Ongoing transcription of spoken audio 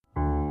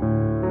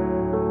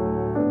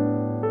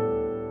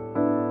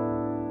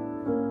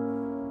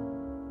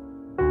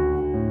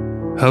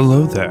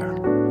Hello there,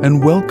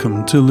 and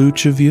welcome to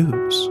Lucha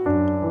Views,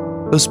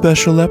 a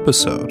special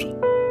episode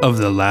of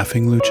the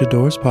Laughing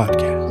Luchadors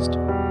podcast.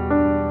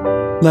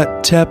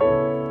 Let Tep,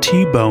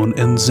 T-Bone,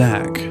 and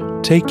Zach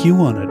take you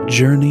on a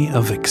journey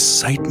of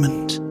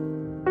excitement,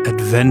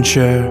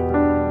 adventure,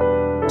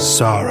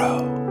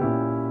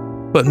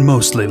 sorrow, but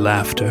mostly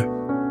laughter,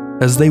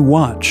 as they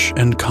watch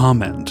and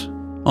comment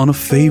on a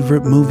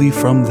favorite movie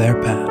from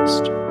their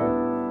past.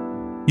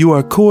 You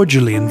are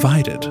cordially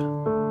invited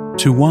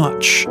to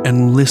watch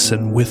and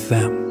listen with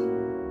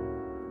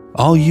them.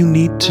 All you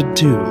need to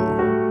do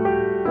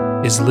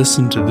is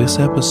listen to this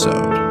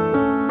episode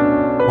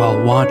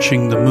while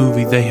watching the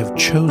movie they have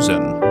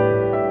chosen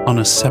on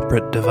a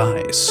separate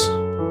device.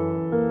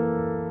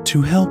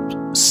 To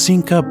help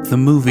sync up the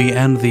movie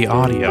and the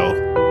audio,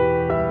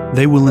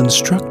 they will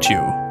instruct you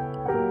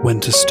when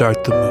to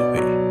start the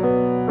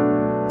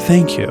movie.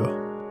 Thank you,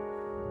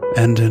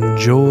 and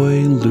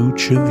enjoy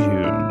Lucha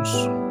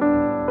Views.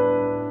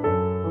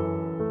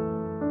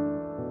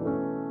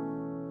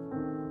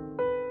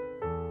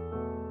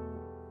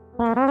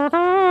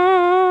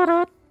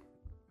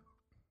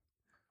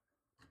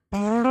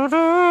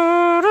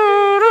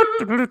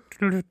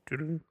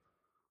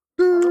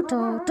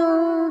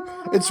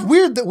 It's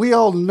weird that we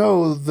all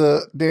know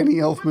the Danny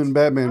Elfman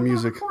Batman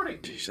music.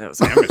 Jeez, that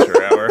was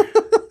amateur hour.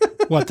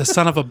 What, the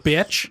son of a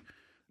bitch?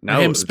 No,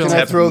 Him it's spilling-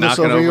 Can I throw this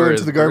knocking over here into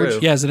his the garbage? brew.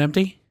 Yeah, is it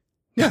empty?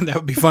 Yeah, that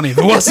would be funny if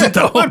it wasn't,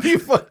 though. That'd be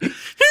funny.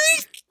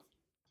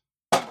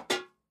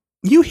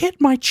 You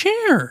hit my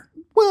chair.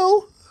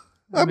 Well,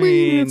 I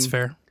mean, That's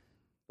fair.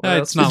 What It's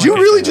else not did you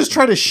like really just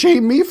try to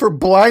shame me for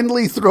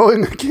blindly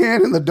throwing a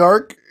can in the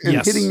dark and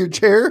Yes. hitting your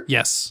chair?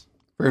 Yes.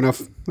 Fair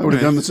enough. I would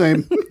have done the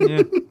same.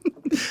 Yeah.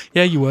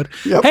 Yeah, you would.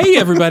 Yep. Hey,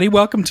 everybody.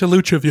 Welcome to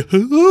Lucha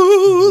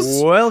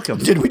Views. Welcome.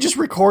 Did we just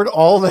record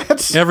all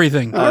that?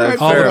 Everything. A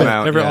all, fair the bit,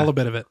 amount, yeah. all the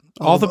bit of it.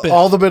 All the bit.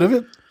 All the bit of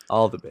it?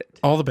 All the bit.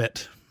 All the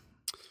bit.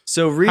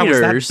 So How was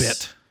readers,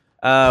 that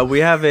bit? we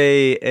have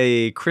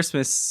a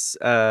Christmas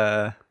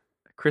Lucha?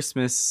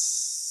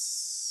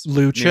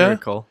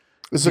 miracle.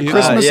 It's a Yeah.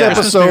 Christmas Yeah.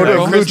 episode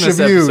Christmas of Christmas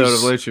Lucha Views. episode of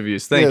Lucha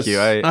Views. Thank Yes. you.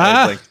 I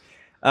Ah. like.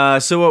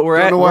 So what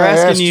I don't know why I we're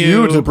asked asking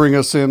you to bring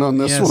us in on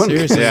this Yeah, one.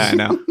 seriously. Yeah, I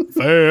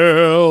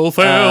know.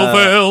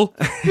 Fail.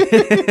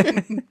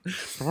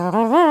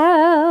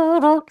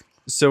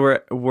 So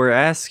we're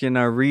asking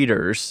our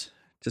readers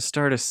to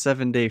start a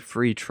 7-day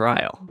free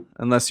trial,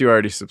 unless you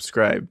already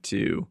subscribe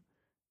to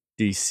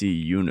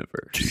DC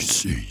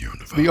Universe.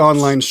 The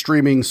online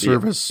streaming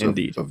service of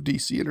indeed.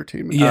 DC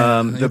Entertainment.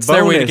 Yeah, The it's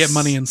their way to bonus- get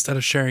money instead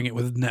of sharing it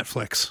with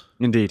Netflix.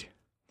 Indeed.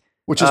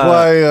 Which is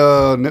why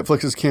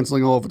Netflix is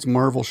canceling all of its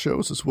Marvel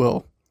shows as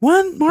well.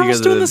 What? Marvel's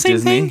Because doing of the same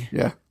Disney? thing?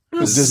 Yeah. Oh,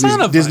 'Cause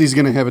son of a- Disney's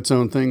going to have its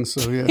own thing,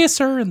 so yeah. Kiss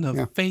her in the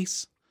Yeah.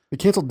 face. They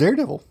canceled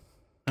Daredevil.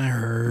 I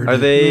heard. Are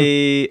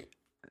they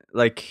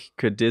like?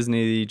 Could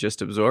Disney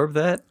just absorb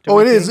that? do Oh,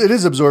 we it is. think? It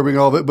is absorbing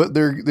all of it, but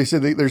they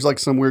said there's like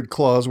some weird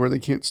clause where they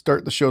can't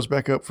start the shows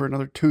back up for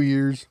another 2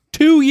 years.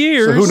 2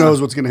 years. So who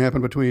knows what's going to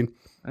happen between.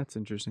 That's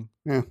interesting.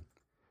 Yeah.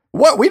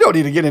 What? We don't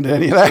need to get into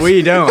any of that.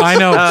 We don't. I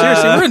know.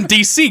 Seriously, we're in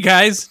DC,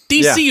 guys.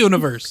 DC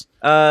Universe.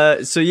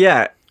 So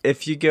yeah,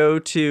 if you go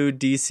to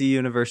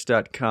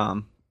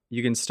dcuniverse.com,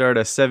 you can start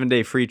a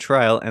 7-day free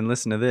trial and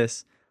listen to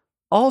this.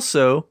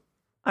 Also,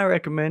 I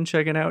recommend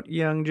checking out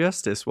Young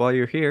Justice while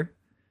you're here,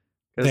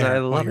 because I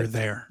While love you're it.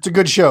 there. It's a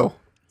good show.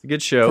 It's a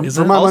good show. Is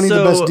For it? my money,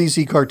 the best Also-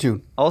 DC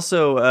cartoon.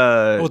 Also,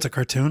 Oh, it's a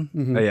cartoon?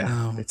 Mhm. oh, yeah,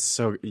 Oh. it's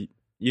so.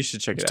 You should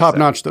check it It's out. top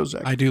notch, though,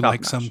 Zach. I do Top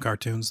like some notch.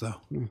 cartoons, though.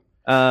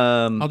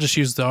 Our I'll just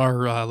use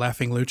our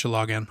Laughing Lucha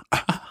login.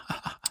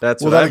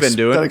 that's Well, what I've been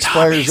doing. that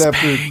expires Tommy's after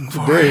paying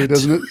for today, it.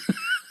 doesn't it?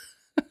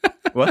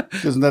 What?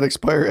 Doesn't that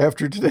expire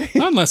after today?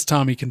 Unless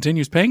Tommy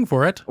continues paying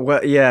for it.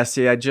 Well, yeah.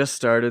 See, I just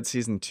started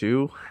season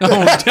 2, Oh,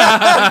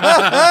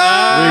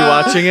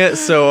 rewatching it.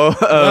 So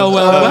of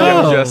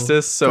well. Young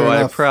Justice. So Fair I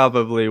enough.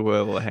 probably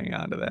will hang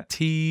on to that.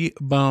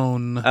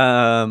 T-Bone.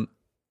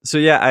 So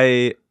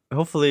yeah,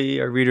 hopefully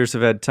our readers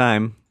have had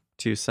time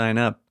to sign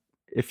up.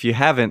 If you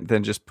haven't,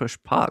 then just push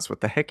pause.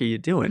 What the heck are you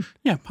doing?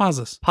 Yeah, pause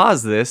this.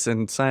 Pause this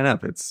and sign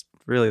up. It's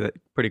really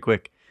pretty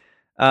quick.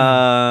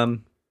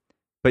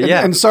 But And-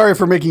 yeah, And sorry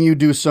for making you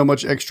do so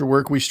much extra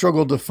work. We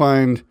struggled to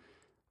find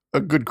a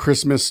good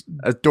Christmas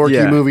dorky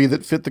yeah. movie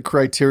that fit the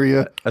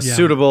criteria. a Yeah.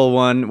 suitable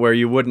one where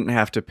you wouldn't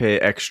have to pay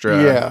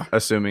extra, Yeah.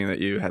 assuming that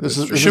you had This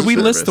this. is- Should we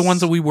list the service.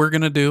 ones that we were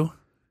going to do?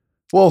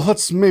 Well,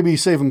 let's maybe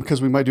save them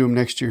because we might do them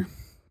next year.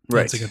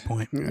 Right. That's a good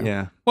point.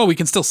 Yeah. Well, we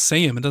can still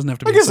say them. It doesn't have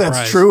to I be a guess surprise.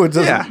 that's true. It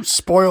doesn't Yeah.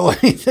 spoil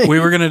anything. We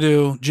were going to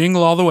do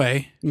Jingle All the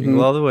Way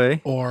Jingle all the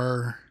way.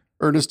 or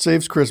Ernest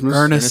Saves Christmas.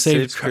 Ernest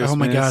Saves Saves Oh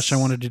my Christmas. gosh, I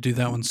wanted to do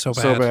that one so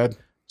bad. So bad.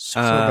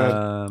 So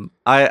bad.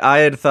 I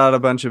had thought a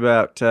bunch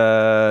about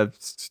Gremlins.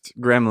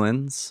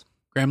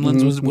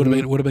 Gremlins would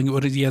Mm-hmm. have been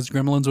yes,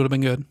 Gremlins would have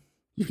been good.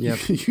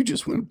 Yep. You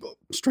just went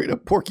straight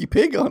up Porky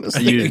Pig on us.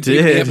 You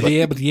did.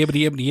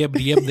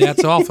 Yep,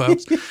 that's all,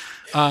 folks.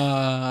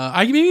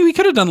 Maybe we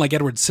could have done like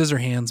Edward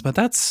Scissorhands, but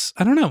that's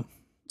I don't know.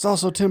 It's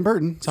also Tim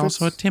Burton. It's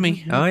also a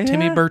Timmy. Oh, yeah.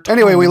 Timmy Burton.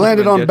 Anyway, we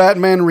landed on good.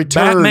 Batman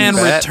Returns. Batman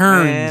Batman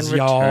Returns,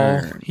 y'all.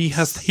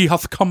 Returns. He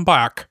hath come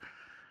back.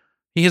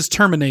 He has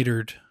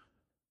terminated.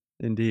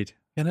 Indeed.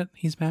 Get it?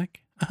 He's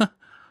back.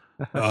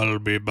 I'll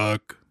be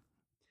back.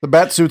 The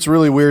bat suit's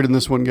really weird in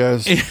this one,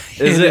 guys. It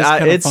Is is it?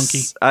 kind of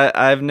It's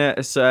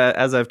funky.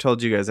 as I've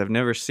told you guys, I've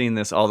never seen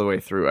this all the way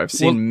through. I've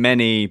seen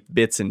many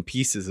bits and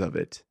pieces of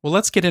it. Well,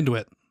 let's get into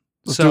it.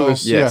 Let's so do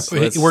this. Yes. Yeah.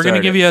 Let's we're going to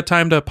start give it. you a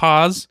time to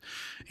pause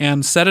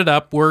and set it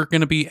up. We're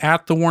going to be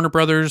at the Warner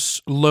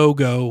Brothers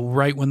logo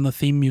right when the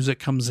theme music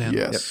comes in.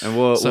 Yes. And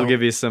we'll So-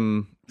 give you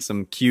some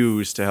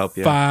cues to help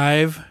you.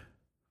 5,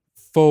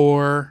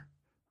 4,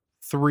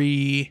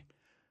 3,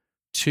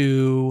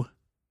 2,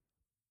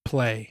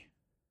 play.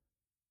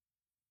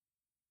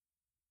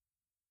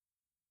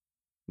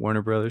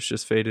 Warner Brothers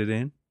just faded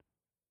in.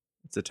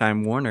 It's a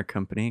Time Warner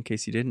company, in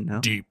case you didn't know.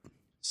 Deep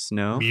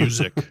Snow.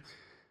 music.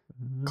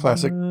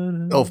 Classic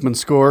Elfman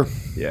score.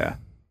 Yeah.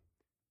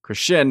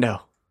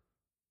 Crescendo.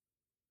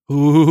 We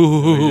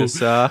Ooh. just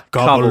saw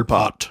Cobblepot.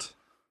 Cobblepot.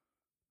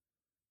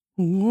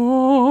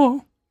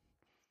 Whoa.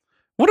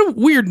 What a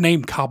weird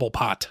name,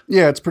 Cobblepot.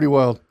 Yeah, it's pretty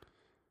wild.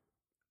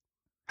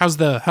 How's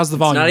the It's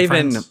volume? not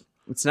even. friends?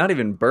 It's not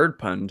even bird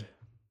punned.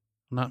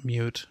 Not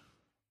mute.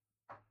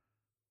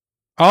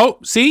 Oh,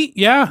 see,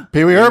 yeah,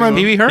 Pee Wee Herman.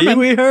 Pee Wee Herman, Pee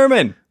Wee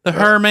Herman. the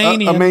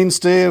Hermanian. A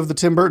mainstay of the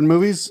Tim Burton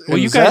movies. Well,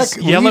 And you guys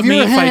Zach, yell leave at me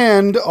your if I-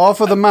 hand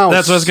off of the mouse.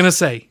 That's what I was gonna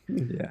say.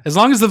 Yeah. As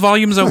long as the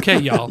volume's okay,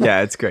 y'all.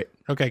 Yeah, it's great.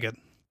 Okay, good.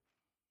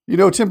 You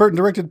know, Tim Burton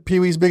directed Pee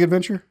Wee's Big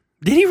Adventure.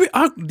 Did he?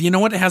 You know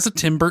what? It has a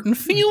Tim Burton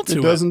feel to It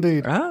it. does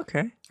indeed. Oh,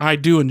 okay. I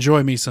do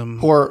enjoy me some.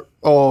 Poor,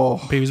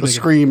 Pee Wee's the Big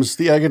screams,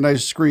 the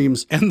agonized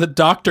screams. And the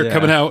doctor Yeah.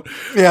 coming out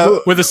Yeah.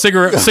 with a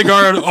cigar.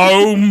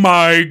 Oh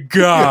my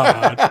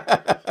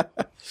god!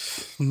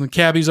 And the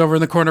cabbie's over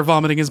in the corner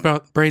vomiting his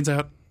brains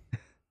out.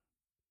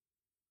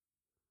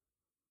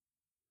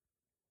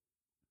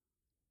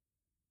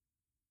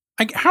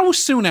 Like, how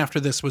soon after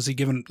this was he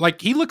given?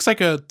 Like, he looks like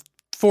a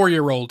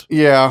 4-year-old.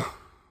 Yeah.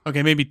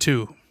 Okay, maybe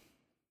 2.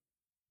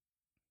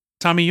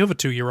 Tommy, you have a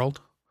 2-year-old.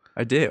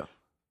 I do.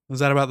 Is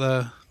that about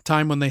the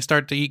time when they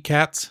start to eat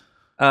cats?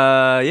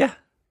 Yeah.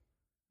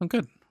 Oh,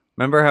 good.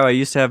 Remember how I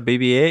used to have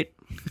BB-8?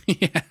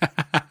 Yeah.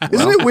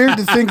 Isn't it weird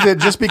to think that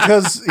just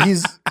because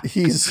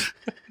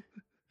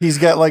he's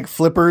got like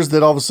flippers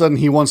that all of a sudden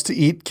he wants to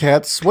eat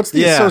cats? What's the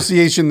Yeah.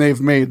 association they've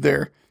made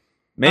there?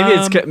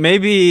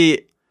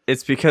 Maybe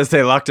it's because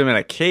they locked him in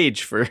a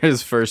cage for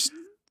his first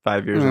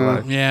 5 years of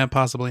life. Yeah,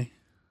 possibly.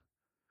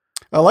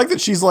 I like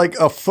that she's like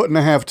a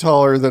 1.5 feet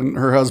taller than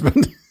her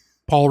husband.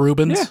 Paul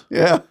Rubens. Yeah.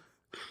 Yeah.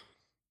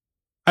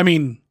 I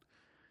mean,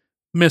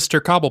 Mr.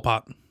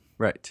 Cobblepot.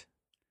 Right.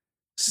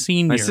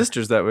 Senior. My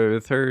sister's that way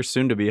with her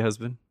soon-to-be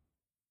husband.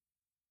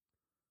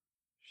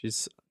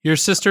 Your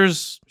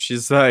sister's,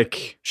 She's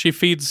like she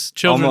feeds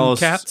children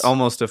cats?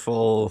 almost a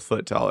full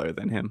foot taller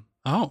than him.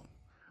 Oh.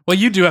 Well,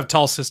 you do have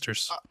tall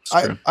sisters.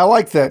 I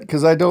like that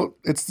because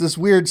it's this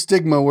weird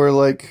stigma where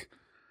like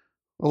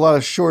a lot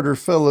of shorter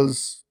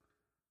fellas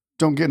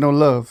don't get no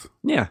love.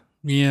 Yeah,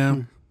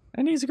 Yeah.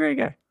 and he's a great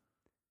guy.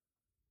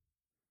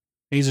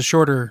 He's a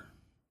shorter,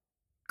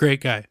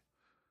 great guy.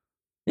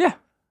 Yeah,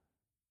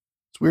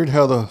 It's weird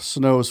how the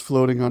snow is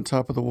floating on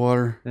top of the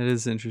water. that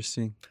is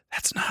interesting.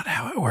 That's not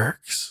how it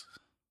works.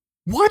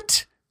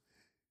 What?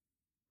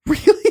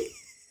 Really?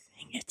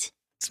 Dang it.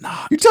 It's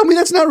not. You tell me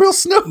that's not real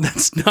snow?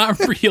 That's not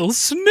real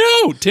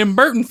snow. Tim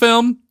Burton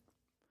film.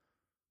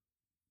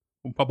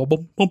 Bum, bum,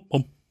 bum, bum,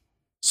 bum.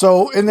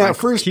 So in that Michael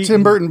first Keaton.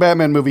 Tim Burton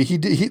Batman movie, he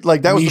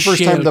like that was the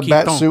first time Michel the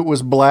bat Keaton. suit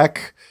was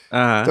black.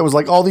 There was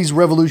like all these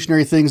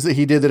revolutionary things that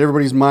he did that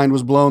everybody's mind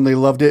was blown. They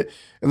loved it.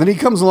 And then he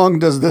comes along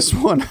and does this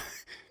one.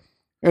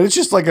 And it's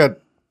just like a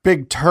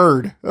big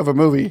turd of a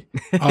movie.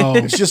 Oh,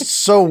 It's just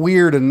so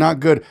weird and not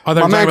good. Oh,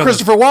 they're My man talking about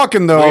Christopher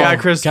Walken, though. We got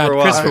Christopher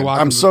God, Christopher Walken. Walken.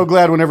 I'm so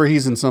glad whenever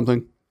he's in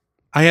something.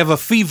 I have a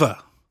fever,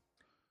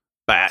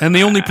 and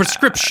the only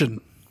prescription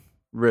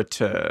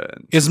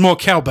Return. is more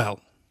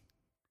cowbell.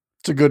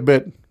 It's a good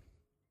bit.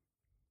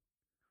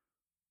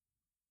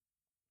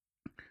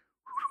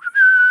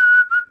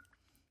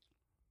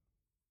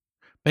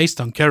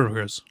 Based on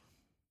characters.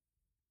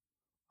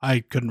 I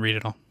couldn't read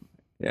it all.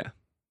 Yeah.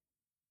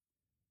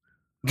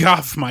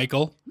 Goff,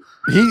 Michael.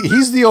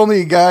 He's the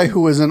only guy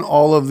who was in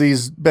all of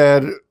these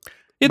bad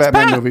It's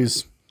Batman Pat.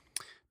 movies.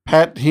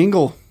 Pat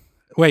Hingle.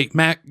 Wait,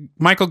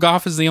 Michael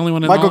Goff is the only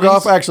one in Michael all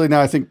Goff, these? actually,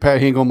 now I think Pat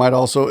Hingle might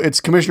also.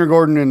 It's Commissioner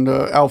Gordon and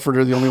Alfred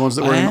are the only ones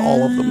that were in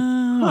all of them.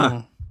 Oh.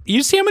 Huh.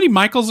 You see how many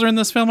Michaels are in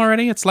this film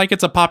already? It's like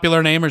it's a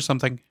popular name or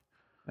something.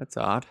 That's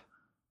odd.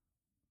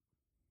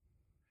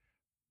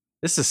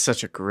 This is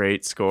such a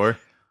great score.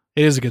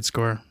 It is a good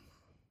score.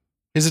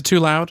 Is it too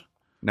loud?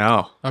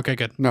 No, Okay,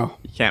 good. No.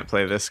 you can't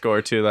play this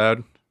score too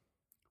loud.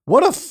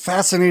 What a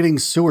fascinating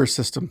sewer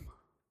system.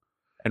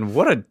 And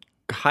what a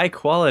high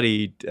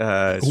quality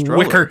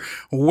stroller.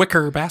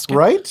 Wicker basket.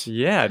 Right?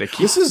 Yeah, to keep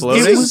This is-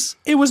 floating.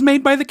 It was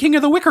made by the king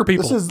of the Wicker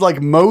people. This is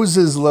like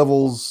Moses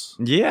levels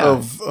Yeah.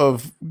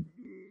 of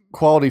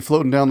quality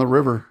floating down the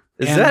river.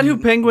 Is that who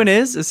Penguin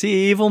is? Is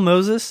he evil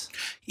Moses?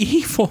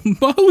 Evil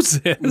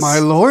Moses. My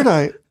lord,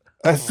 I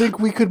think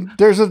we could.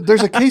 There's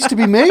a case to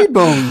be made,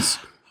 Bones.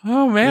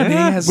 Oh man,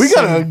 Yeah. he has. We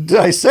gotta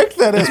dissect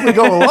that as we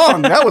go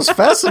along. That was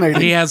fascinating.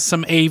 He has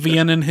some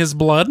avian in his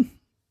blood.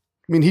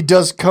 I mean, he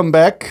does come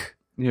back,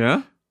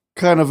 Yeah.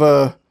 kind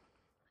of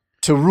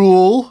to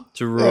rule.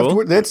 To rule?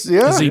 afterward. That's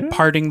yeah. Is he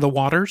parting the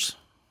waters?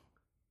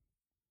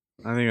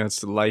 I think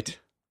that's light.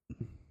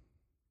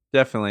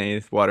 Definitely,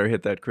 if water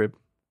hit that crib,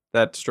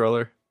 that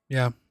stroller.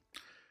 Yeah.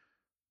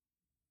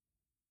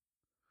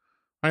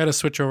 I got to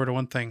switch over to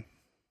one thing.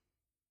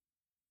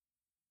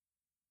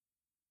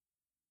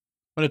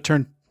 I'm going to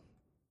turn.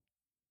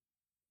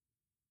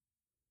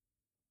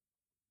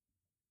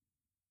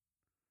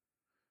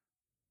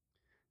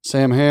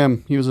 Sam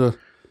Hamm. He was a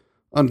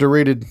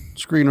underrated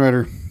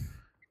screenwriter.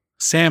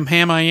 Sam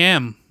Hamm, I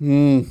am.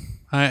 Mm.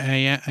 I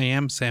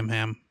am Sam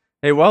Hamm.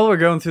 Hey, while we're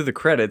going through the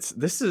credits,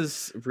 this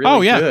is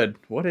really good.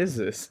 What is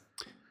this?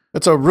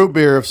 That's a root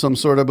beer of some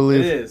sort, I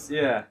believe. It is,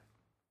 yeah.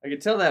 I can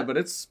tell that, but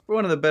it's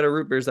one of the better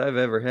root beers I've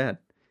ever had.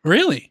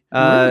 Really?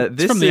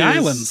 This from the is-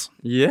 islands.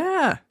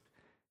 Yeah.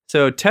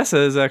 So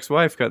Tessa's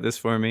ex-wife got this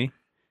for me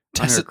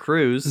on her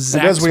cruise.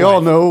 And as we all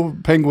know,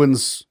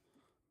 penguins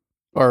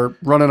are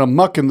running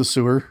amok in the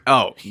sewer.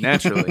 Oh,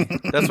 naturally.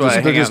 That's why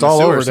I They're hang just out in the all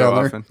sewer over so down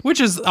there. often.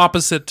 Which is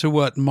opposite to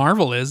what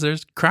Marvel is.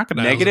 There's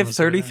crocodiles. in Negative the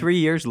sewer. 33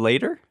 years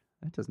later?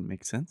 That doesn't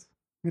make sense.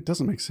 It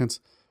doesn't make sense.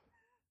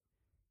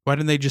 Why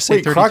didn't they just say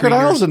Wait, 33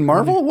 crocodiles years? in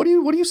Marvel? What are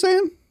you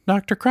saying?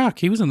 Dr. Croc,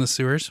 he was in the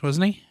sewers,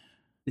 wasn't he?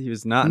 He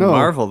was not No. in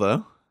Marvel,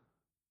 though.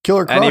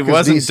 Killer Croc And he is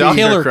wasn't DC. Dr.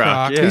 Killer Croc.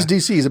 Croc. Yeah. He's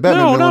DC. He's a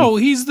Batman No, villain. no,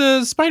 he's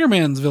the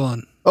Spider-Man's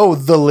villain. Oh,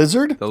 the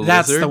lizard? The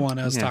That's lizard? the one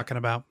I was Yeah. talking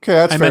about. Okay,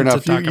 that's I fair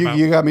meant to enough. talk about.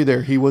 You got me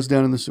there. He was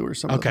down in the sewer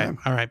some of the Okay, time.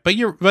 all right, but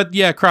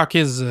yeah, Croc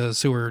is a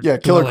sewer. Yeah,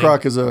 Killer villain.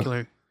 Croc is a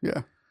Killer.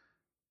 yeah.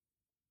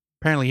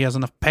 Apparently, he has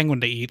enough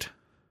penguin to eat.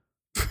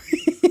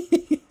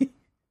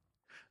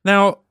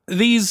 Now,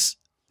 these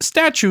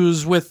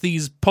statues with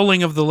these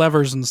pulling of the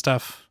levers and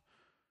stuff,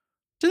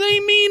 do they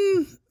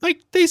mean,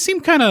 like, they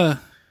seem kind of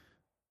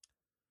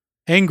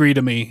angry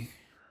to me?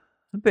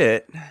 A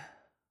bit.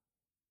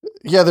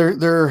 Yeah,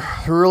 they're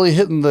really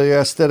hitting the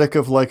aesthetic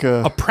of like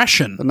the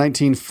Oppression.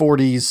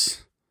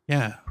 1940s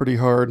Yeah. pretty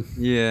hard.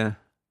 Yeah.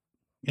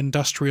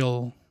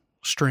 Industrial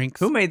strength.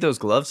 Who made those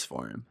gloves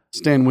for him?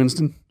 Stan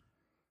Winston.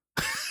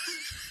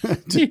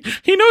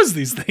 He knows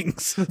these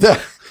things.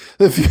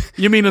 If you,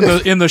 You mean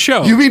in the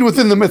show? you mean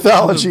within the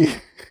mythology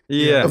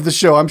Yeah. of the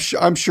show?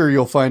 I'm sure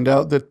you'll find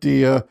out that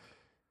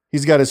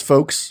he's got his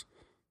folks.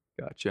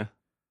 Gotcha.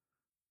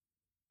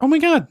 Oh my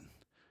God.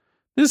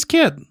 This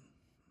kid.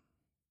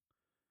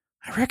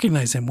 I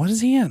recognize him. What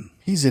is he in?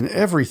 He's in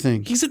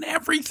everything. He's in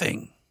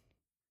everything.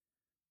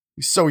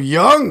 He's so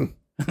young.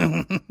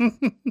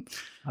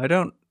 I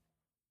don't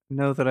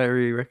know that I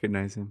really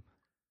recognize him.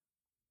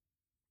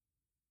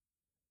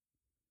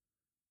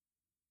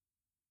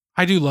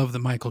 I do love that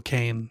Michael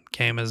Caine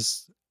came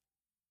as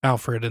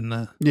Alfred in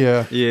the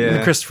Yeah.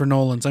 Yeah. Christopher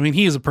Nolan's. I mean,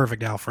 he is a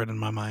perfect Alfred in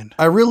my mind.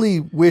 I really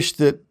wish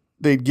that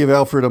they'd give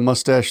Alfred a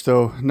mustache,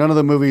 though. None of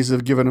the movies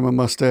have given him a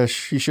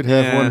mustache. He should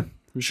have one.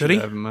 He Should he?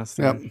 have a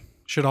mustache. Yep.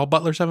 Should all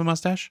butlers have a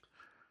mustache?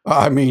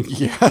 I mean,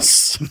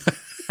 yes.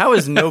 How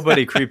is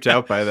nobody creeped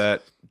out by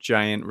that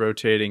giant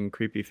rotating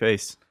creepy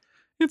face?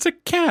 It's a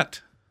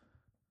cat.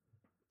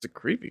 It's a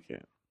creepy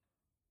cat.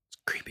 It's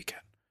a creepy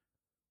cat.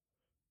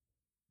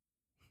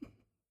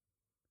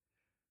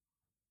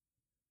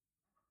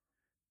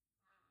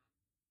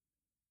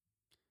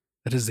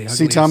 That is the ugliest.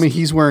 See, Tommy,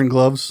 he's wearing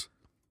gloves.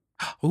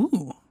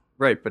 Ooh.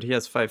 Right, but he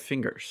has 5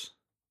 fingers.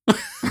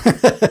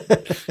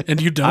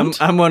 And you don't?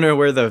 I'm wondering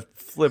where the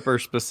flipper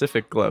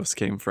specific gloves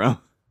came from.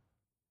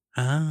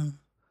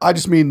 I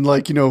just mean,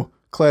 like,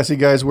 classy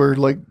guys wear,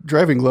 like,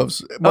 driving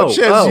gloves. Much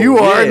as oh, you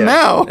are yeah.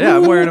 now. Yeah,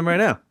 I'm wearing them right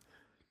now.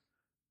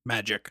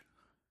 Magic.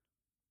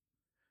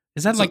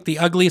 Is that like the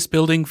ugliest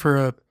building for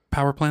a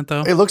power plant,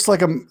 though? It looks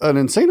like an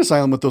insane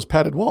asylum with those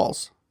padded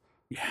walls,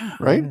 Yeah.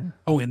 right?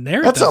 Oh, in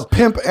there? That's it a does.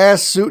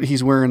 pimp-ass suit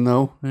he's wearing,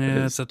 though.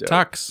 Yeah, it's a dope.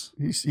 tux.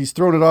 He's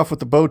throwing it off with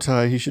the bow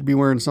tie. He should be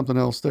wearing something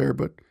else there,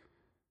 but...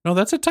 No,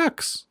 that's a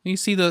tux. You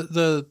see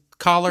the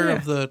collar Yeah.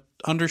 of the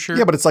undershirt?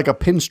 Yeah, but it's like a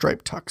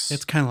pinstripe tux.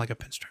 It's kind of like a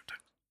pinstripe tux.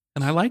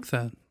 And I like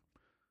that.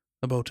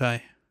 The bow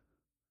tie.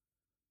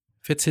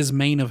 Fits his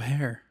mane of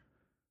hair.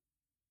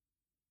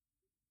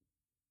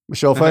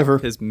 Michelle Pfeiffer.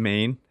 His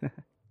mane.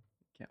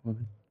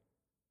 Catwoman.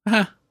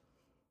 Uh-huh.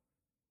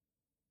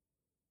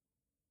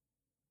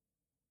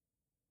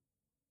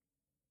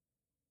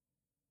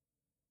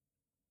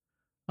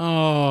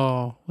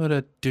 Oh, what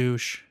a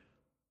douche.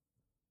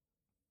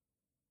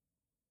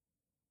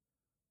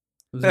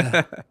 Who's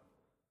that?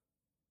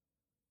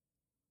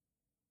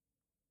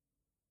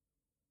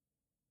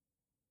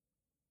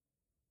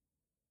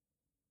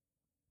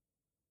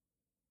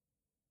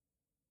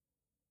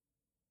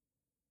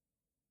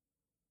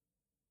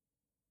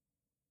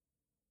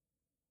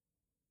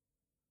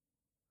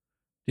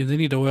 Dude, they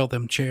need to oil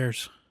them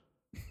chairs.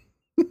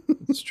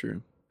 It's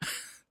true. Do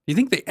you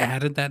think they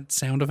added that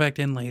sound effect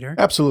in later?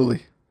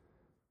 Absolutely.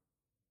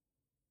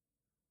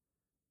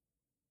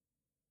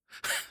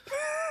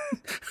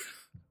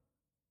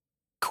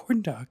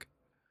 corn dog.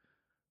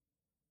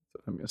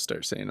 I'm going to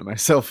start saying to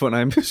myself when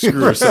I'm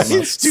screwing something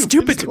up.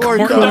 Stupid corn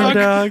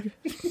dog.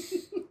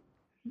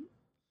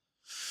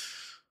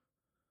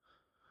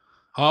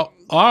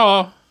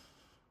 Oh.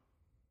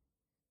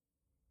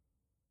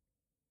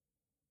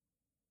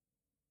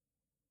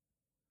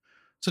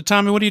 So,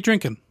 Tommy, what are you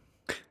drinking?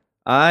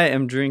 I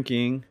am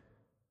drinking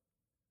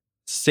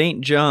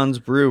St. John's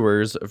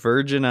Brewers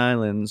Virgin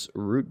Islands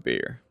root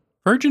beer.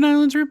 Virgin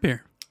Islands root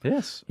beer.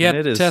 Yes. Yeah,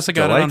 it is Tessa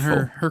got delightful. it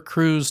on her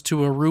cruise to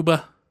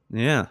Aruba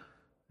Yeah.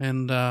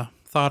 and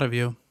thought of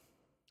you.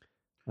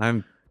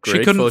 I'm She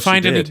grateful couldn't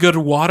find any did. good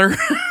water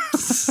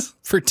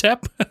for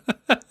Tep.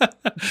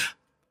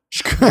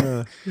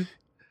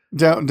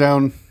 Down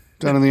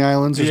in the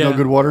islands, there's no Yeah.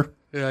 good water.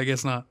 Yeah, I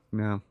guess not.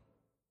 No.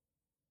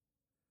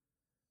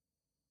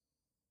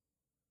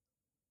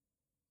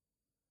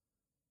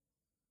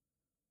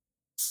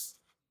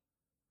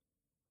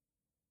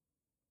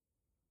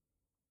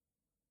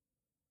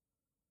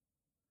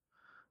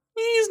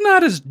 He's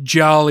not as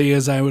jolly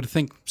as I would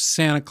think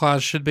Santa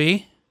Claus should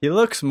be. He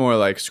looks more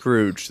like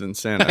Scrooge than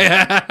Santa.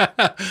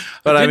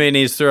 But I mean,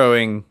 he's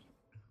throwing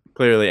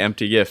clearly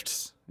empty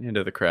gifts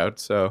into the crowd,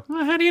 so.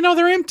 Well, how do you know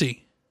they're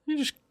empty? It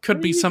just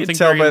could be You something can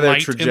tell very by their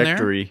light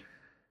trajectory.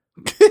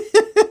 in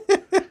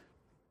there.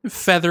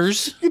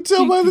 Feathers. You can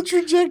tell by the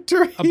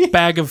trajectory. A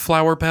bag of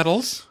flower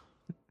petals.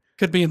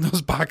 Could be in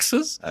those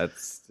boxes.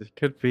 It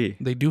could be.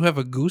 They do have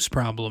a goose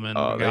problem in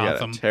Oh, they got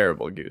Gotham. a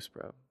terrible goose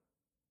problem.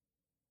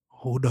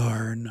 Oh,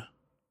 darn.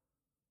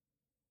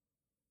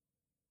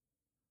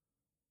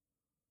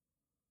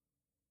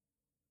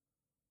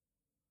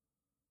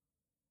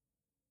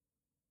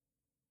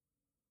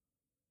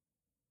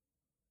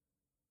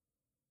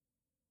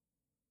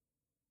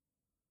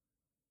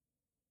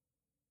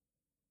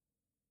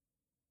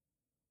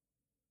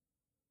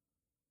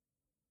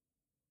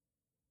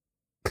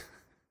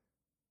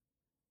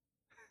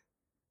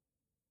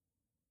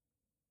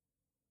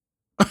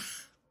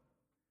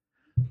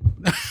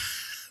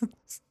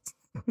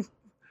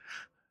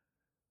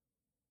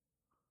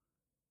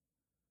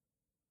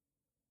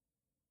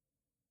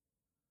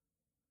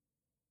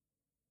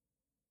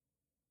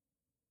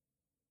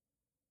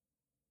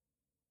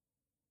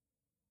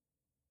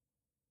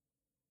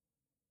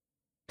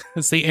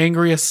 It's the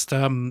angriest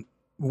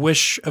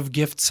wish of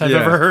gifts I've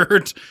Yeah. ever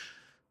heard.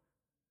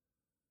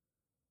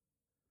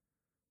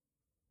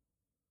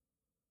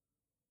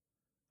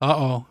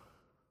 Uh-oh.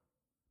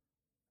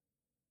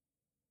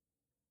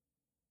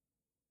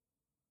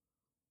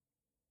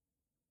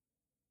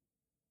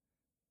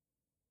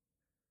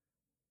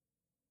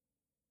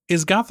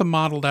 Is Gotham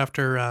modeled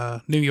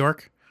after New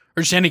York?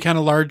 Or just any kind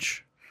of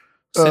large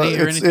city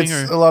or anything?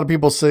 A lot of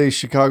people say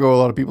Chicago. A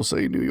lot of people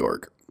say New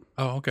York.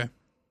 Oh, okay.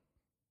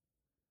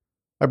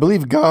 I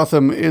believe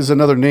Gotham is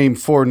another name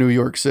for New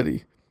York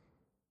City.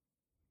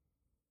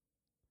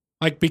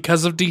 Like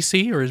because of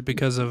DC, or is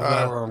because of?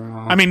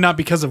 I mean, not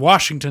because of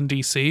Washington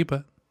DC,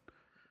 but.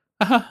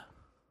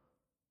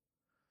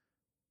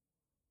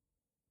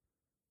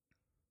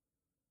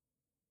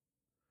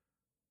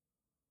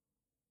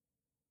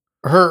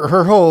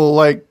 Her whole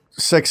like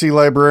sexy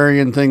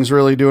librarian thing's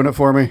really doing it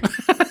for me.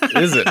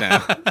 Is it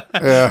now?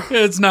 Yeah.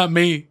 It's not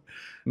me.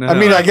 No. I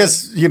mean, I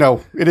guess,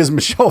 it is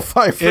Michelle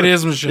Pfeiffer. It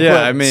is Michelle. Yeah,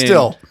 but I mean,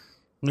 still.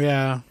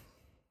 Yeah.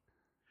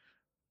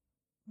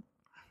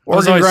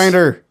 Organ always-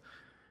 grinder.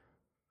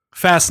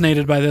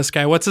 Fascinated by this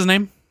guy. What's his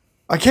name?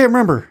 I can't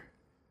remember.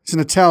 He's an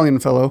Italian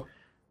fellow.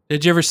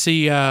 Did you ever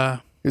see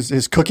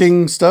His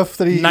cooking stuff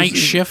that he Night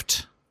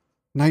Shift?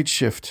 Night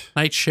Shift.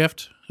 Night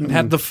Shift. It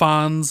had the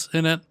Fonz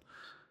in it.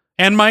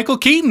 And Michael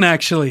Keaton,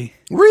 actually.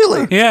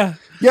 Really? Yeah.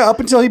 Yeah, up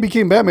until he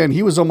became Batman,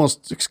 he was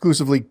almost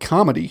exclusively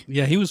comedy.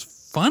 Yeah, he was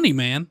funny,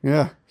 man.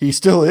 Yeah, he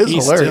still is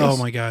He's hilarious. Still, oh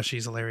my gosh,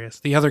 he's hilarious.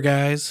 The other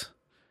guys.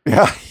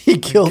 Yeah, he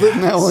killed it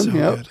in that one. So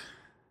Yep. good.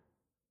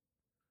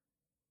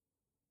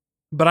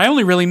 But I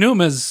only really knew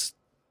him as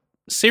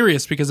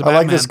serious because of I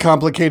Batman. like this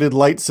complicated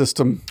light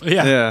system.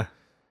 Yeah. Yeah.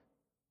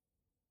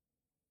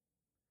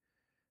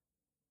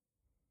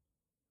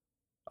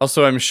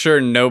 Also, I'm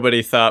sure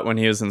nobody thought when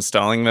he was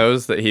installing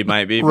those that he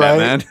might be Right.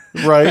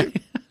 Batman.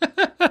 Right.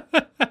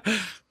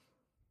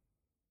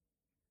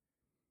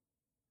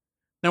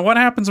 Now, what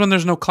happens when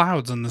there's no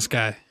clouds in the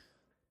sky?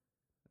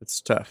 It's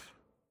tough.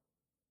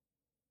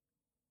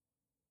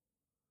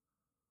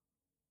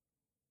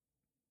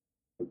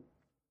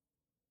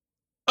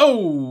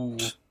 Oh.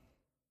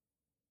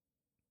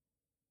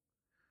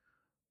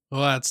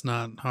 Well, that's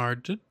not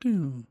hard to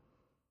do.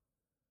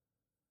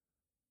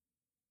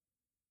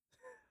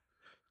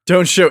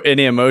 Don't show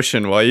any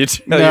emotion while you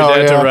tell No, your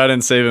dad yeah. to run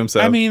and save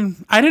himself. I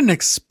mean, I didn't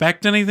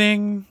expect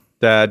anything.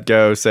 Dad,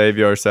 go save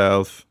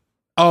yourself.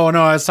 Oh,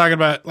 no, I was talking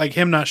about like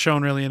him not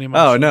showing really any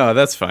emotion. Oh, no,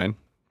 that's fine.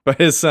 But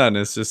his son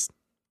is just...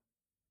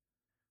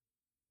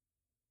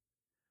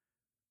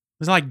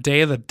 Is it like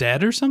Day of the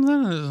Dead or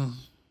something?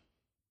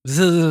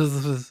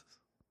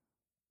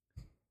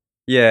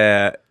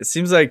 Yeah, it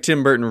seems like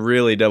Tim Burton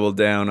really doubled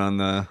down on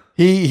the...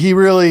 He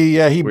really,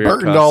 he Weird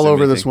Burtoned all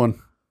over costumey this thing.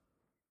 one.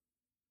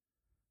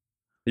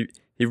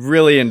 He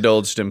really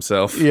indulged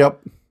himself. Yep.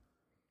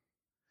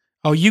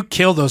 Oh, you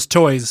kill those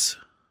toys.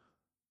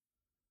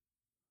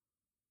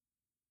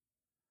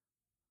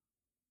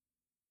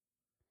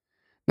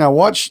 Now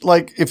watch,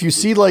 like, if you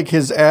see like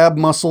his ab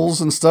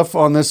muscles and stuff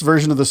on this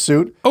version of the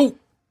suit,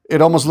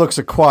 it almost looks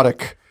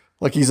aquatic,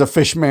 like he's a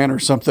fish man or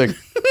something.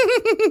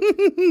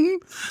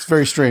 It's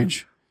very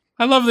strange.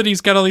 I love that he's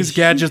got all these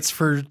gadgets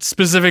for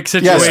specific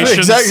situations. Yes,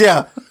 exactly.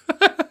 Yeah.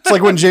 It's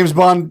like when James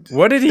Bond,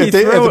 What did he at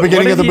the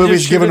beginning of the movie,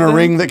 is given a ring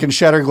ring that can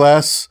shatter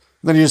glass.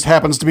 Then he just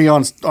happens to be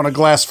on a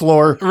glass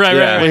floor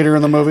Right. later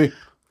in the movie.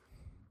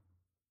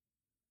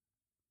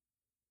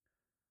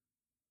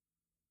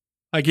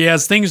 Like he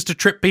has things to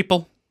trip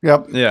people.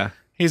 Yep. Yeah.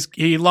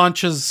 He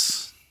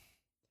launches.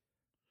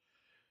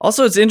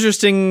 Also, it's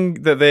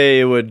interesting that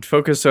they would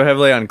focus so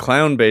heavily on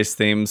clown-based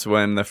themes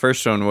when the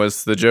first one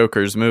was the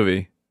Joker's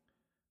movie.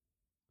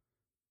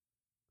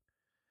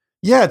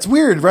 Yeah, it's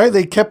weird, right?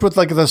 They kept with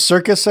like the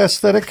circus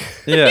aesthetic.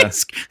 Yeah.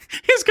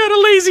 He's got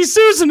a lazy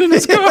Susan in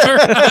his car.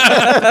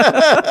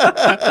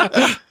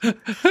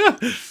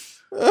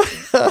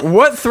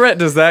 What threat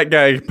does that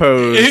guy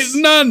pose?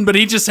 None, but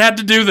he just had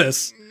to do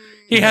this.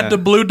 He had to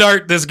blue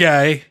dart this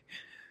guy.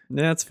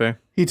 Yeah, that's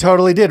fair. He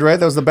totally did, right?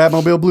 That was the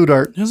Batmobile Blue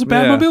Dart. It was a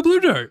Batmobile blue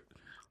dart.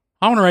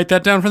 I want to write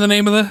that down for the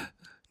name of the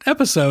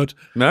episode.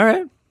 All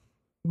right.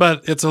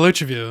 But it's a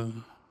Lucha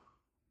View.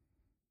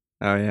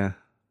 Oh, yeah.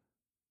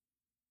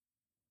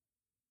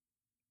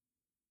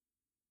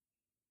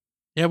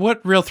 Yeah,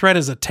 what real threat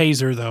is a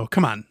taser, though?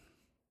 Come on.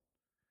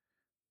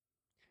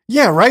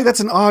 Yeah, right? That's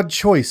an odd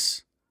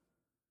choice.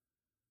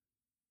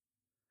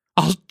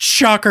 I'll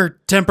shock her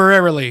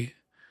temporarily.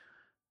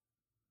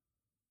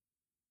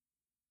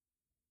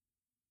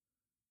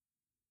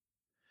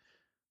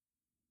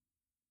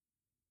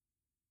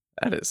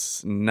 That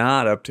is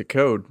not up to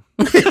code.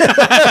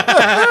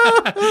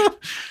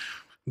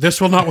 This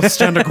will not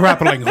withstand a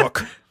grappling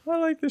hook. I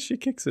like that she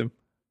kicks him.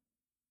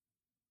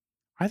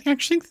 I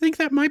actually think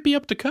that might be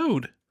up to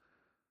code.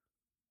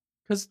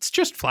 Because it's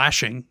just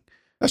flashing.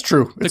 That's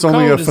true. The It's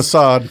only a code is-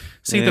 facade.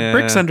 See, the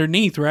bricks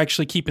underneath were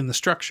actually keeping the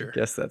structure.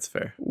 Guess that's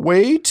fair.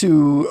 Way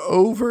to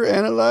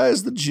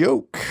overanalyze the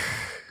joke.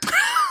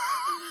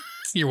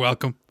 You're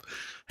welcome.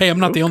 Hey, I'm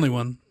not the only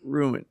one.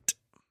 Ruined.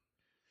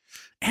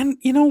 And,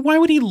 why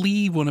would he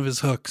leave one of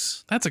his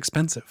hooks? That's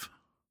expensive.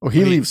 Oh,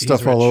 he leaves he's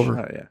stuff all rich. over.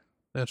 Oh, yeah.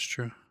 That's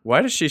true.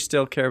 Why does she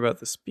still care about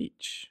the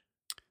speech?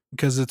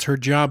 Because it's her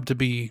job to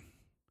be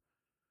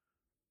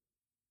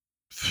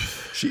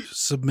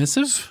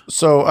submissive?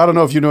 So I don't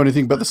know if you know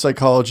anything about the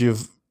psychology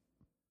of,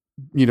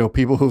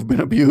 people who've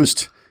been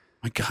abused.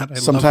 My God,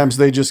 Sometimes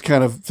they just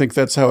kind of think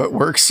that's how it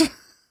works.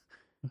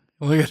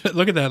 Look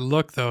at that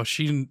look, though.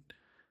 She...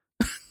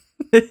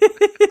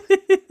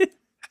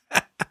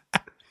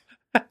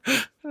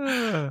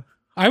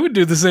 I would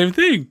do the same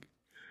thing.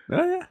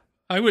 Oh, yeah.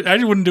 I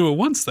wouldn't do it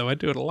once, though. I'd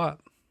do it a lot.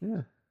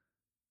 Yeah.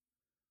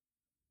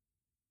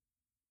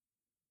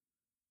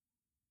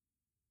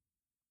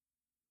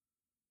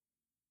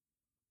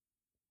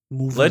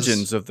 Move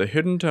Legends of the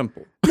Hidden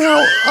Temple.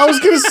 Now, I was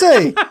going to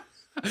say,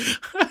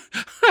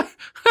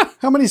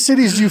 how many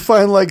cities do you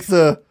find like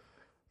the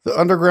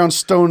underground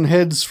stone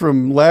heads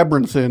from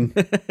Labyrinth in,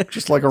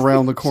 just like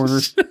around the corner?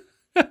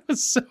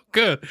 That's so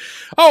good.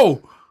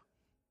 Oh,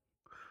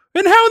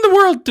 and how in the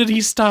world did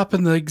he stop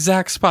in the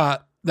exact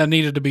spot that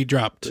needed to be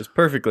dropped? It was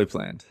perfectly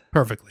planned.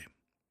 Perfectly.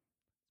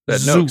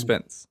 At no Zoo.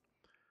 expense.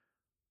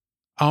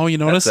 Oh, you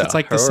notice That's it's a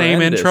like the same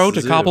horrendous intro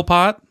to zoo.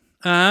 Cobblepot.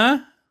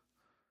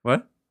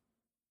 What?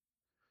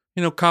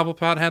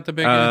 Cobblepot had the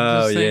big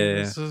Oh, this thing, yeah.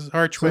 this is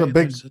archway. So the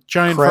big There's a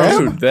giant crab?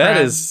 frozen Dude, that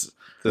crab. is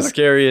the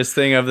scariest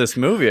thing of this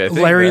movie, I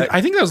think. Larry. It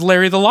I think that was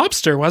Larry the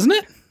Lobster, wasn't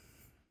it?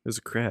 was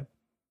a crab.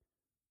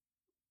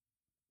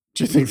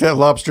 Do you think that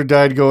lobster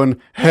died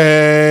going,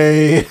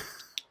 hey,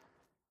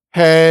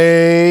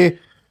 hey?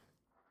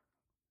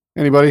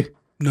 Anybody?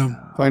 No,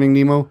 Finding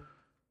Nemo?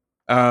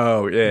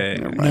 Oh, yeah.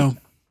 Never mind. no.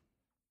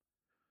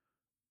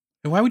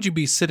 And why would you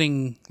be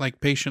sitting like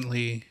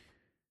patiently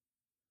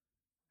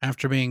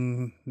after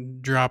being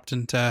dropped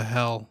into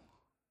hell?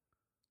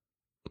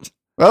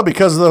 Well,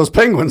 because of those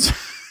penguins.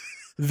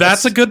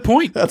 That's a good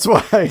point. That's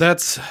why.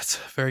 That's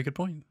a very good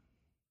point.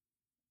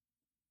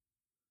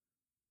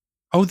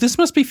 Oh, this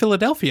must be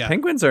Philadelphia.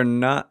 Penguins are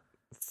not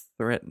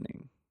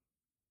threatening.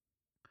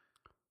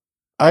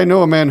 I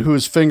know a man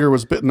whose finger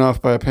was bitten off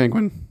by a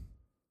penguin.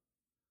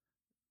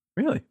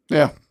 Really?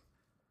 Yeah.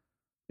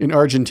 In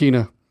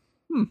Argentina.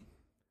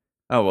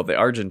 Oh, well, the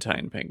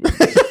Argentine penguins.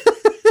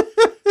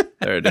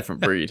 They're a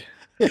different breed.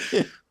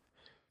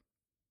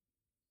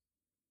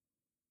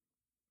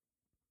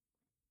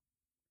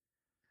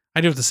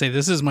 I do have to say,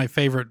 this is my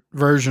favorite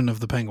version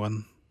of the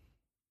penguin.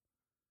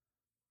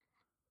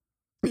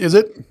 Is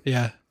it?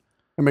 Yeah.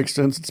 That makes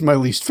sense. It's my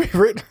least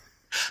favorite.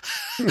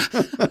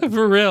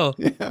 For real.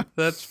 Yeah.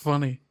 That's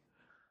funny.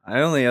 I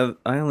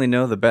only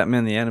know the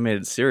Batman the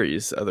Animated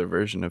Series other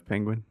version of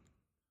Penguin.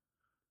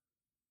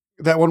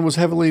 That one was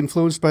heavily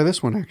influenced by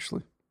this one,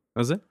 actually.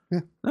 Was it?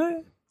 Yeah. Oh, yeah.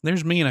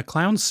 There's me in a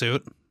clown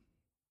suit.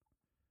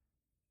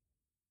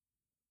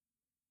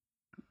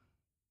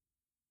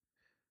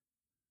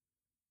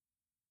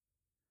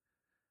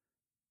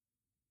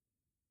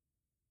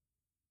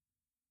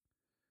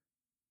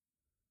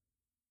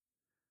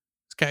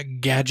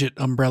 Got gadget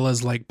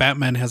umbrellas like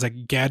Batman has a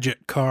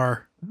gadget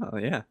car. Oh,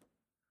 yeah.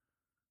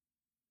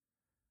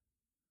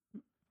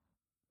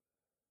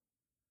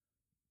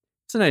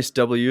 It's a nice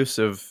double use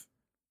of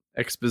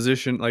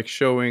exposition, like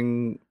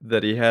showing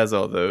that he has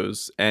all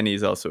those, and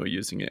he's also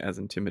using it as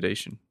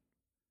intimidation.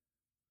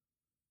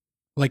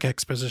 Like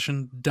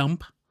exposition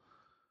dump?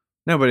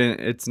 No, but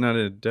it's not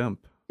a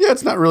dump. Yeah,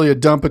 it's not really a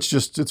dump.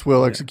 It's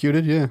well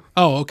executed. Yeah.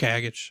 Oh, okay. I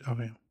get you.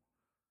 Okay.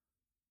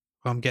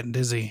 Well, I'm getting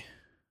dizzy.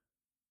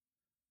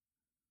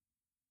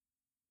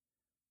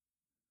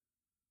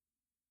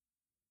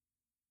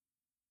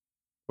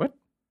 What?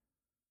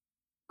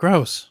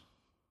 Gross.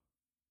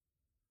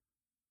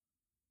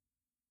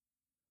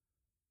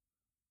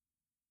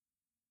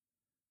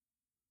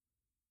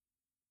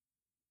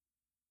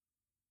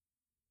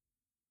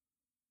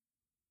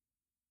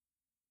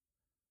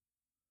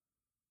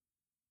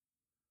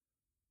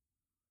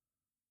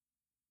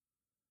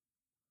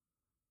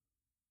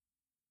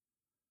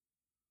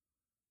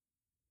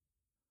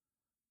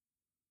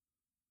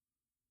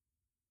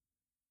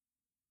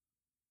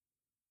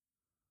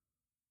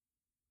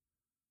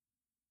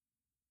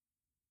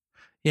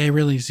 Yeah, he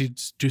really needs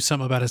to do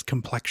something about his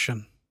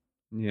complexion.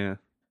 Yeah.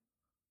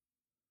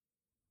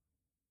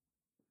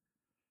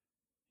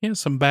 He has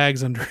some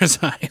bags under his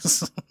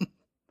eyes.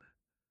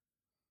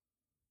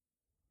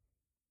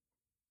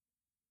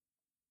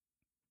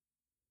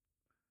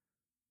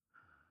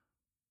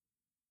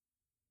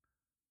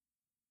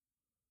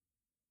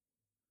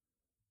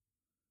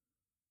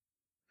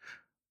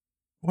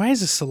 Why is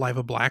his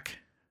saliva black?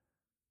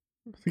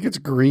 I think it's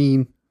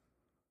green.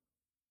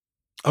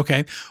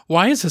 Okay.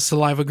 Why is his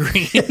saliva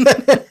green?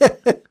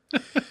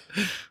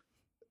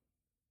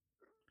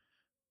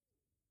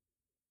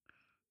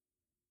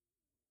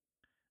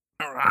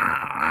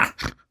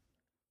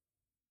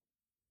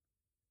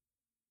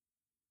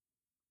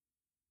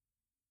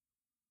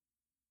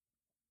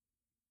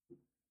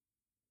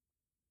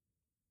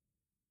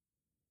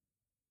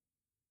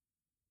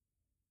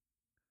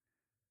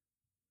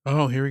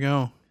 Oh, here we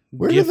go.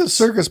 Where did the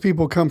circus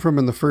people come from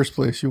in the first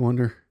place, you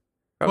wonder?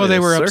 Probably Well, they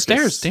the were circus.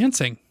 upstairs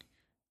dancing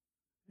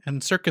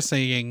and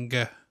circusing.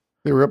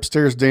 They were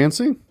upstairs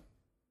dancing?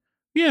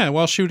 Yeah,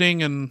 while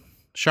shooting and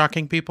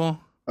shocking people.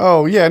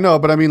 Oh, yeah, no,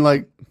 but I mean,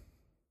 like...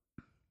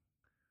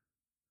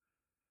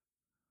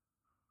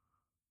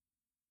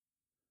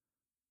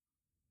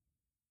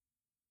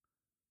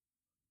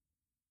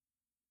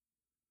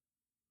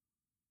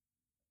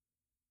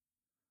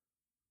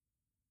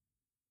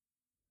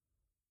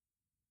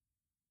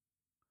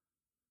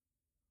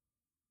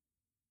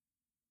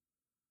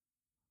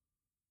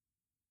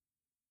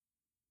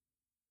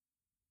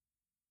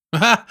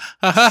 Ha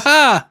ha ha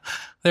ha!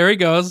 There he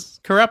goes.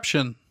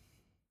 Corruption.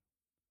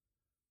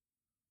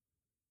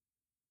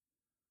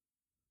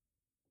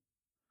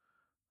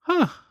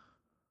 Huh.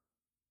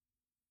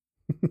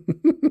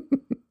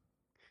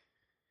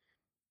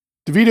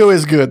 DeVito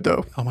is good,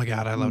 though. Oh my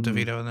God, I love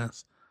DeVito in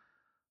this.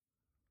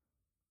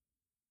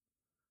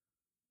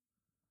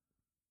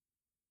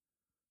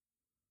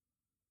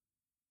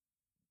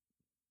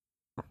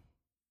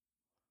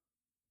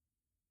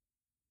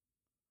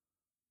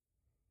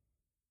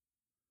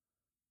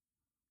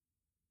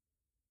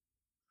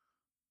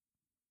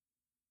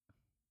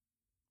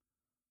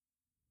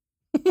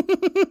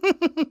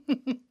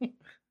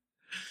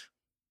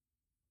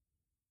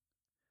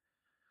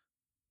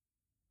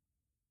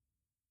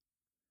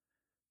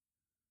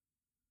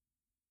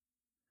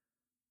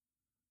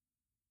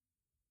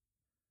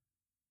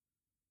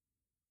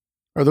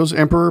 Are those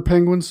emperor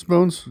penguins,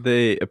 Bones?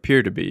 They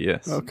appear to be,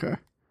 yes. Okay.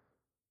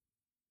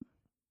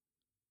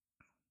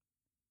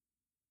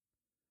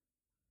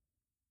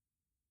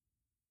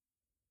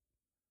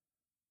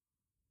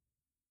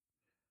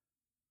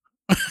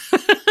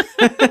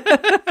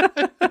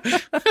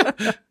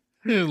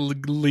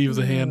 Leaves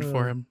a hand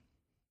for him.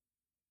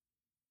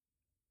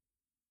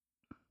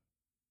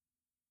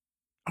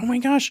 Oh my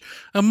gosh,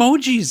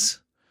 emojis.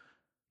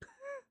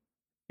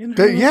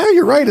 Yeah,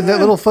 you're right. In that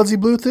little fuzzy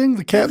blue thing,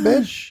 the cat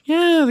bed.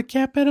 Yeah, the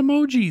cat bed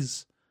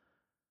emojis.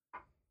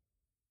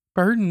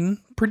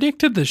 Burton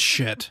predicted this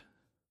shit.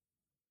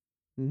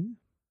 Mm-hmm.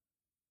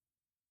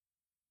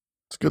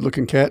 It's a good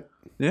looking cat.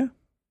 Yeah.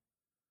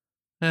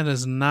 That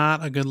is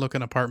not a good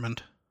looking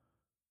apartment.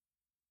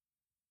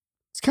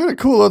 It's kind of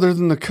cool other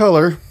than the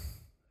color.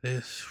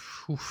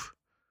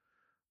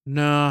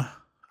 No.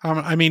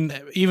 I mean,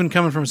 even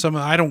coming from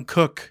someone, I don't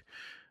cook.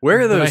 Where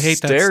are but I those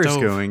hate that stairs stove.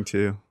 going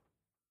to?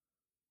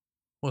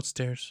 What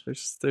stairs?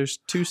 There's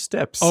 2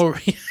 steps Oh,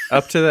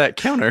 up to that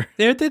counter.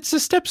 it's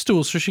a step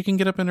stool so she can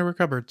get up into her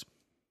cupboards.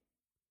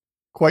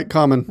 Quite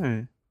common.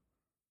 Right.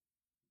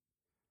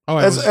 Oh,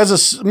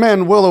 As a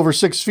man well over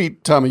 6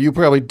 feet, Tommy, you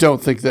probably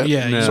don't think that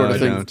Yeah, sort no, of I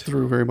thing don't.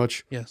 through very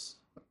much. Yes.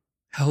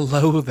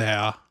 Hello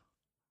there.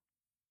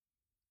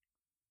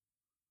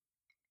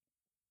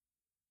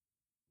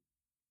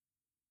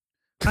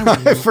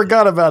 I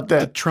forgot about The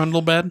that.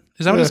 trundle bed.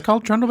 Is that what it's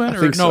called? Trundle bed? I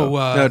think so.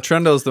 No,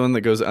 Trundle's the one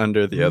that goes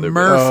under the other bed.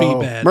 Murphy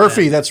bed.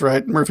 Murphy, that's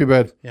right. Murphy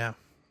bed. Yeah.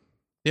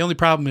 The only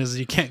problem is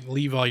you can't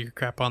leave all your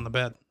crap on the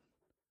bed.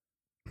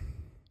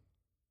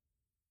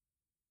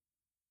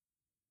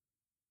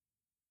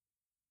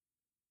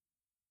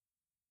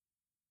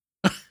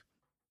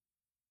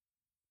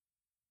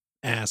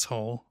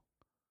 Asshole.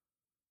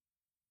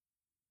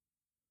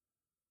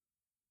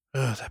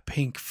 Ugh, that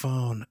pink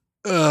phone.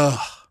 Ugh.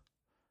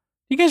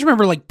 You guys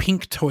remember like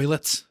pink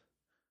toilets?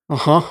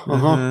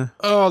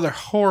 Oh, they're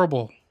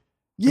horrible.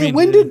 Yeah, I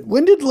mean,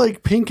 when did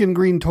like pink and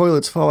green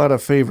toilets fall out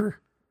of favor?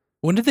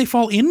 When did they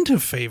fall into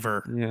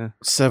favor? Yeah.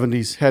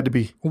 70s had to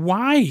be.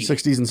 Why?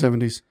 60s and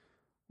 70s.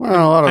 Well,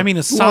 a lot of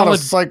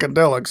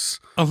psychedelics.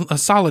 A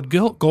solid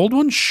gold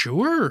one?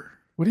 Sure.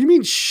 What do you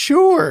mean,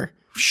 sure?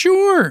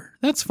 Sure.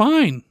 That's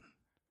fine.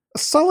 A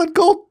solid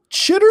gold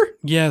shitter?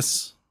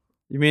 Yes.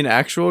 You mean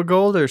actual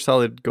gold or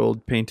solid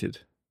gold painted?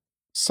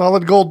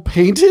 Solid gold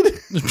painted?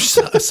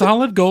 A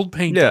solid gold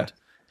painted. Yeah.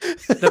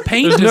 The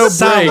paint is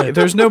solid.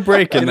 There's no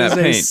break in that It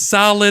is paint. a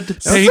solid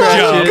paint Solid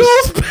job.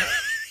 gold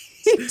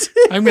painted.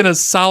 I'm going to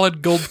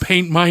solid gold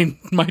paint my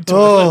toilet.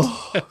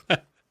 Oh,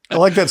 I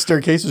like that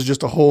staircase is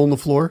just a hole in the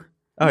floor.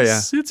 Oh,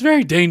 yeah. It's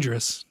very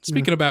dangerous.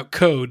 Speaking about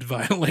code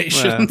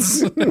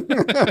violations.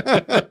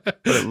 But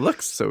it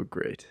looks so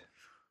great.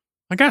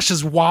 My gosh,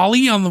 is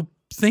Wally on the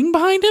thing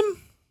behind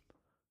him?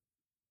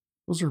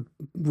 Those are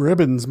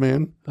ribbons,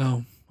 man.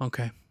 Oh,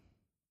 okay.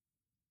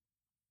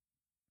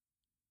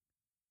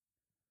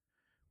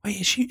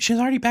 Wait, she's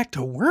already back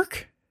to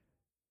work?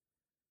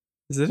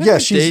 Is it Yeah,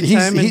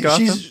 daytime in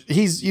Gotham?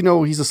 he's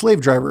he's a slave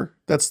driver.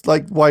 That's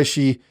like why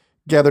she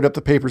gathered up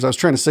the papers. I was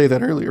trying to say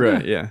that earlier.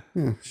 Right, yeah.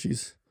 Yeah,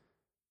 she's.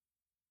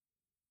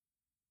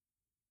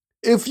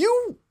 If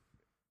you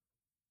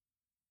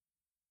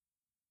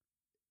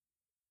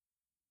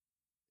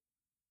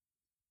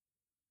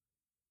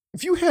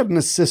had an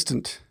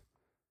assistant,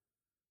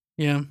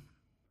 Yeah.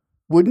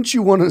 wouldn't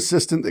you want an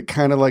assistant that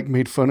kind of like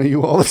made fun of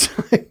you all the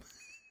time?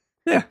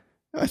 Yeah.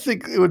 I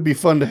think it would be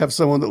fun to have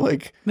someone that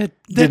like That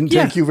didn't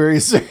take you very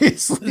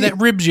seriously. That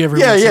ribs you every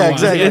Yeah, once in a yeah, while.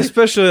 exactly. Yeah,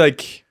 especially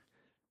like,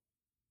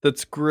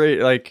 that's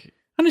great. Like,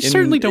 And I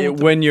certainly don't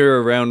want when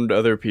you're around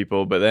other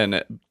people, but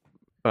then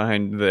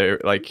behind their,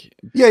 like,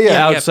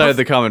 yeah. outside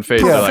the common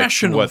face, they're like,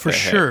 professional what for the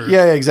heck? sure.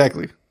 Yeah,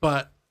 exactly.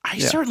 But I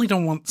certainly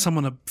don't want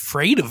someone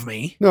afraid of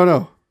me.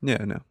 No.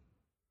 Yeah, no.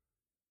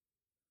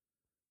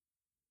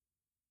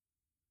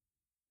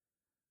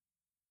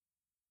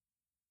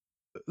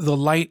 The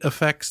light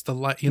effects,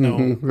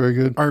 Very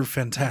good. are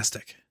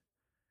fantastic.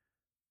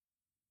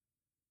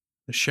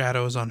 The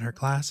shadows on her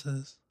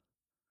glasses.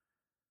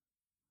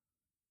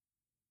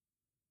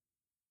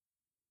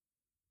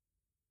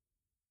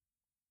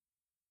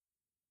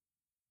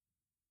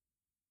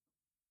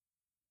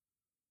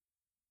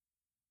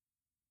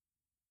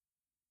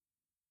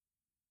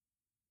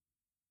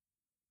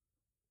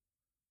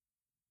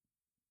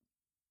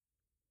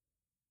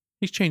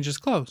 He's changed his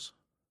clothes.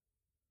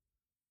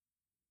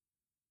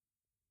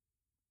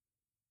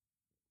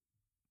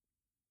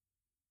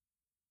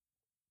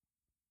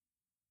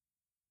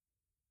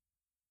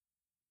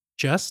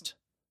 Just?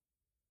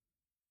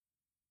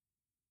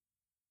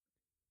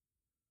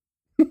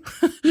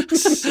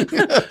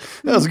 That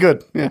was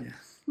good. Yeah.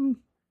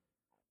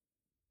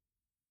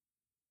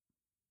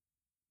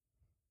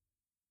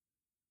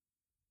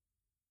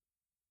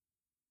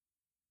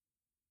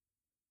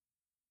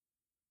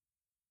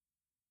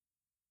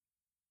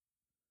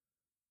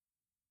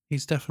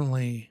 He's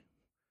definitely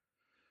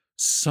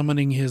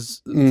summoning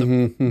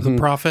the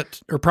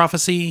prophet or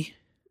prophecy.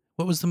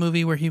 What was the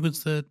movie where he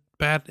was the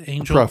bad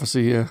angel?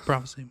 Prophecy, yeah.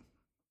 Prophecy.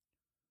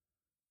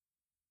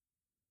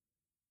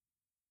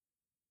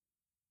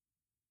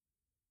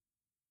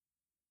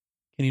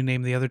 Can you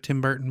name the other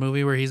Tim Burton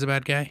movie where he's a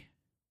bad guy?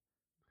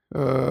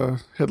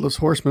 Headless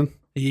Horseman.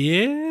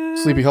 Yeah.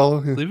 Sleepy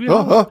Hollow. Yeah. Sleepy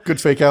Hollow. Oh, good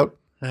fake out.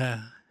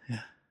 Yeah.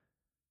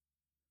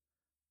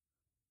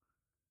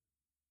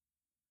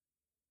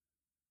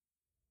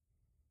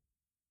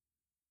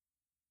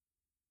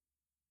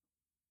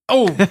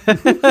 Oh.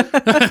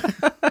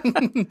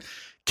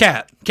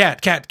 Cat.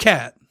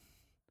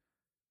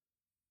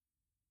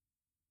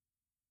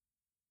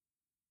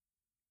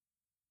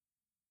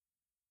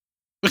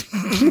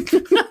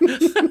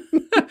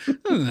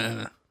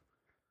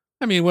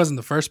 I mean, it wasn't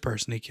the first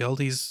person he killed.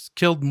 He's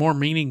killed more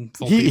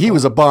meaningful people. He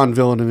was a Bond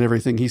villain and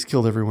everything. He's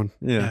killed everyone.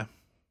 Yeah.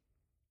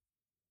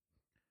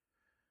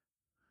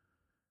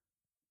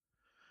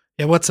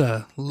 Yeah, what's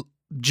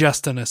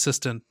just an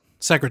assistant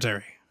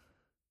secretary?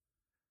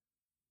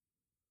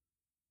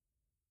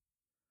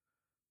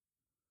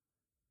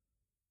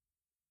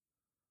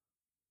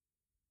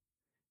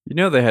 You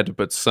know they had to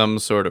put some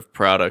sort of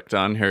product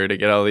on her to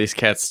get all these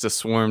cats to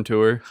swarm to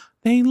her.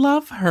 They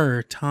love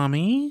her,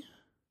 Tommy.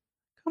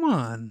 Come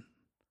on.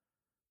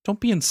 Don't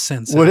be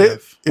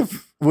insensitive.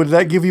 Would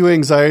that give you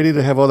anxiety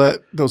to have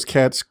those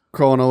cats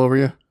crawling all over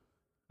you?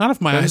 Not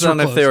if my Depends eyes were on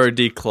closed. if they were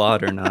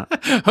declawed or not.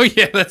 Oh,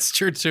 yeah, that's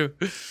true, too.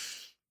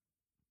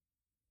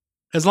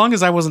 As long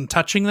as I wasn't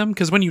touching them,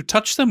 because when you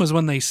touch them is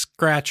when they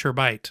scratch or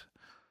bite.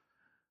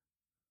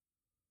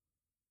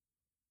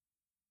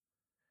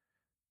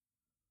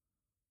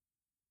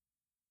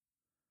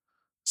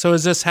 So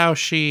is this how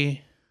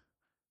she...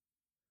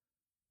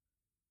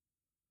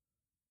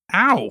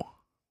 Ow.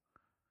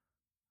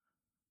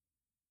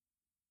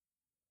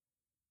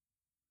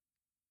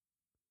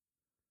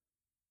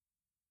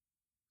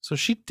 So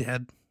she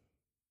dead.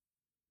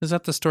 Is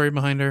that the story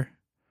behind her?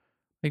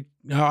 Like,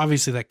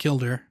 obviously that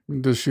killed her.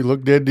 Does she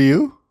look dead to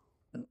you?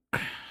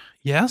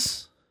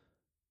 Yes.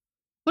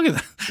 Look at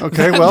that.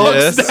 Okay, well,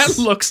 Yes. That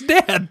looks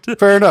dead.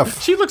 fair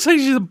enough. She looks like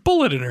she's a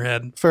bullet in her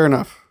head. Fair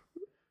enough.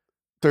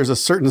 There's a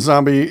certain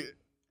zombie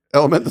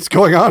element that's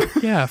going on.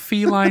 Yeah,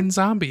 feline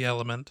zombie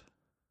element.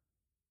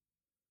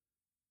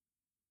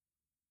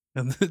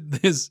 And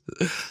this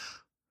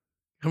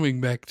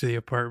coming back to the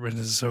apartment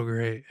is so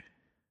great.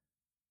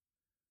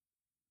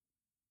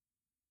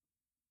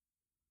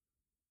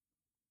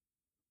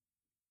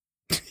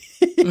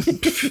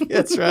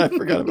 That's right. I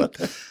forgot about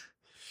that.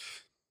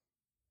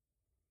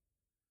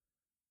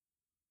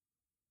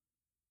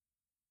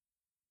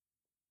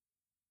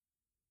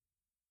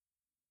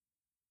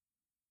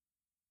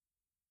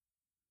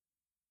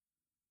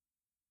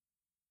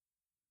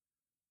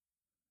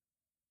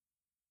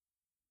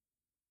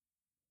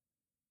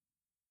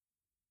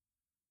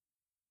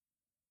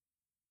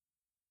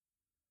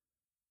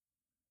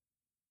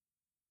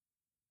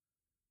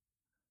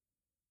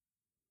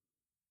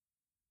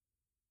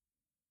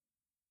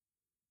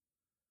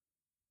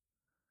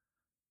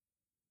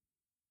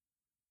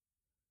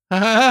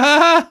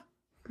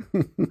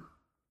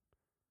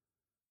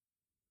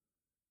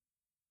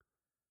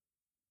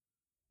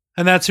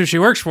 And that's who she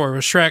works for,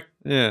 was Shrek.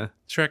 Yeah.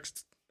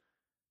 Shrek's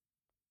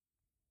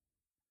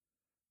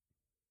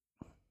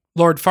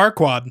Lord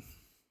Farquaad.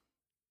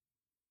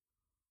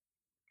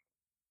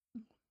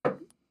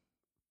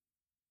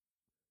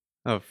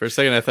 Oh, for a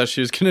second I thought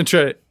she was gonna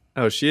try.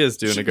 Oh, she is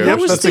doing a That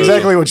garbage. was That's the-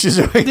 exactly what she's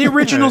doing. The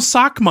original Right.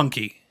 sock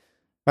monkey.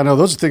 I know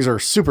those things are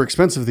super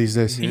expensive these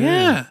days.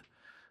 Yeah.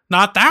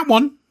 Not that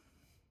one.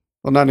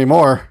 Well, not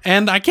anymore.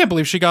 And I can't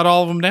believe she got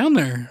all of them down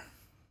there.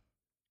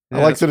 Yeah,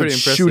 I like that's that pretty it's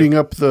impressive. shooting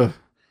up the.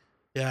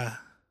 Yeah.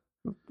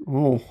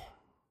 Oh,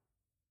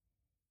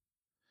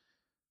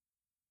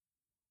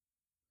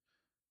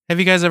 Have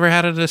you guys ever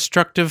had a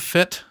destructive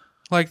fit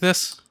like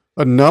this?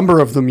 a number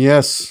of them.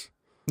 Yes,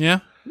 Yeah.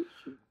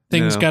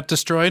 Things No. got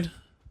destroyed.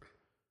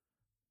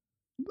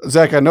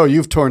 Zach. I know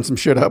you've torn some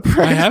shit up.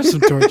 Right? I have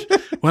some torch.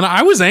 When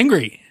I was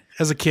angry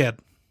as a kid,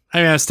 I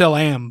mean, I still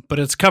am, but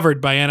it's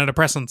covered by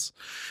antidepressants.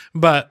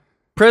 But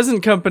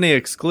Present company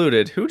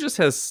excluded. Who just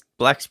has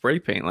black spray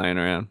paint lying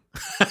around?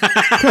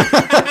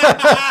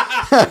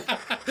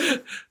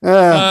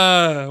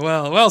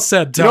 well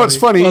said, Tony. You know what's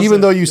funny? Well Even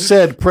said. though you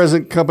said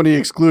present company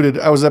excluded,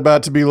 I was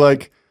about to be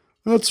like,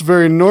 that's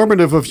very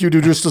normative of you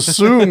to just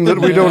assume that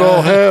we don't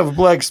all have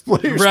black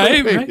spray. Right,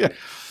 spray. right. Yeah.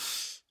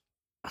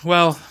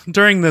 Well,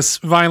 during this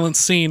violent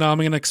scene, I'm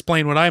going to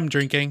explain what I'm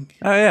drinking.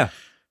 Oh yeah.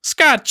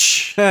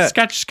 Scotch.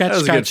 Scotch. That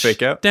was a good Scotch.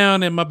 fake out.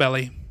 Down in my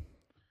belly.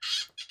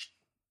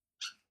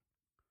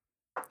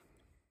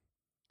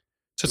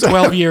 It's a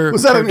 12-year.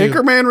 Was that an Purdue.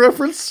 Anchorman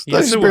reference that I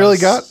Yes, just it barely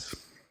was. got?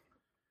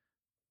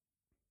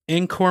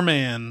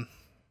 Anchorman.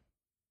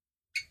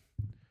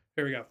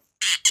 Here we go.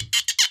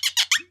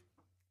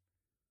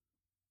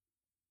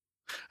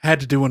 I had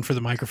to do one for the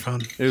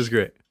microphone. It was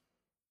great.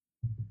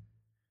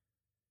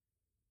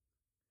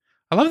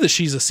 I love that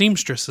she's a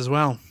seamstress as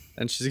well.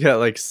 And she's got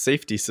like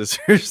safety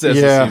scissors as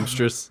Yeah. a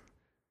seamstress.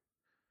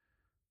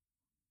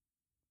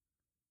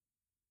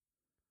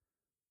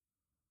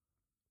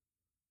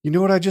 You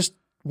know what I just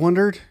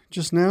wondered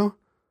just now?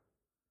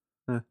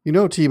 Huh. You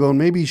know, T-Bone,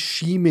 maybe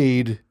she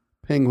made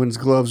Penguin's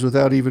gloves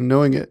without even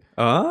knowing it.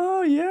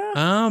 Oh yeah.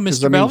 Oh, 'Cause,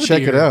 Mr. I mean, Belvedere.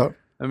 check it out.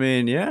 I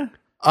mean, yeah.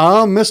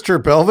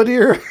 Mr.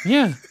 Belvedere?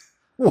 Yeah.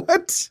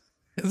 What?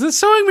 The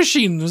sewing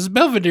machine was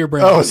Belvedere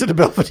brand. Oh, is it a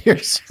Belvedere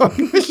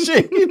sewing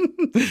machine?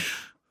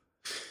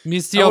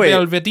 Mr. Oh, wait.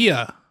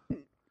 Belvedere.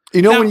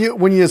 You know, Now-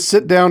 when you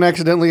sit down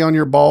accidentally on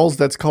your balls,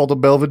 that's called a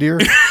Belvedere?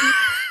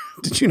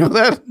 Did you know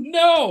that?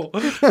 No,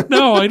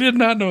 I did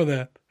not know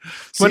that.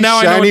 See, But now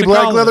I know what shiny to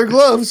black call leather it.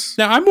 gloves.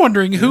 Now I'm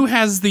wondering who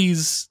has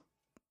these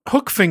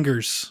hook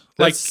fingers.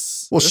 Like,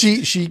 Well,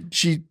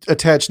 she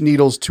attached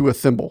needles to a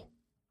thimble.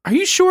 are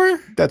you sure?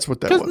 That's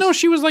what that Because was. no,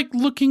 she was like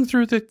looking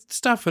through the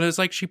stuff, and it's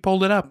like she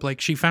pulled it up, like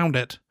she found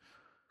it.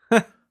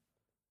 That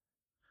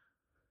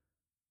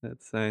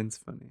sounds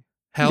funny.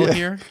 Hell Yeah.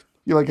 here.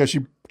 You like how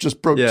she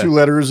just broke Yeah. 2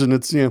 letters and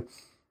it's,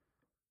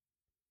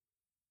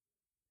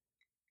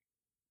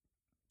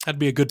 That'd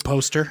be a good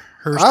poster.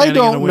 Her I standing in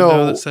a don't window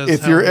know that says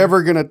if Hell you're Here.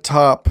 ever going to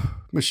top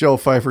Michelle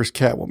Pfeiffer's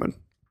Catwoman.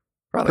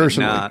 Probably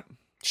Personally. not.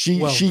 She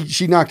Well-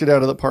 she knocked it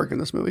out of the park in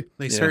this movie.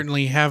 They Yeah.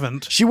 certainly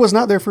haven't. She was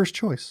not their first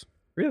choice.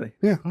 Really?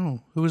 Oh,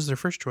 who was their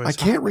first choice? I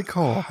can't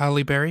recall.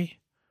 Halle Berry.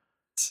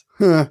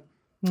 Huh.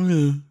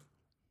 Mm.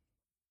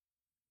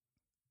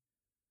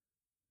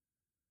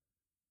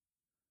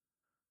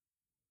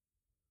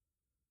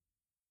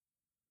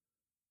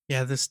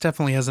 Yeah, this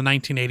definitely has a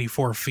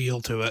 1984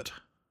 feel to it.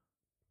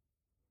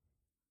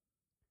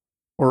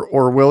 Or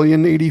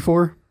Orwellian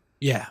 84.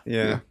 Yeah.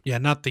 Yeah. Yeah,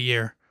 not the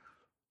year.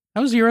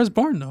 That was the year I was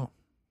born, though.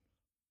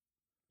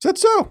 Is that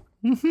so?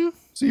 Mm-hmm.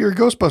 So your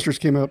Ghostbusters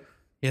came out.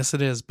 Yes,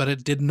 it is, but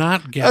it did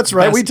not get. That's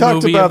right. Best We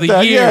talked movie about of the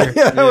that. Year.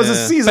 Yeah, that was a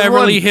season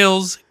Beverly 1.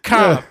 Hills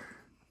Cop.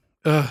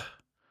 Ugh.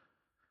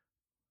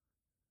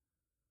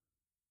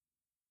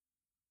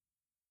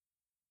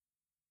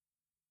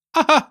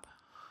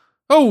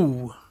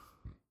 Oh.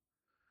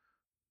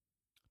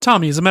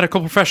 Tommy is a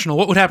medical professional.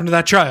 What would happen to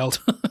that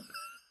child?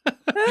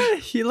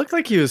 He looked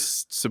like he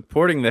was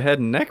supporting the head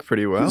and neck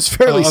pretty well. It's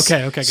fairly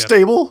good.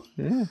 stable.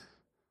 Yeah.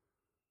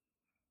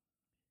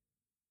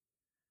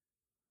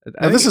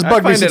 Now, this has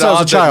bugged me since I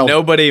was a child.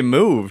 Nobody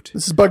moved.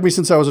 This has bugged me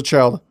since I was a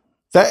child.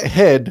 That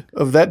head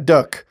of that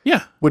duck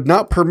would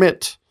not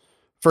permit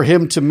for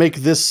him to make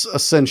this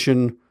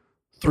ascension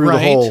through the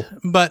hole.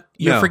 But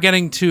you're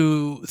forgetting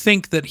to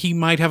think that he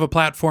might have a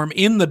platform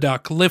in the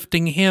duck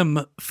lifting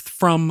him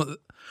from...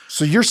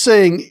 So you're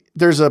saying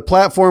there's a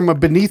platform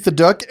beneath the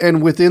duck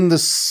and within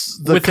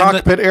the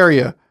cockpit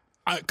area?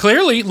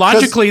 Clearly,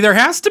 logically, there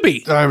has to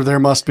be. There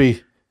must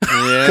be.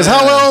 Because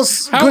how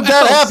else could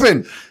that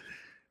happen?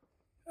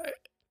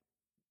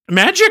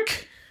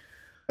 Magic?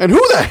 And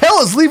who the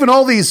hell is leaving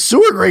all these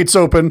sewer grates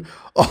open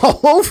all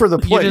over the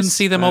place? You didn't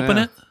see them open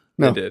it?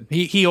 No. I did.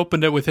 He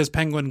opened it with his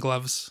penguin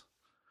gloves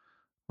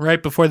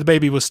right before the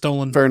baby was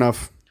stolen. Fair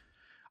enough.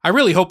 I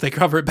really hope they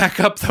cover it back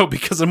up, though,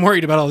 because I'm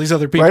worried about all these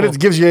other people. Right? It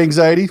gives you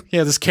anxiety.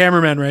 Yeah, this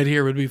cameraman right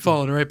here would be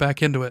falling right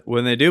back into it.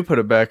 When they do put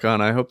it back on,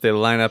 I hope they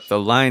line up the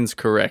lines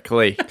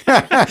correctly.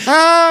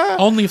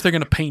 Only if they're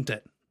going to paint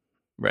it.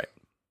 Right.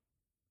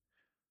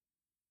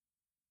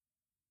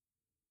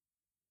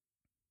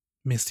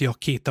 Monsieur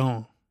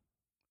Keaton.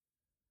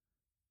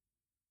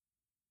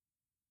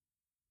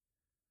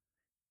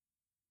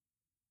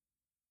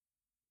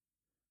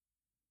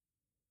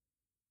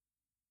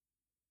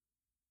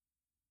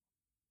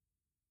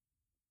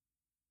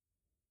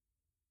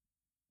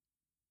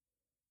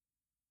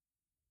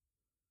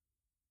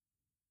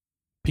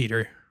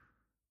 Peter.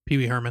 Pee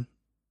Wee Herman.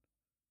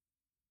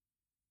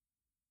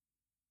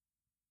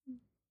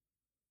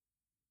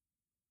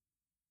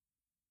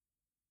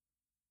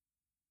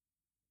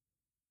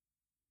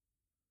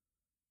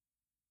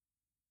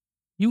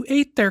 You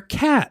ate their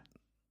cat.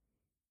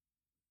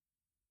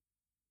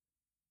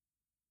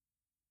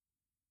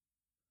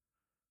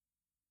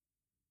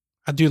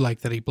 I do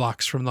like that he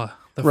blocks from the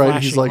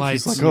flashing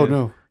lights. He's like, oh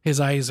no. His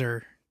eyes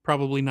are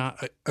probably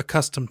not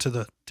accustomed to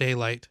the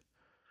daylight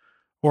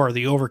or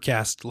the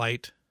overcast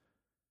light.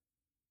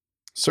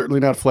 Certainly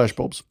not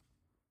flashbulbs.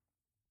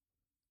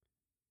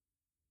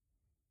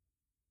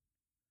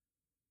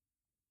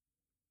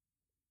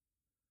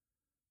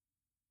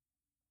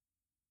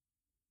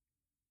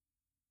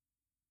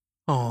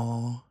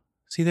 Oh,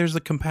 see, there's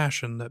the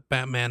compassion that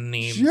Batman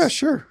needs. Yeah,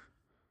 sure.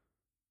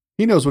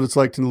 He knows what it's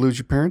like to lose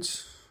your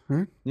parents,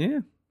 right? Yeah.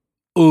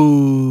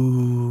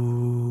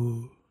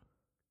 Ooh.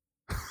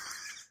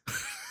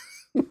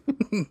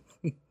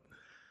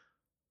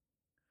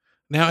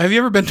 Now, have you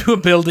ever been to a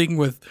building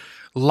with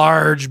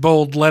large,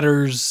 bold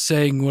letters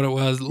saying what it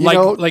was?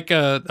 Like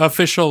a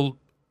official...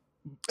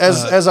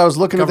 As I was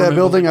looking at that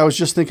building, building. I was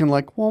just thinking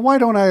like, well, why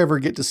don't I ever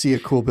get to see a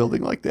cool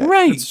building like that?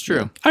 Right. It's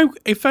true.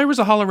 If I was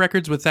a Holo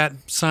Records with that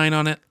sign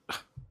on it,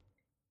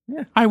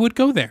 Yeah. I would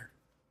go there.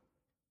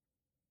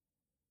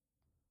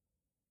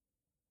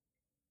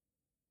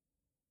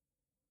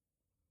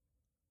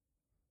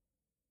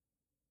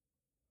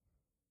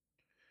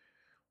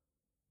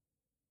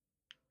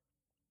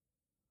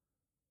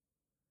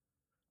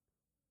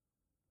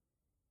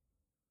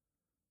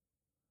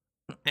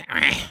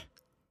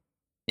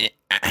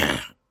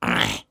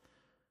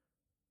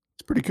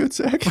 It's pretty good,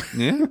 Zach.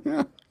 Yeah.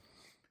 If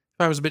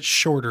I was a bit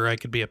shorter, I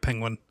could be a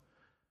penguin.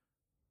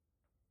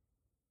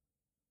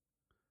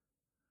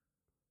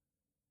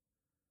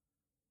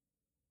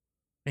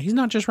 And he's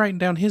not just writing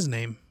down his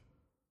name.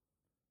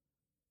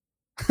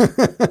 Was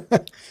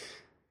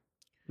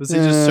he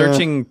just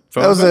searching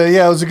That was photos?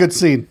 it was a good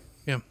scene.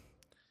 Yeah.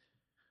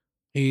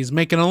 He's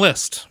making a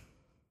list.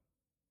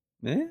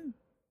 Yeah.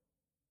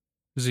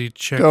 Is he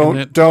checking Don't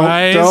it do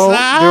twice?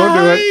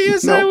 it.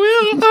 Yes, No. I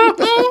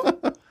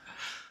will.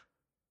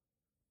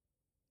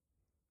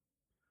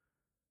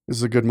 This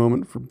is a good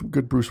moment for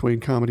good Bruce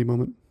Wayne comedy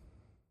moment.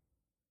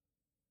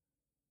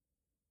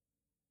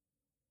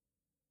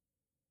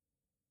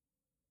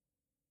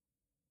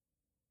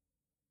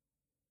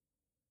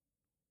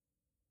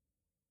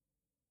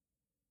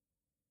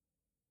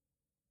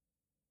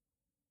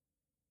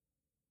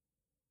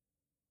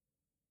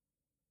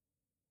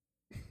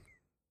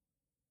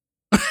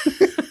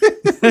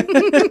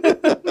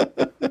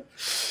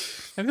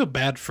 I feel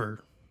bad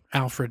for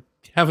Alfred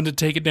having to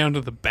take it down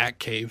to the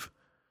Batcave.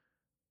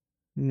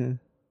 Yeah.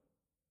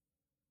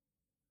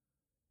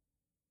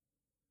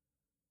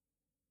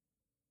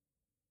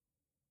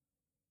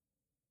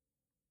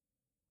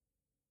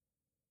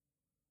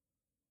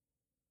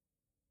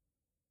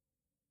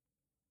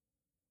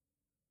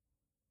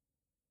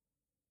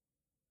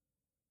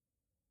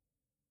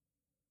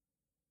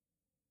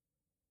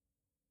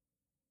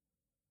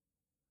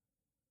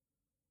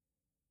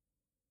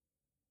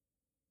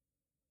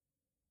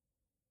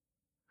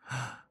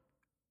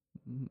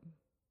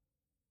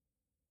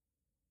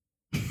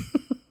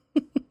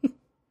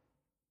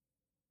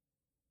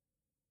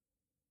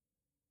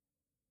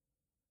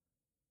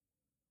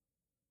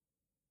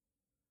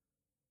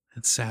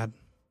 It's sad.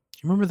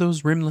 You remember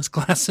those rimless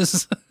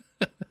glasses?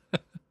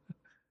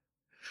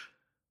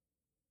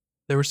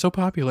 They were so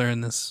popular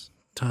in this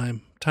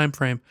time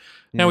frame.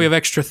 Now we have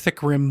extra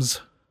thick rims.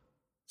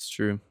 It's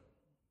true.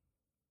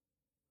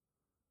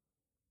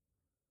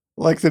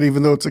 Like that,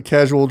 even though it's a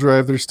casual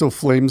drive, there's still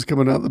flames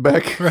coming out the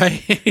back.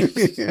 Right.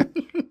 Yeah.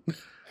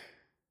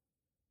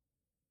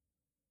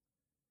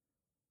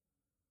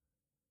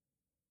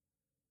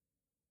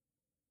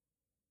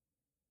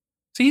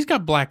 See, he's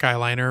got black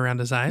eyeliner around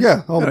his eyes.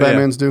 Yeah, all the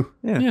Batmans do.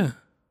 Yeah.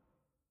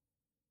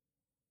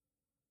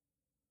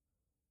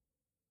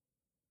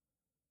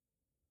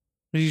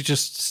 He's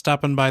just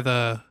stopping by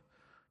the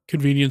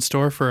convenience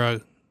store for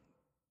a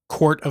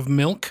quart of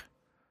milk.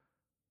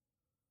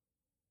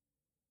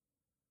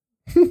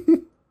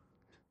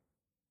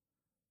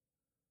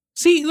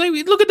 See, like,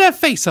 look at that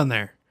face on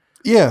there.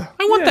 Yeah.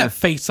 I want that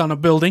face on a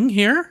building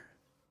here.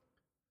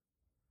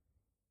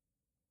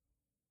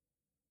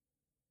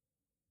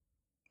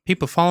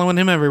 People following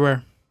him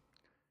everywhere.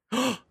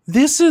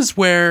 This is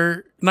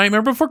where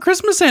Nightmare Before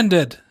Christmas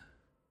ended.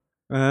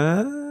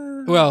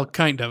 Well,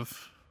 kind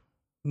of.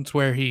 It's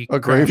where he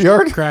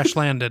graveyard crash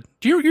landed.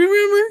 Do you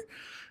remember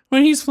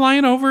when he's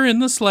flying over in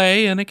the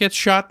sleigh and it gets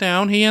shot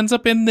down? He ends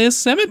up in this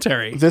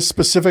cemetery. This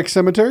specific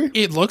cemetery?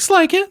 It looks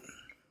like it.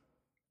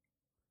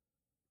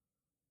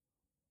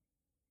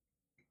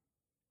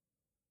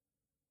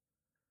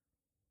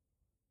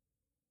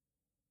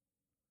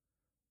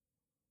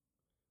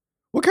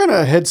 What kind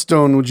of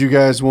headstone would you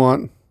guys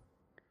want?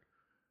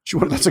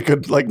 That's a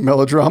good like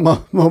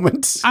melodrama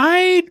moment.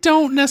 I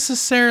don't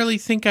necessarily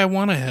think I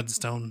want a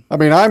headstone. I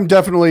mean, I'm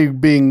definitely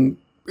being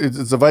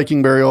it's a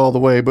Viking burial all the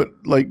way, but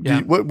like,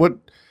 what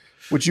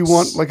would you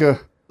want? Like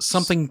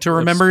something to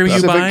remember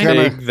you by?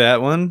 Big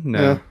that one?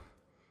 No. Yeah.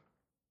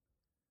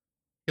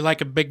 You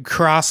like a big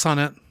cross on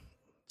it?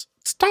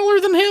 It's taller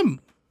than him.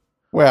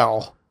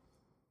 Well,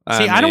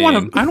 see, I don't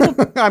want to. I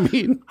don't. I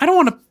mean, I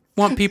don't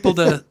want people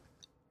to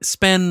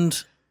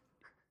spend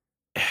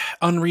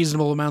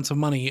unreasonable amounts of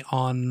money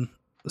on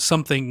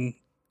something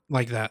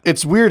like that.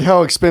 It's weird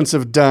how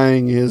expensive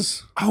dying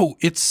is. Oh,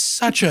 it's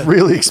such a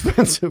really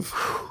expensive.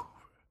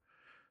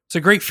 It's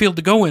a great field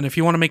to go in if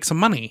you want to make some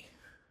money.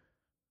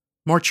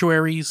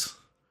 Mortuaries.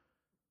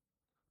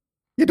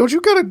 Yeah, don't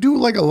you got to do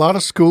like a lot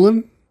of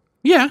schooling?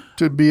 Yeah,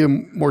 to be a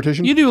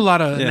mortician. You do a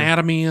lot of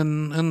anatomy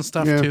and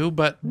stuff too,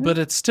 but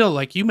it's still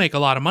like you make a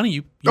lot of money.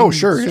 You oh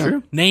sure,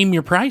 yeah. Name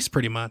your price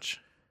pretty much.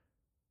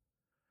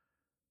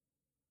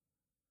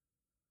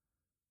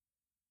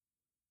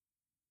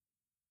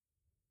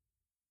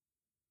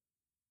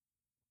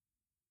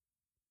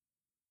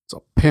 It's a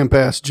pimp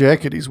ass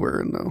jacket he's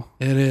wearing though.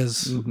 It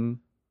is. Mm-hmm.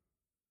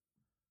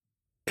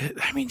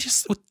 I mean,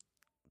 just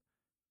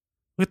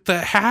with the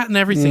hat and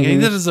everything, I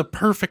think that is a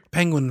perfect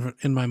penguin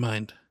in my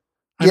mind.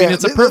 I mean,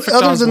 it's a perfect.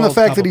 Other than the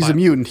fact that he's Cobblepot. a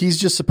mutant, he's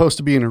just supposed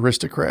to be an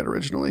aristocrat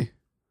originally.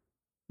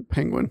 The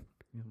penguin,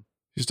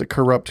 just a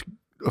corrupt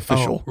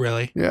official. Oh,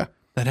 really? Yeah.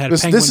 That had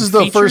this is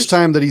the first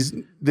time that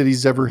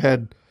he's ever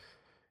had.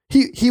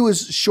 He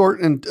was short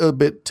and a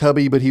bit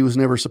tubby, but he was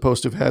never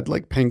supposed to have had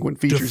like penguin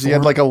features. He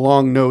had like a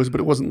long nose,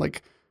 but it wasn't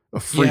like a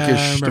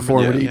freakish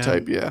deformity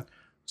type. Yeah.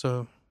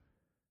 So.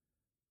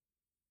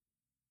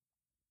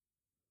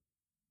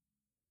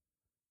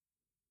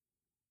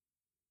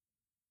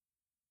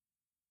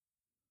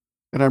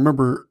 And I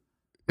remember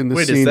in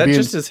the scene is that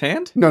just his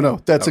hand? No,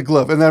 that's a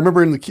glove. And I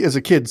remember as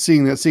a kid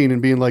seeing that scene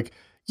and being like,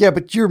 yeah,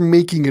 but you're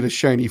making it a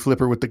shiny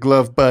flipper with the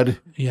glove, bud.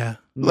 Yeah.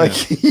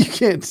 Like you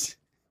can't.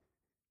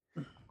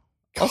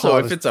 Also,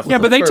 if it's a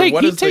flipper, but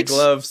what is the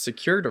glove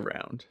secured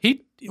around?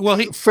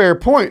 Fair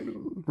point,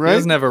 right? He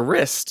doesn't have a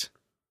wrist.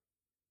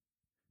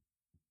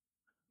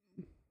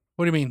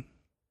 What do you mean?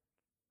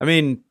 I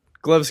mean,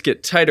 gloves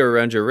get tighter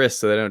around your wrist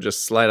so they don't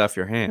just slide off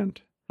your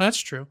hand. That's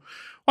true.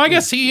 Well, I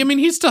guess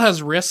he still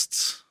has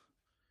wrists.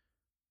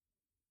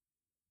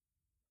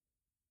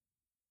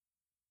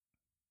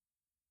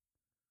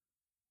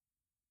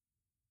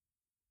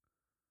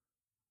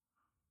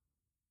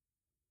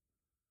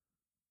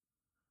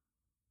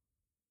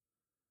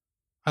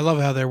 I love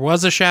how there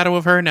was a shadow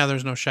of her. Now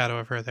there's no shadow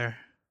of her there.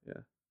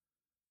 Yeah.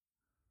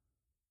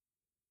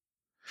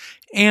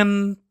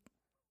 And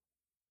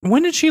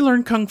when did she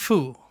learn Kung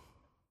Fu?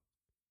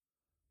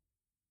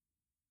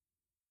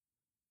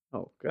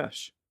 Oh,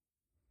 gosh.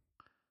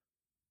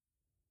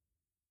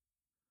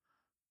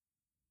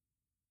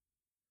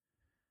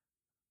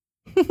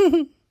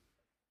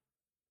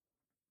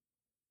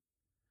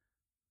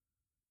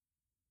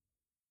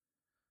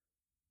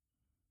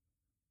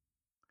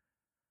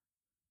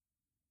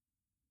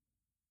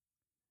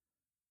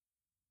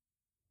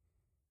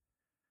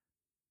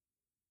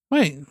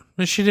 Wait,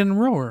 but she didn't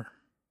row her.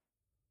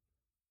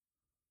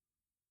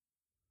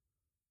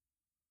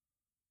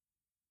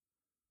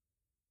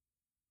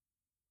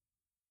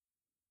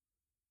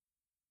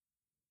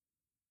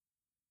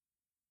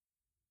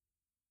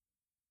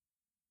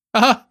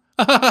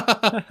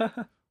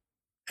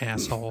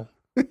 Asshole.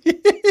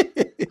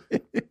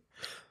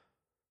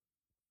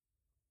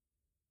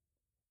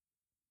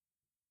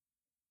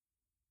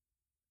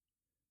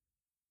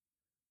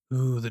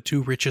 Ooh, the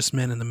two richest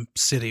men in the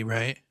city,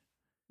 right?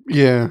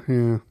 Yeah,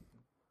 yeah.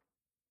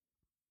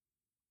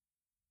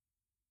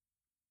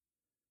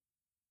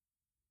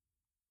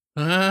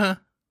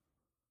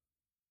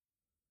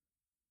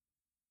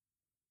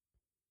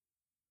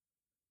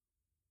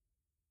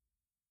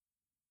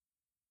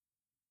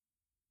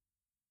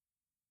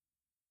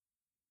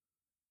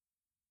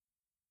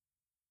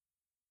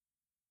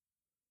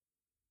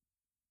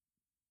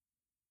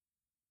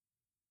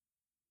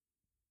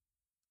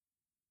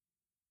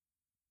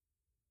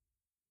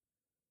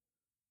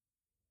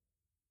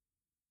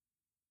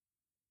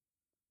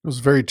 It was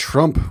very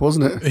Trump,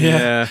 wasn't it?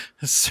 Yeah.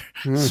 It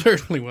Yeah.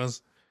 certainly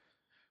was.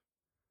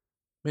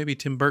 Maybe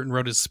Tim Burton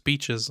wrote his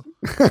speeches.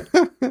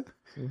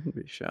 Wouldn't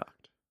be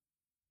shocked.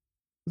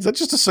 Is that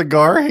just a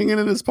cigar hanging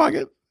in his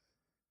pocket?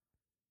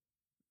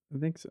 I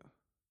think so.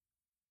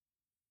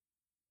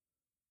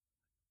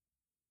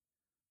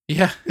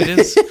 Yeah, it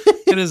is.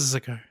 It is a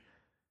cigar.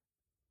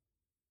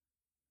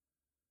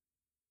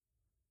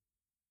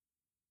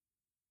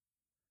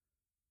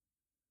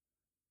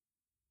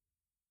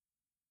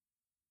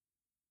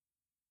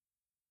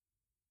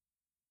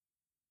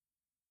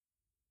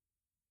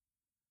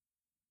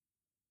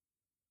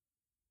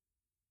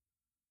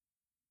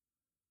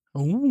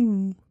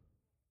 Ooh.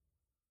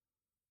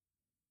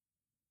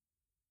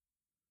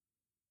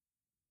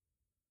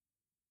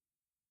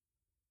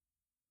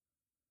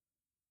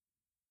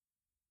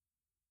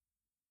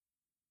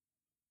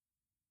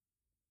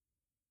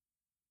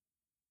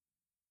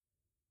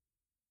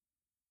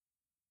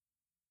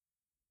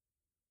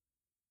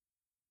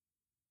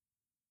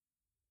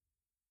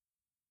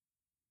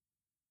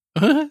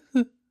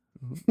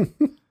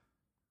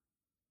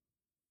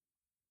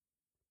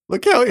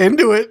 Look how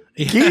into it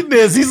Yeah. Keaton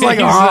is. He's like,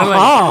 He's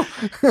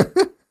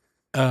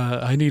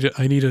I need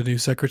a new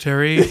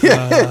secretary.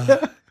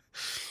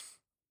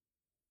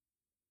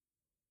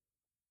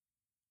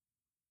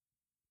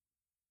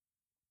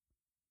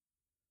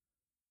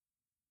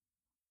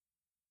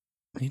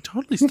 He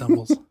totally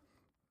stumbles.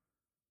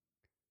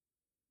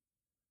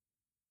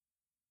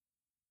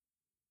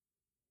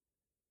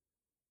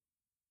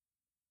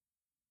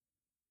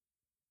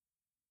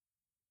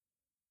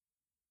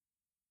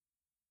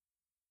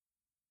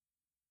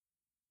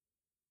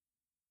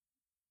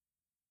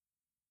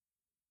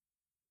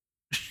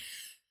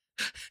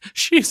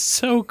 She's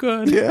so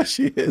good. Yeah,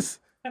 she is.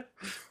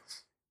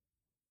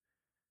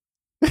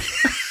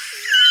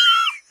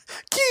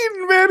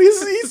 Keaton, man,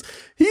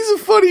 he's a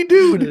funny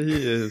dude. He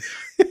is.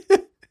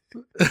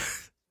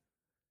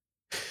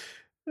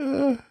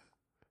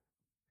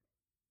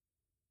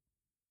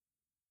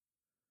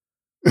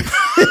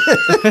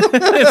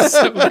 It's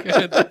so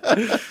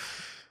good.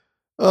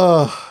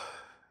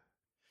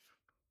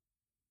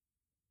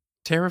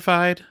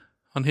 Terrified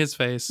on his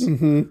face.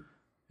 Mm-hmm.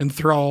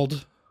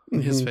 Enthralled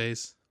on his Mhm.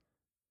 face.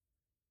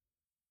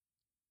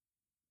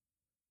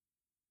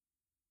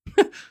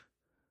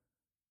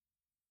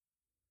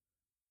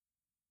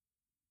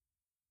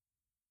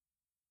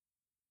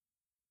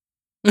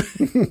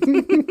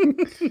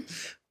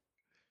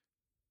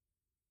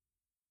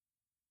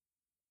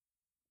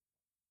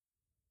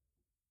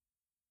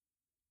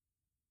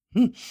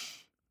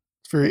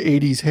 It's very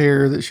 80s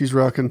hair that she's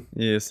rocking.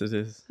 Yes, it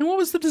is. And what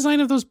was the design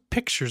of those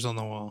pictures on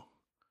the wall?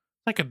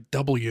 Like a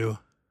W.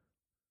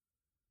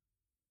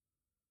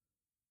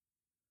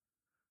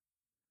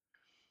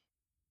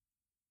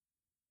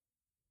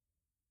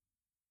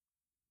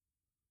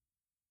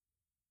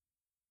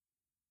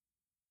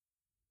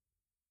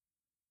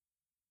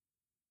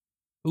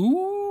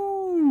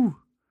 Ooh.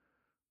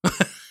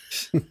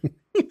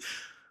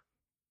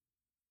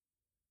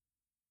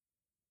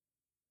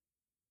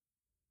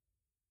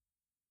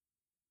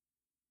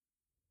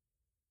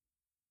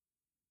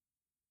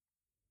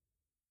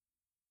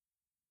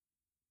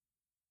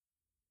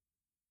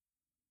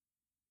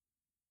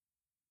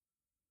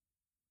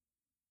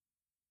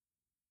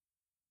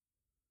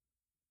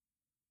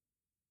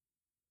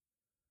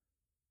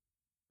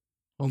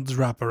 I'll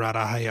drop her out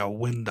a higher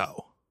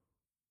window.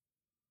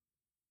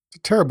 It's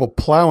a terrible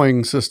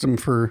plowing system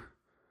for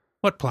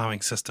What plowing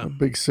a system?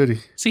 big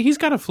city. See, he's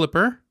got a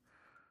flipper.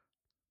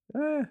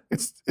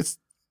 It's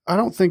I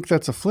don't think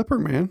that's a flipper,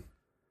 man.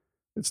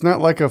 It's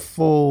not like a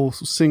full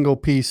single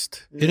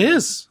pieced. It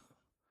is.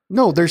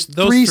 No, there's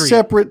Those three three.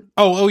 separate.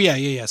 Oh,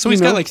 yeah. So You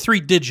he's know. got like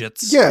 3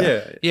 digits.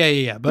 Yeah.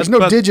 Yeah. There's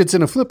no digits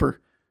in a flipper.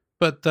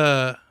 But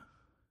the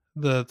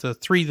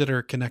 3 that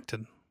are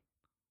connected.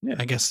 Yeah.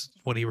 I guess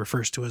what he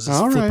refers to as his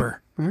All right.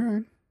 flipper. All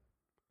right.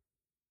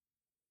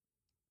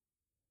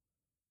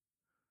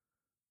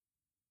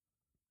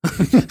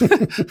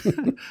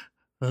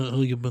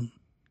 You been?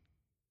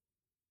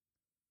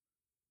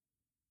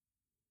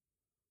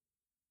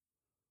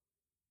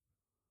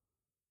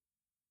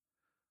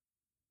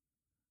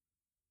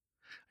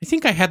 I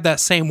think I had that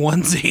same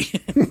onesie.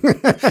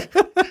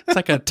 It's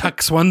like a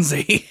tux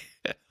onesie.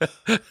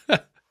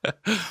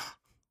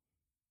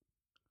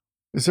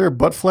 Is there a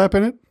butt flap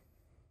in it?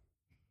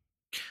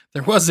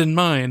 There was in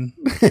mine.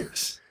 I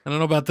don't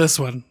know about this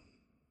one.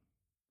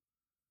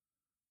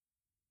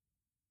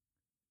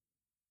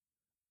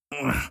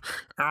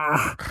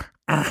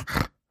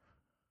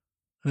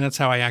 And that's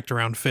how I act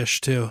around fish,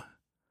 too.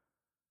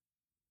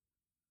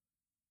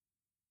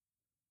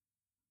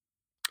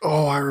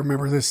 Oh, I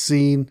remember this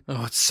scene.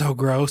 Oh, it's so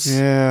gross.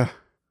 Yeah.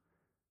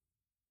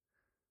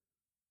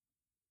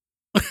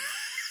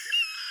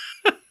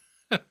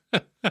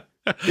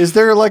 Is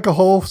there like a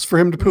hole for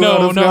him to poo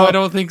out of? No, I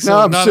don't think so.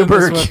 Now I'm Not in super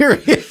this one.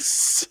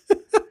 curious.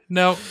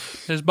 No,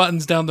 there's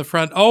buttons down the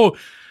front. Oh,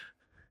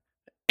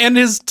 and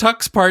his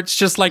tux part's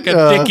just like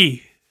a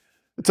dickie.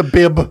 It's a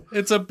bib.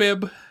 It's a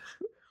bib.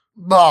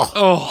 Oh.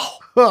 Oh,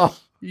 Oh.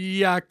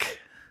 yuck.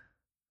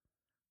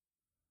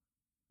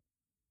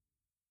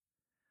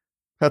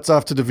 Hats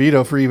off to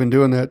DeVito for even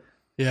doing that.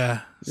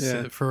 Yeah,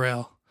 Yeah. for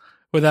real.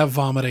 Without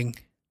vomiting.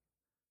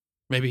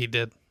 Maybe he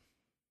did.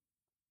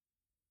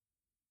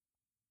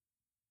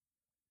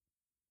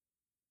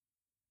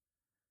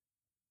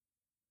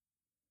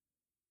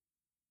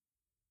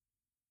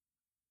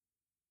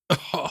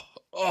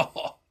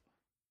 Oh.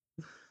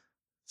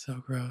 So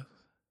gross.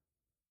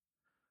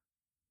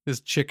 His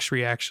chick's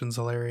reaction's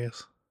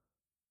hilarious.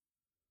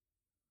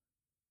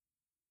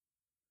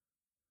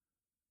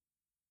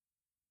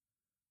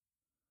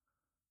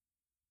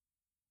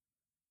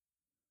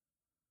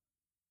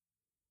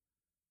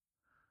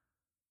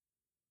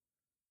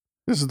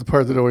 This is the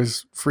part that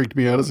always freaked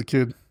me out as a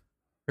kid.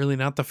 Really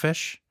not the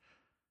fish?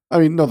 I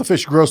mean, no, the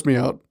fish grossed me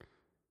out.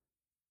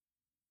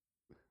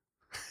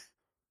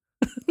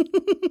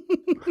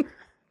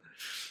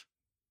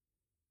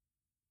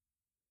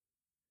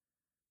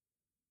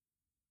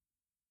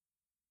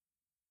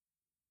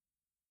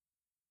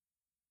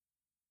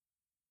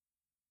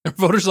 Are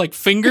voters like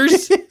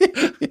fingers?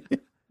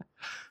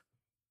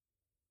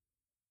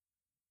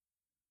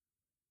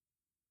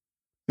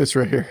 This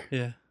right here.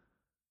 Yeah.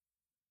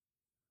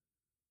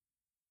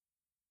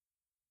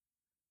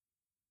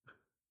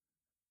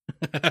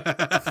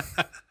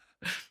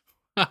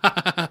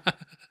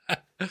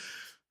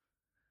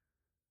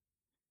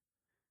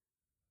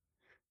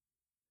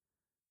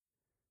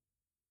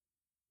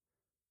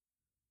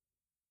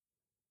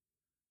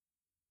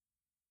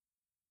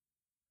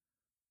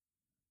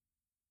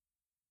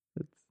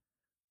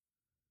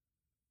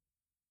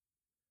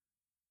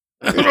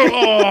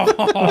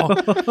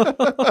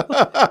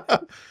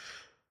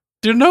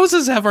 Do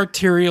noses have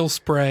arterial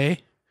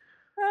spray?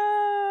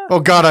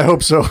 Oh, God, I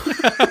hope so.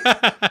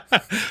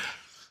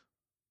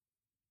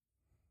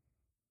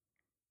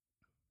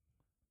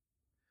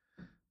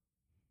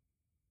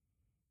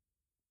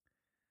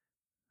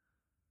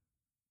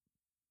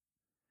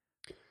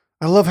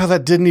 I love how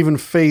that didn't even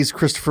phase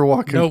Christopher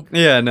Walken. Nope.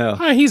 Yeah, no.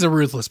 He's a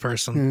ruthless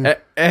person.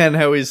 And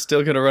how he's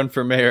still going to run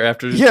for mayor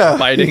after just Yeah.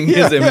 biting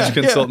Yeah, his image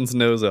yeah, consultant's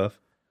nose off.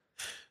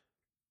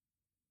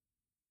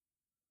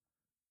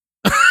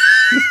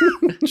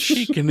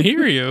 She can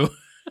hear you.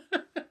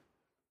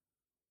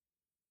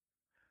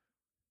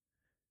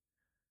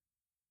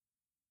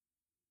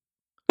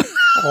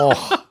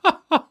 Oh.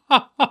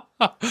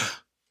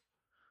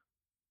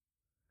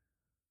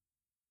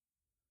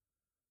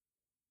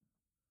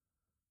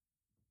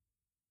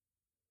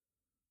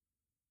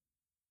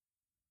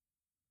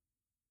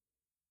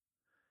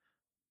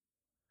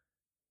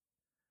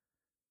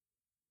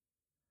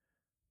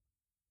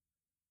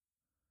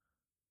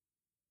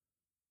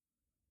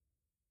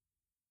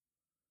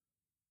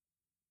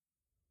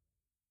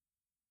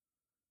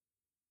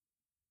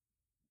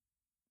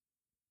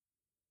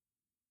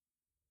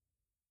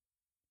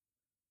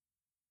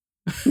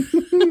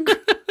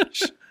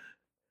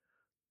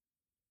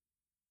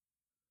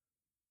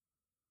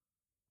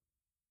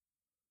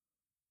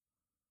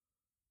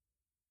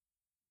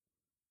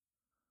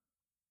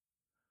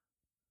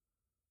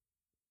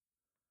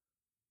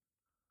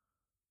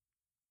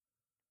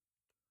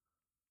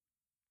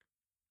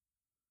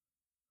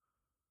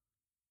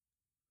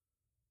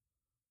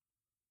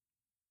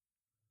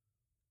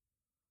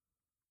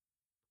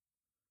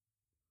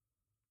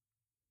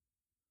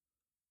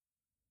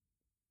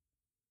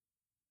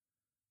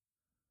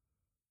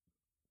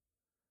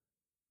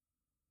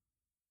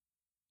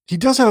 He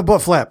does have a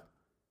butt flap.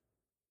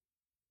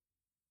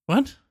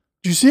 What?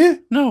 Did you see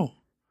it? No.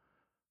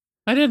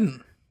 I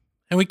didn't.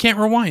 And we can't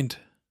rewind.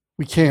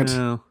 We can't.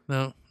 No.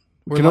 No.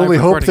 We can only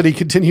hope that he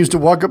continues to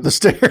walk up the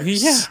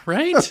stairs. Yeah,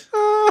 right?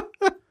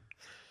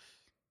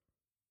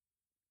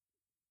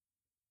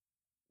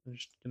 I'm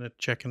just going to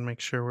check and make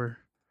sure we're...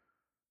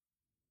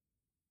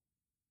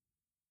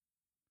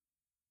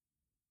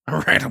 All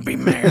right, I'll be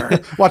mayor.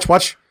 Watch.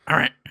 All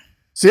right.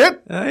 See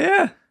it? Oh,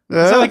 yeah. Is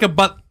that like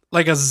a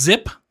like a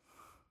zip?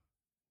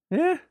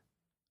 Yeah.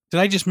 Did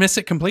I just miss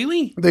it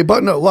completely? They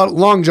button a lot.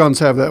 Long johns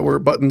have that where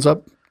it buttons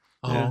up.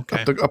 Oh, Yeah.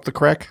 okay. Up the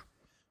crack.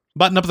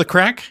 Button up the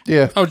crack?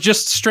 Yeah, Oh,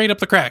 just straight up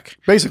the crack.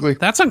 basically.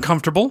 That's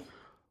uncomfortable.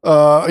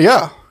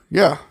 Yeah.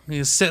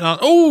 He's sitting on...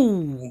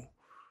 Oh!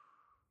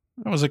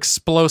 That was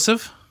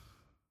explosive.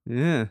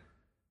 Yeah.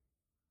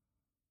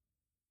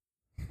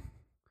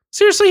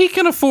 Seriously, he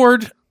can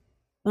afford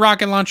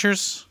rocket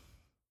launchers.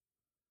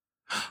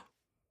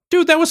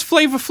 Dude, that was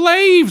Flava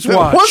Flav's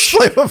watch. What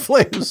Flava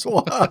Flav's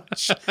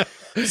watch?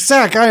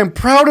 Zach, I am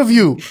proud of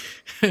you.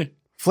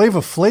 Flava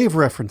Flav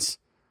reference.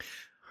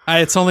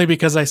 It's only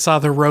because I saw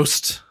the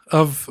roast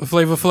of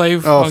Flava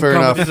Flav. Oh, on fair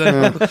enough. Comedy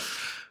Central. Yeah.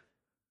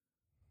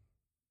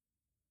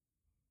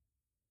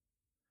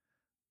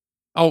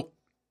 Oh,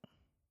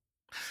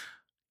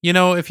 you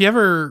know, if you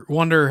ever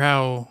wonder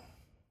how...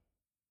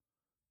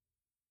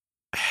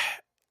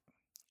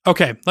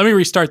 Okay, let me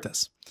restart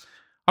this.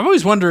 I've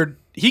always wondered,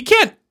 he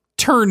can't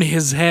turn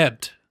his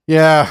head.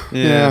 Yeah.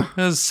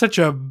 That's such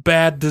a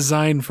bad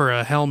design for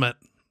a helmet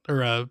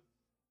or a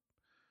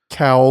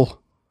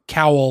Cowl.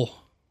 cowl.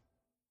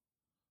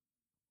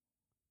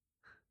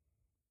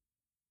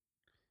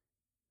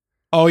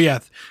 Oh, yeah.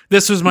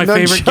 This was my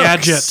favorite Nunchucks.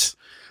 gadget.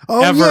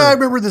 Oh, ever. yeah, I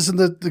remember this in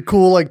the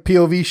cool, like,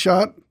 POV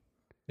shot.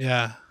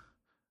 Yeah.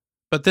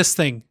 But this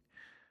thing,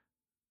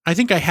 I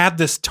think I had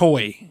this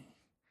toy.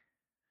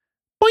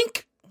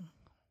 Boink.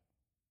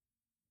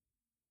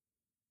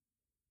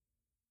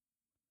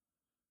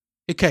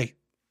 Okay.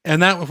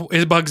 And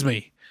it bugs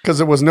me. Because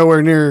it was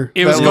nowhere near.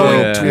 It was that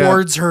going low.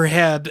 towards her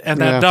head, and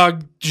that Yeah.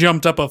 dog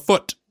jumped up a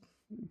foot.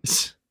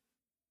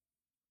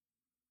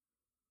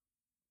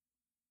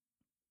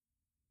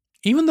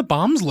 Even the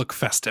bombs look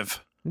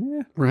festive.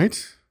 Yeah.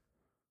 Right?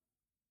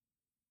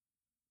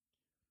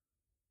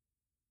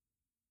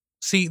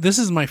 See, this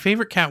is my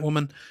favorite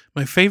Catwoman,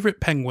 my favorite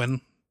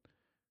Penguin,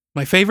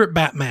 my favorite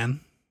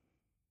Batman.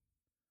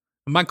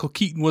 Michael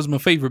Keaton was my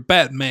favorite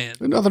Batman.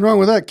 There's nothing wrong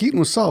with that. Keaton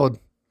was solid.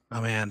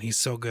 Oh man, he's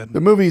so good.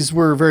 The movies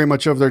were very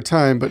much of their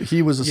time, but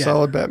he was a Yeah.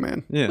 solid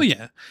Batman. Yeah. Well,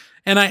 yeah,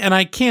 and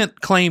I can't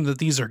claim that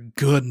these are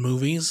good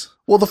movies.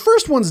 Well, the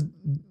first one's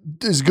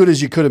as good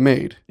as you could have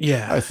made,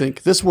 Yeah, I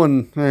think. This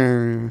one,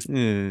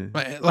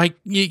 Yeah. like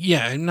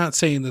yeah, I'm not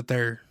saying that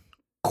they're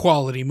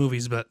quality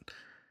movies, but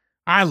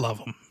I love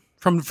them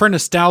for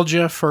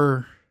nostalgia.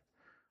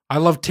 I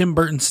love Tim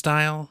Burton's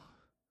style.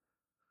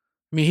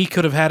 I mean, he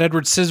could have had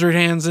Edward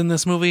Scissorhands in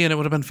this movie, and it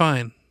would have been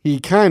fine. he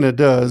kind of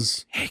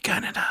does. He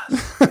kind of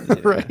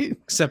does, Right?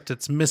 except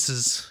it's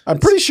Mrs. I'm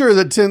pretty sure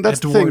that that's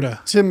the thing.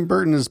 Edwarda. Tim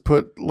Burton has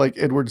put like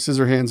Edward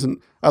Scissorhands,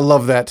 and I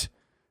love that.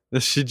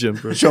 She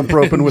jump rope. Jump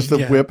roping with the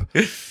Yeah. whip.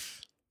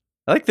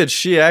 I like that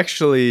she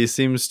actually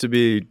seems to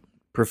be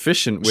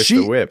proficient with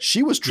the whip.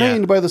 She was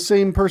trained by the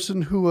same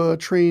person who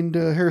trained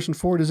Harrison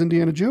Ford as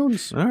Indiana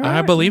Jones. All right.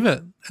 I believe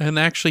it. And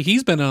actually,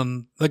 he's been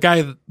on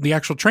the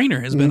actual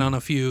trainer has been on a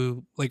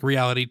few like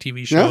reality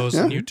TV shows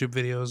and YouTube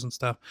videos and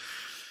stuff.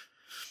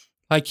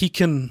 Like he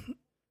can.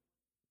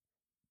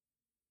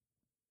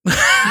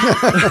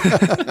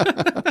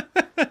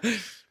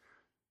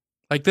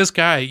 Like this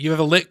guy, you have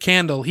a lit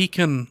candle, he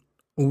can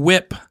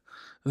whip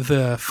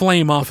the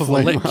flame off of a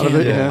flame lit out of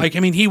candle. it, yeah. Like,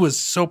 I mean, he was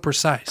so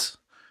precise.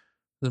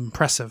 It was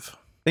impressive. I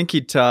think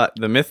he taught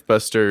the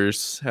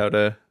Mythbusters how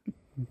to.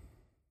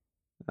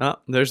 Oh,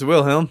 there's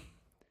Wilhelm.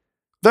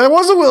 That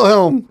was a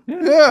Wilhelm.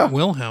 Yeah.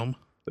 Wilhelm.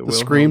 The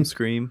Scream. Wilhelm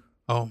Scream.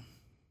 Oh,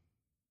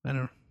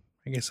 I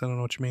guess I don't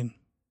know what you mean.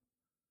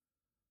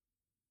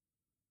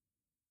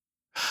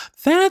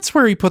 That's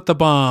where he put the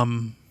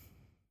bomb.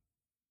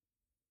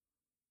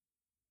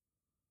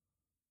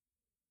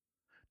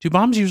 Do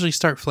bombs usually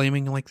start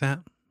flaming like that?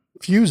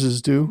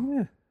 Fuses do.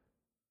 Yeah.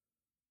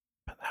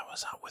 But that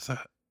was out with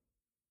a.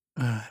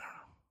 I don't know.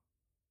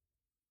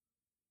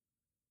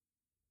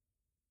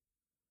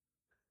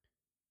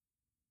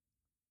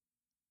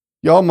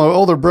 Y'all, my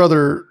older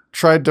brother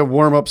tried to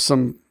warm up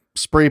some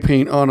spray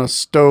paint on a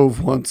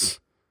stove once.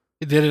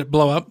 Did it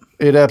blow up?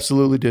 It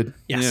absolutely did.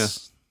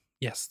 Yes.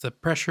 Yes, the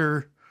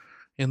pressure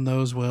in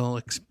those will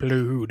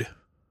explode.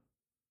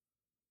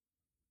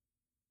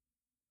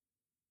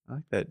 I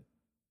like that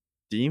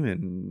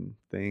demon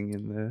thing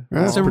in the.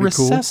 It's That's a pretty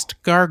cool.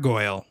 recessed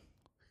gargoyle.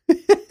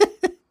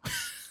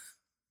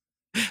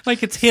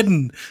 Like it's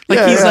hidden. Like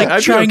Yeah, he's yeah. like I'd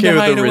be trying okay to with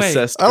hide the away.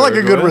 recessed I like a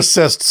good gargoyle.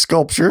 recessed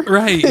sculpture.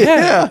 Right.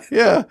 Yeah.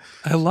 Yeah.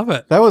 I love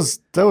it. That was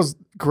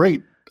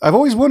great. I've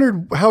always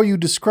wondered how you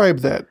describe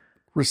that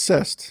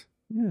recessed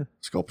Yeah.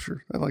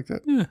 sculpture. I like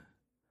that. Yeah.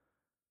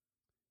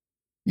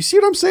 You see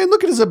what I'm saying?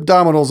 Look at his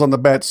abdominals on the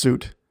bat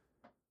suit.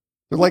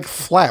 They're like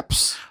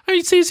flaps. I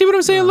mean, see what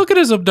I'm saying? Look at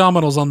his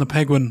abdominals on the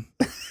penguin.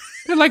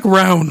 They're like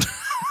round.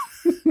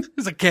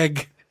 It's a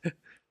keg.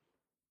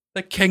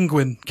 The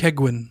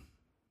kegwin.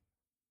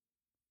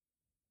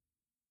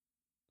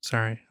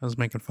 Sorry, I was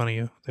making fun of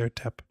you there,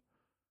 Tep.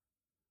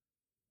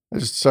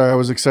 I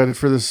was excited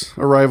for this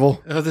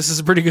arrival. Oh, this is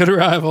a pretty good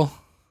arrival.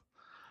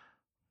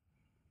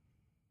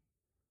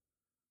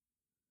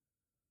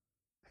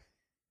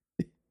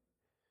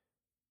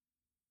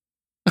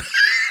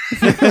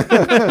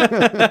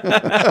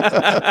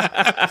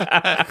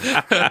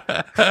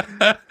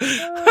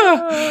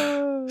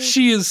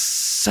 She is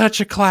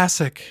such a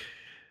classic.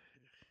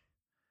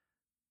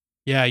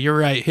 Yeah, you're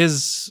right.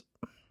 His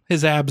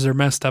abs are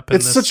messed up in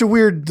It's this. such a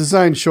weird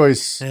design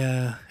choice.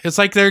 Yeah, it's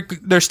like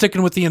they're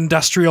sticking with the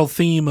industrial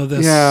theme of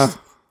this. Yeah.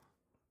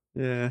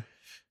 Yeah.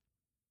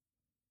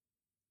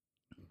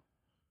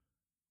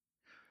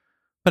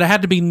 But it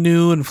had to be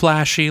new and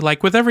flashy.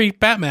 Like with every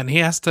Batman, he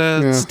has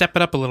to Yeah. step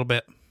it up a little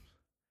bit.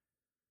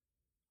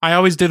 I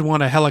always did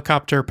want a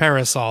helicopter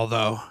parasol,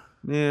 though.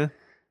 Yeah.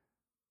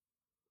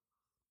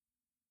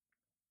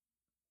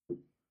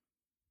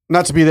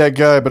 Not to be that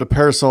guy, but a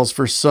parasol's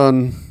for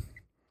sun.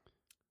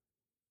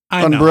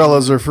 I know.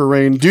 Umbrellas are for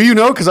rain. Do you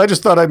know? Because I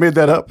just thought I made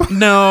that up.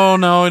 No,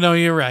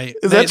 you're right.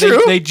 Is that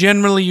true? They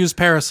generally use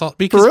parasol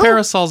because For real?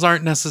 parasols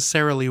aren't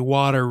necessarily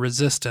water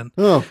resistant.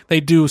 Oh, They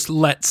do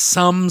let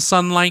some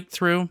sunlight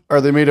through.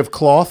 are they made of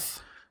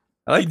cloth?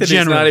 I like that he's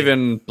not Generally.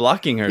 even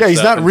blocking her. Yeah, he's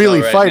stuff not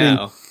really until right fighting.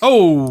 now.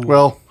 Oh,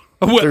 Well,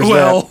 there's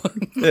well.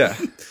 Yeah.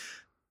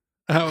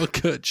 How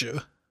could you?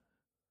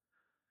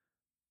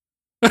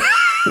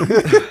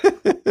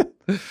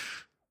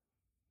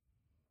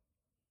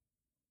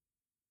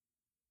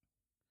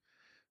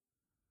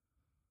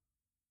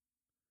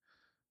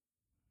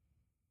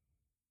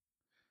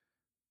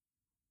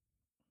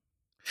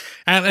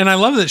 And I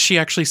love that she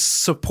actually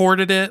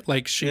supported it.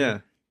 Like she, Yeah.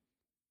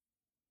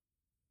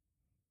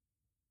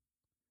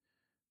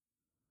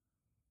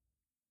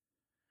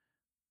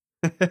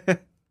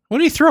 what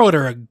do you throw at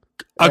her?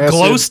 A Acid.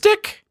 glow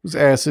stick? it was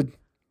acid.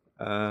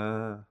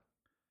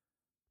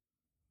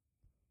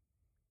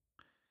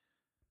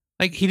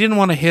 Like he didn't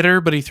want to hit her,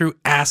 but he threw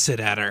acid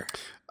at her.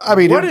 I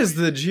mean, What is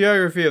the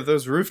geography of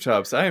those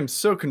rooftops? I am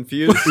so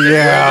confused.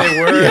 Yeah.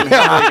 Where they were and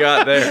how they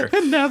got there.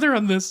 And now they're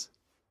on this.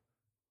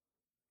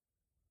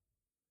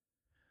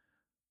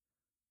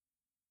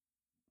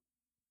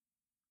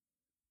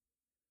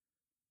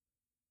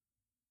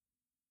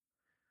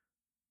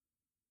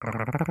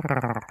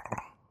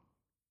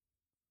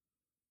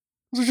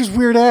 those are just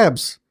weird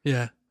abs.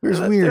 Yeah. There's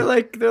They're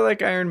weird. they're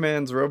like Iron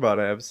Man's robot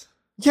abs.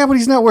 Yeah, but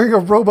he's not wearing a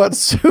robot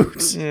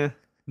suit. Yeah.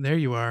 There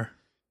you are.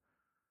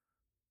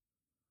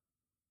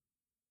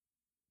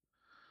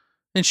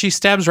 And she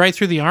stabs right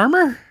through the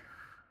armor?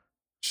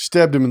 She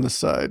stabbed him in the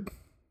side.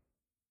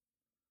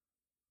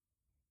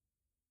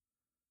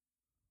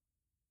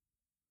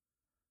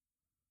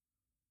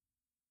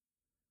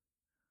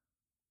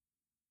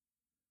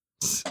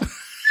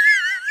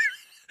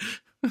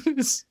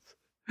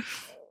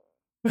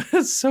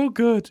 That's so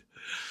good.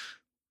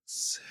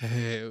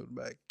 Saved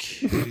by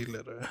kitty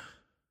litter.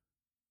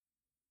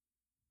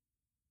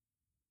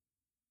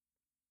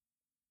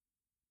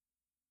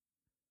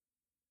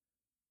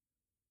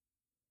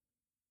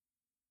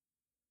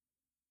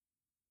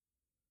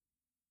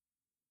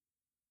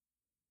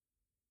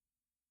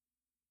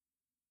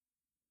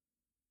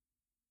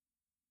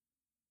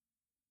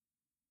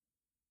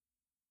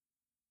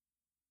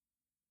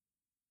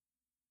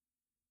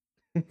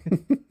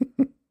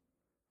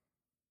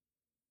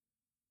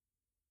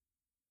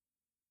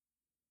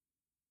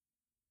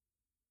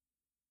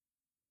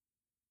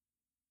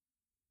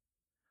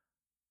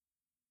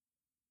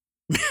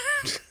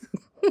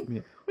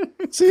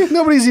 See,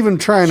 nobody's even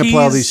trying to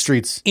plow He's these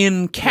streets.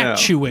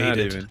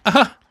 Incatuated. No,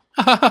 not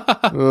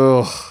even.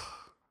 Ugh.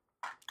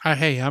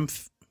 Hey, I'm.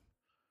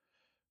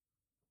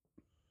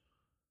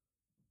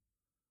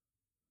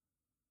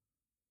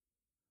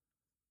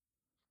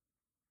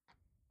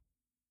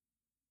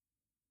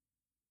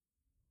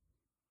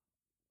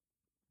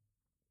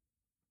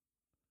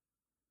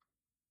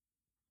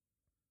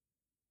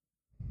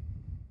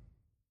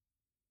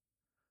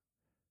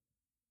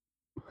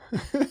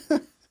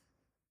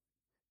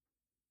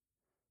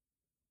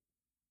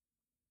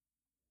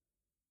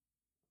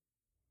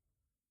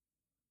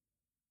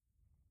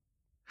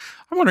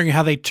 I'm wondering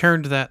how they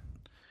turned that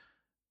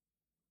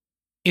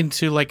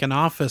into like an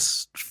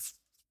office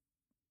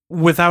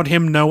without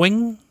him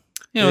knowing.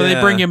 You know, they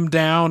Yeah. bring him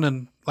down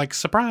and like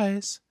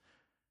surprise.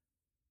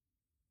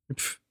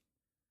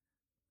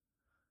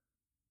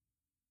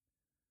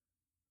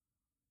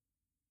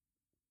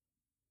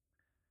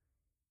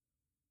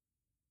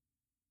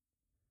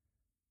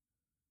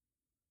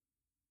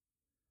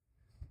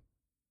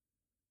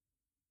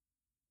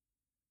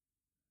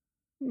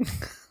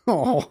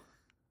 Oh,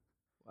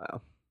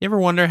 Wow. You ever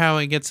wonder how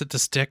he gets it to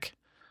stick?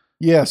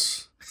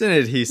 yes. It's an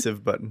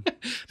adhesive button.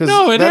 'Cause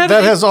No, that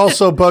has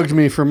also bugged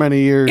me for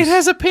many years. It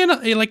has a pin.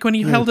 Like when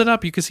you held it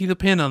up, you could see the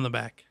pin on the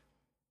back.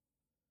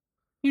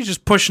 You're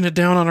just pushing it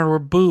down on her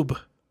boob.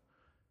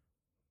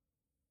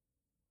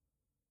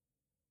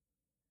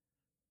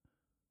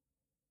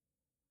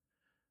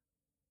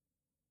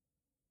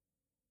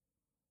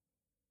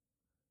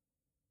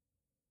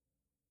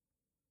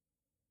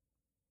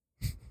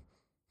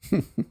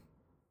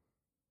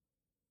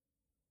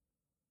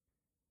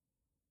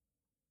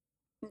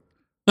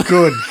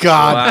 Good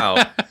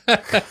God. Wow.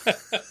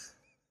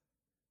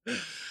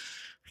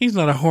 He's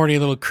not a horny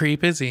little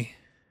creep, is he?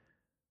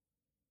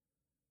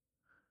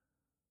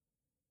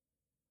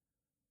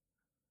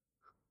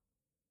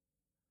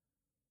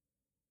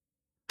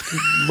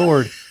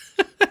 Lord.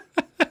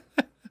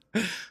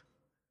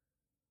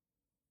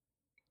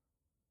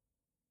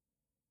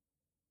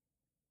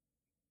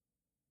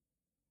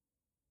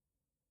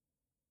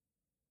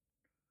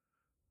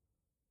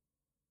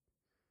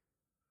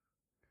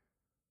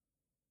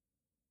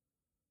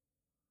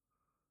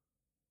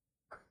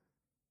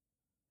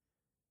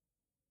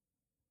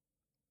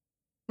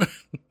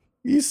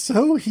 He's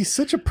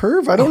such a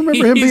perv. I don't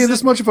remember him being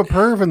this much of a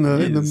perv in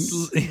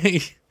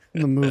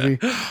the movie.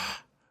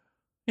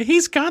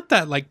 He's got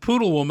that like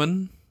poodle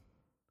woman.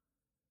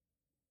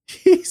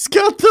 He's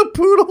got the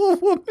poodle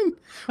woman.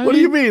 What do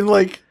you mean?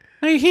 Like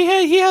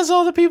he has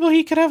all the people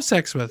he could have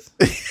sex with.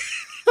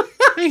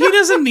 He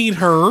doesn't need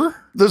her.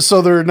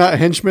 So they're not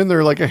henchmen.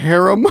 They're like a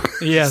harem.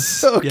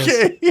 Yes.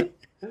 Okay. Yes.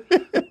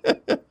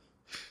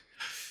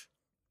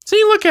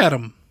 See, look at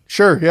him.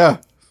 Sure. Yeah.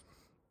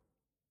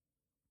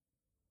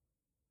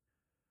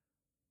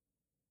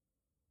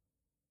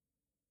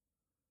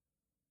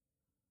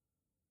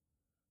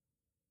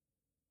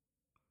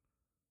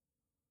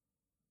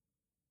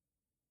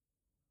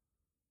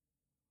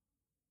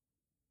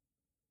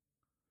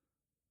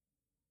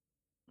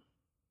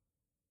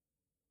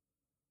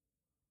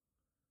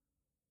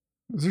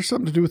 Is there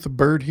something to do with the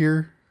bird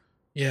here?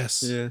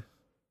 Yes. Yeah.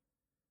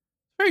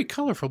 Very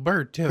colorful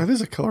bird, too. That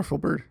is a colorful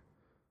bird.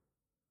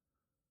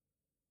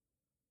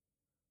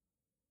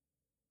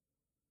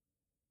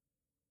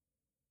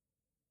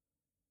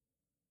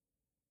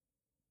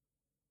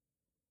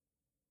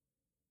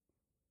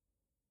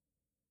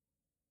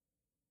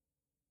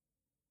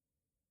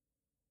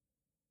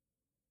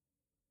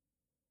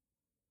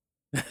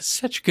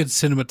 Such good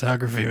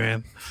cinematography,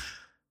 man.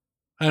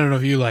 I don't know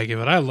if you like it,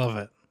 but I love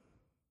it.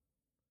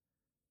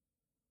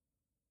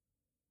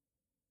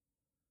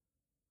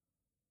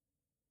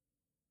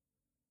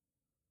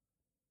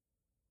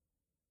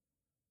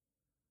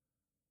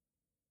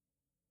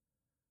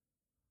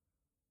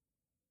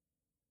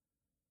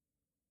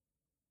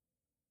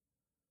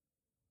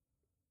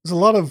 There's a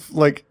lot of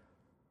like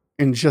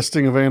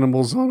ingesting of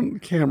animals on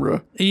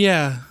camera.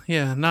 Yeah,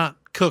 not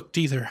cooked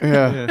either.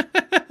 Yeah.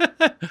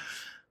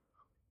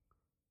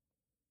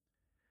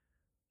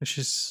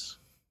 She's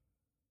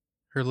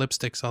her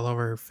lipstick's all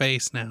over her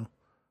face now.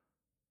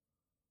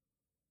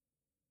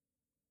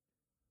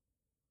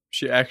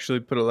 She actually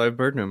put a live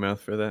bird in her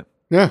mouth for that.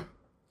 Yeah.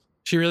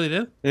 She really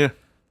did? Yeah.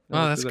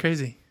 Wow, that's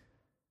crazy.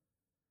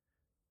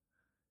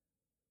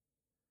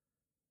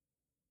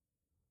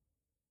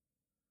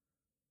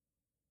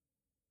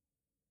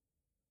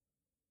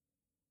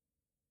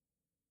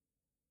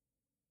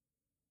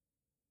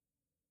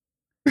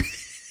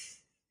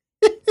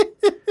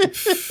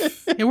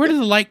 Hey, where did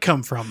the light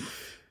come from?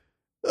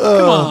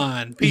 Come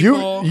on,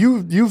 people.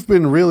 You've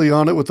been really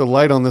on it with the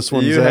light on this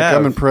one, You Zach. have.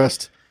 I'm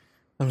impressed.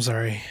 I'm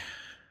sorry.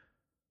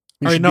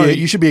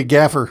 You should be a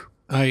gaffer.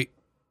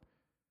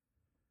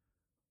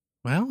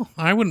 Well,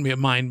 I wouldn't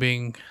mind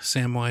being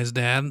Samwise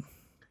dad.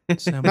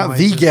 Not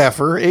the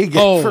gaffer, a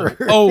gaffer.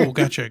 Oh,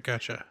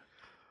 gotcha.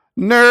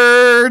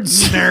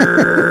 Nerds.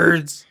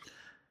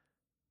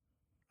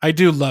 I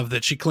do love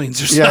that she cleans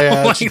herself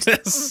Yeah, like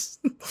this.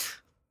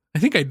 I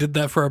think I did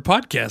that for our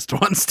podcast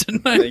once,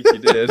 didn't I? I think you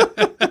did.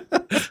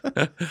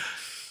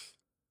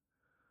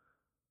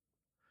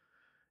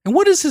 And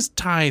what is his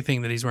tie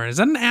thing that he's wearing? Is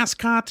that an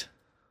ascot?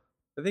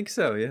 I think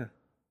so, yeah.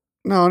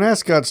 No, an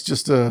ascot's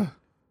just a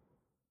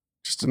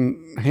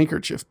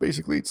handkerchief,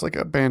 basically. It's like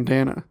a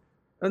bandana.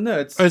 Oh, no,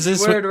 it's Or is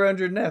this you wear what- it around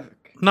your neck.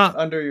 Not-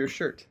 under your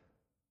shirt.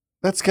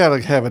 That's got to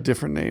have a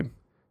different name.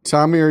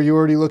 Tommy, are you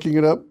already looking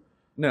it up?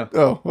 No.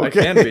 Oh, okay.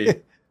 I can be.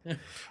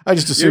 I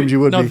just assumed you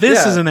would No, be.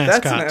 this is an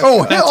that's ascot. an Oh,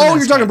 That's an you're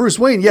ascot. talking Bruce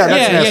Wayne. Yeah,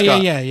 that's an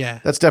ascot. Yeah.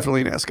 That's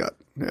definitely an ascot.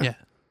 Yeah.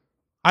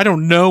 I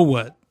don't know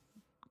what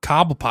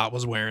Cobblepot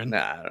was wearing.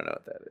 Nah, I don't know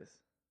what that is.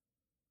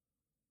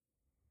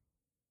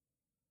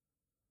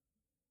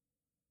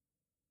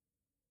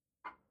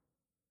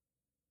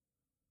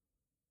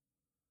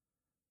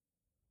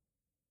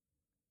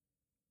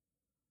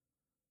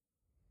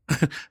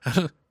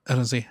 I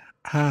don't see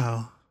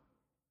how.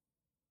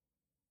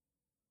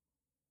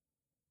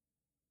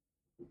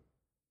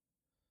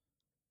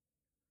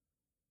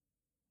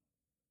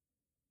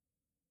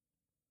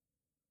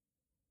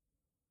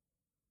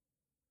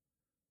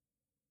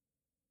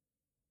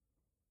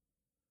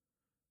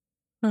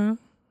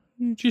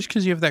 Just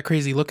because you have that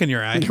crazy look in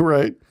your eye. You're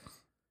right.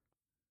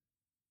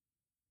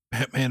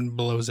 Batman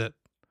blows it.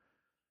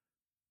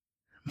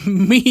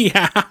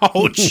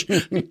 Meouch!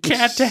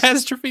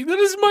 Catastrophe. That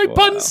is my Wow.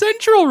 pun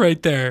central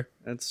right there.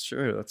 That's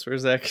true. That's where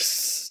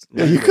Zach's.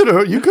 Yeah, you could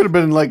have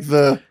been like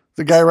the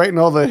guy writing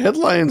all the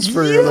headlines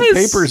for the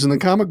Yes. papers and the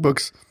comic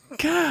books.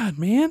 God,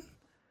 man.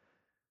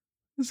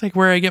 It's like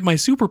where I get my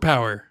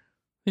superpower.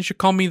 They should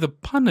call me the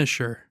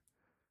Punisher.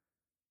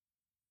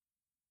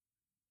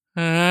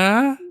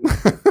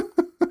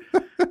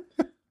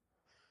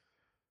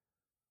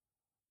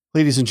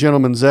 Ladies and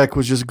gentlemen, Zach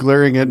was just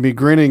glaring at me,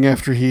 grinning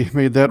after he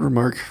made that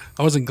remark.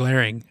 I wasn't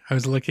glaring. I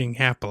was looking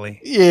happily.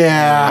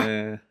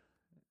 Yeah.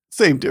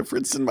 Same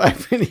difference, in my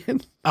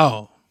opinion.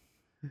 Oh,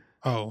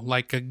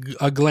 like a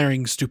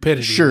glaring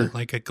stupidity. Sure.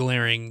 Like a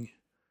glaring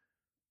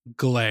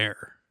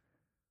glare.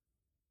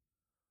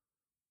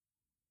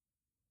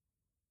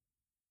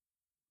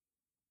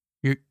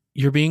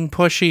 You're being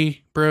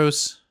pushy,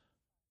 Bruce.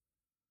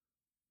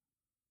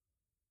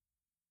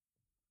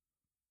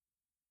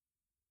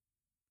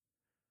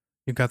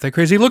 You got that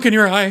crazy look in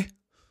your eye.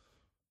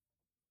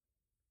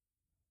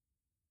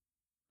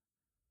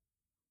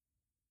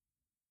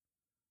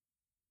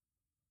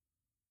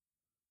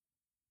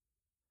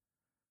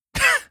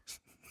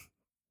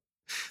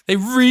 They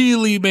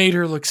really made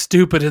her look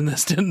stupid in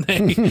this, didn't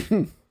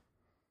they?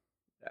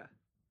 Yeah.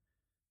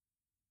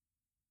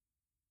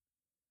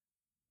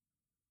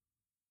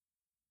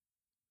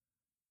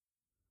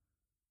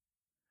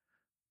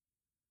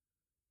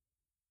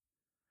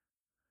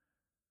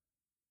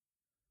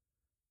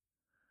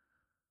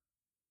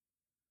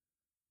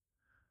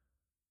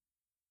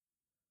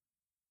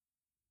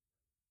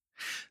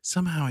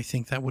 Somehow I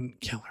think that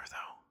wouldn't kill her,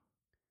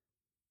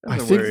 though. I I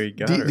don't know where he think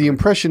got the, her. the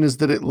impression is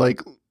that it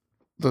like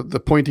the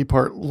pointy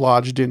part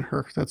lodged in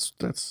her. That's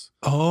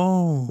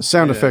Oh. the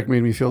sound Yeah. effect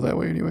made me feel that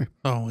way anyway.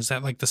 Oh, is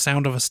that like the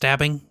sound of a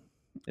stabbing?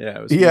 Yeah,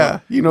 it was Yeah,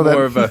 you know that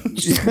more of a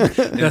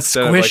That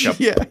instead of like squish?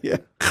 a yeah.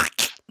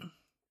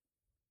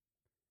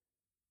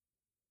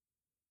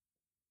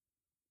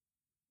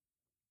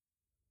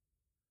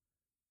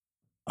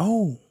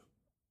 Oh.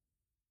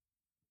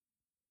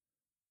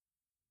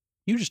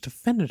 You just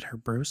offended her,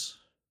 Bruce.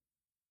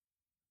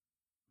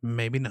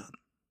 Maybe not.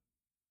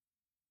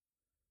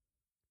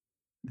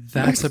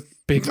 That's a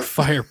big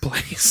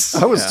fireplace.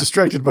 I was Yeah.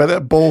 distracted by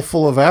that bowl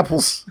full of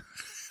apples.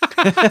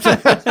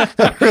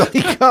 That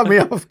really caught me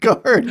off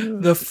guard.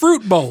 The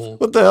fruit bowl.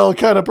 What the hell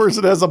kind of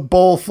person has a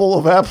bowl full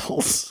of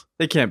apples?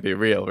 They can't be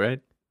real, right?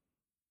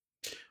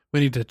 We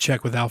need to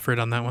check with Alfred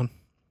on that one.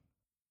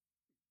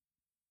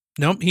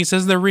 Nope, he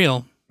says they're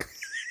real.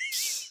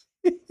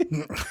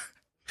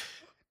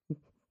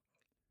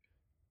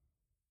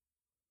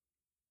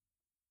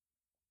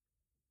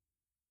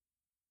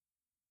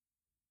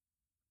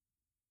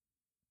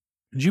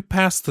 Did you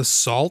pass the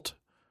salt?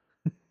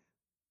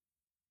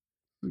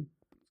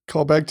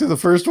 Call back to the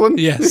first one?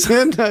 Yes.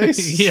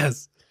 Nice.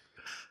 Yes.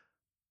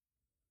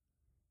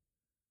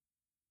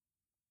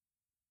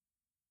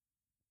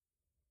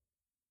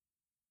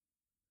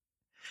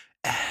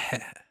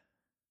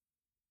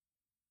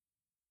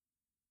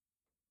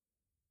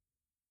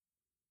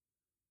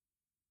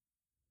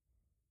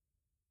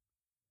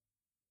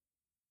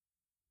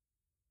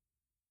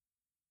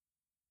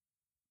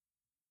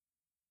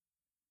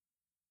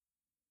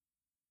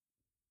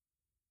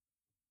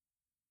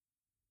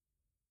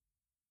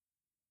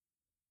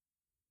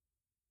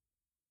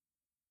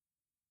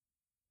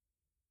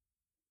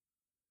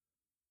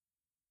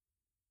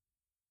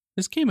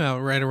 This came out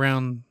right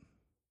around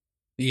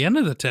the end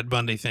of the Ted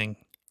Bundy thing.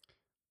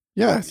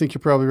 Yeah, I think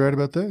you're probably right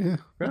about that. Yeah.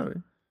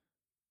 Probably.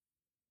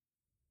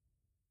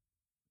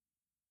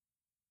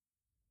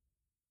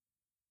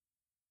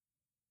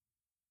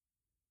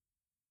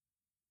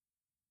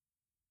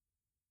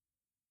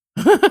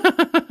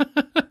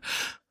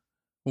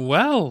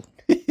 Well,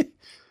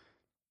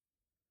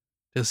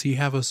 does he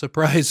have a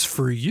surprise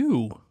for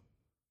you?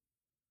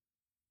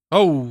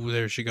 Oh,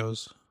 there she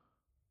goes.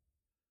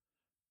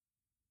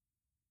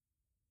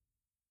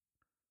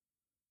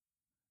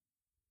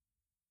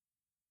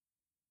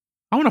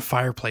 I want a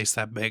fireplace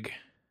that big.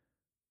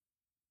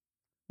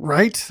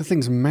 Right? The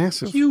thing's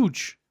massive.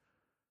 Huge.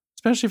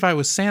 Especially if I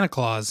was Santa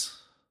Claus.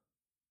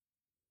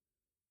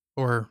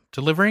 Or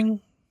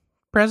delivering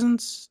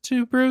presents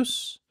to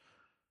Bruce.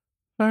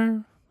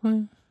 Fireplace.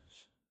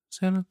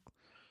 Santa.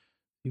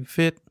 You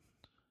fit.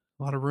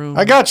 A lot of room.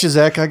 I got you,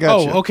 Zach. I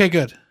got you. Oh, okay,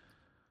 good.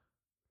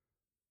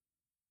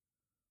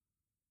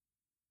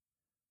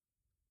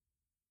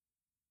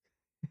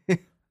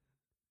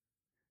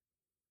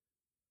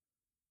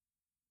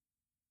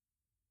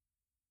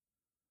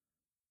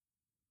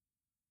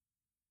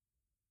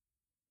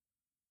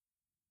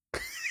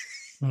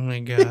 Oh my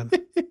God.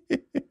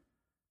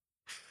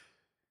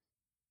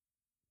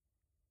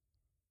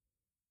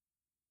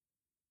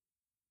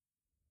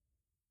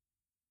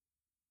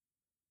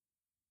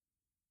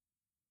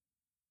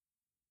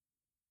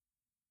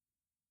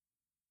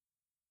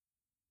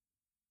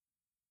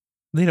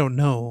 They don't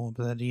know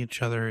that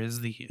each other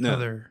is the No.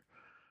 other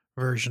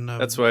version of.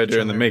 That's why each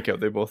during the other. makeup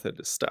they both had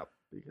to stop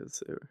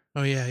because they were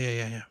Oh yeah.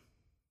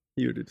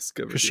 he would have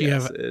discovered Because the she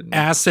have acid.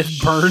 acid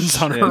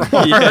burns on her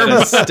And he had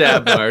arm. a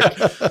stab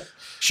mark.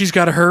 She's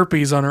got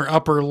herpes on her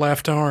upper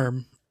left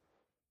arm.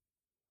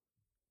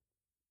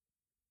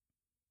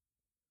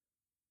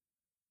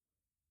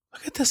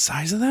 Look at the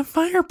size of that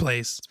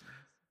fireplace.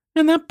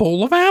 And that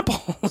bowl of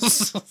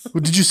apples.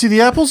 Well, did you see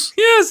the apples?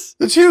 Yes.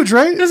 It's huge,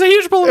 right? There's a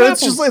huge bowl of And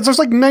apples. there's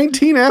like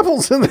 19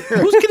 apples in there.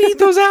 Who's going to eat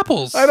those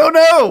apples? I don't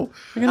know.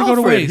 They're going to go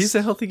to Alfred, waste. he's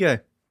a healthy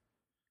guy.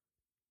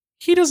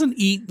 He doesn't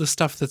eat the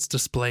stuff that's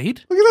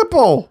displayed. Look at that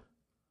bowl.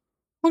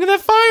 Look at that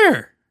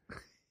fire.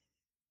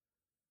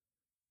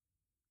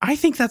 I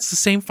think that's the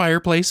same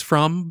fireplace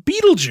from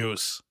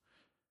Beetlejuice.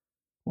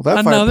 Well, that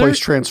Another- fireplace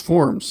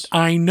transforms.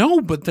 I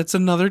know, but that's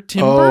another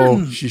Tim Oh,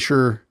 Burton. she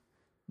sure.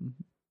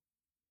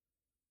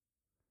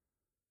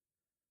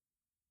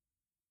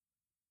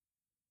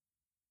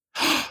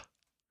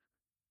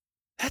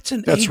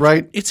 That's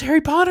right. It's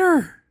Harry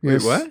Potter.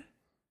 Yes. Wait, what?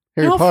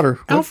 Harry Potter.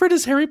 What? Alfred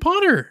is Harry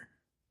Potter.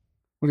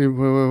 What do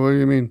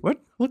you mean?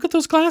 What? Look at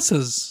those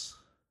glasses.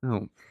 No.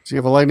 Does he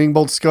have a lightning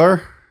bolt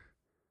scar?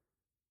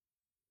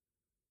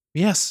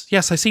 Yes,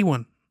 I see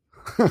one.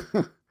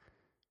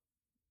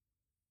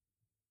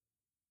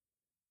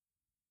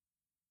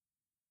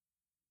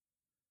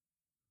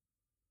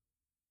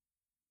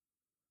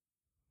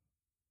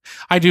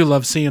 I do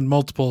love seeing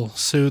multiple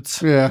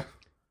suits. Yeah.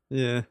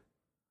 Yeah.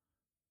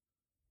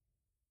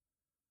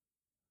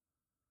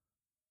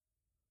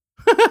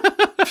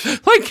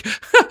 Like,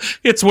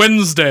 it's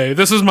Wednesday.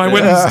 This is my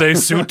Wednesday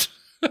suit.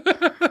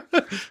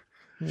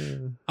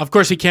 Of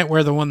course, he can't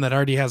wear the one that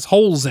already has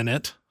holes in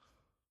it.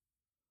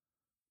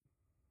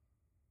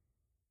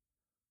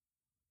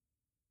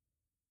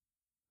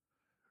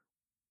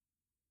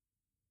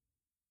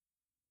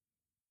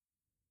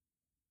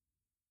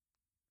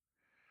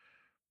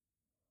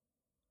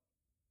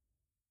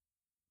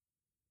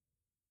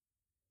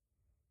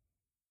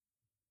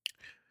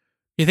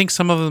 You think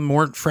some of them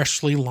weren't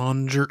freshly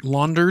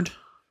laundered?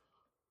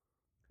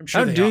 I'm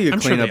How they do are. you I'm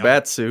clean sure a they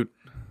bat suit?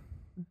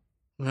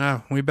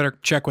 are. We better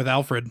check with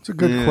Alfred. It's a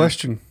good Yeah.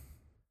 question.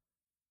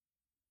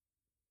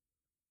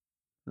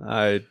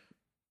 I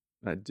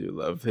do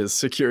love his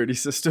security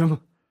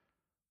system.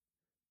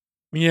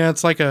 Yeah,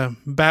 it's like a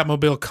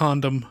Batmobile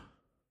condom.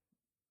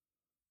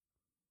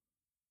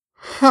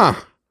 Huh.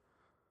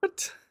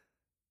 What?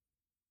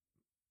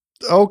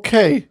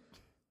 Okay.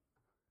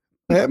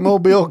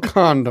 Batmobile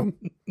condom.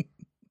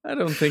 I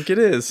don't think it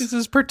This is.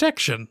 is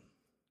protection.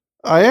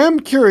 I am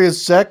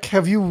curious, Zach.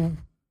 Have you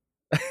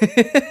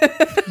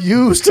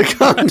used a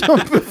condom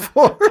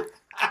before?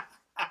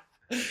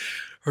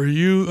 Are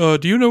you?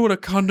 Do you know what a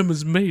condom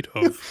is made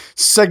of?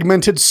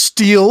 Segmented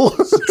steel.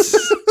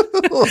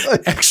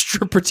 Like,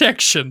 Extra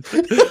protection. I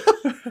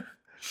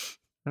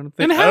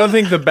don't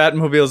think the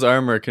Batmobile's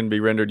armor can be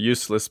rendered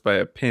useless by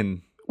a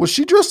pin. was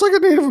she dressed like a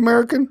Native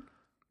American?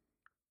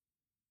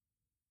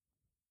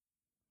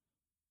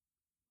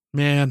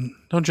 Man,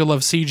 don't you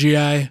love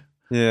CGI?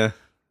 Yeah.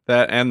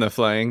 That and the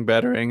flying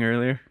batarang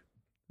earlier.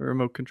 The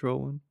remote control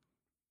one.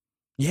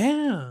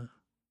 Yeah.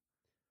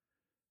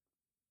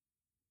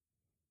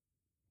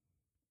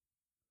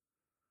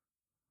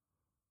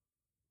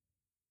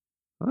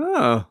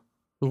 Oh.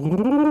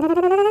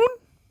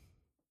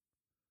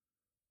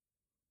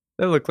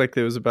 That looked like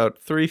it was about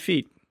 3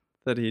 feet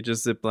that he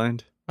just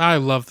ziplined. I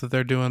love that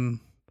they're doing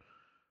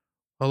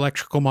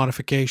electrical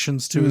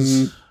modifications to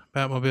his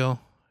Batmobile.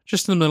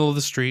 Just in the middle of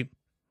the street.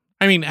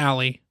 I mean,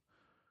 alley.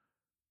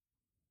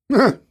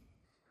 oh,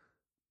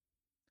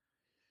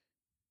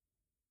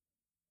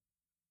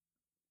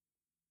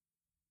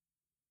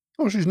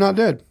 she's not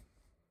dead.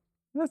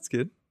 That's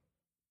good.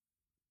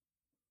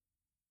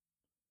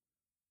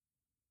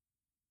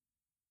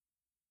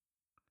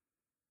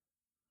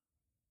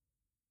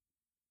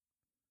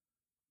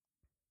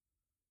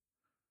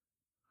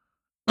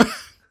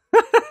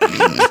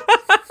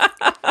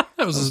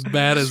 That was as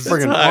bad as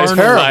Friggin' High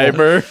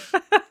terrible. fiber.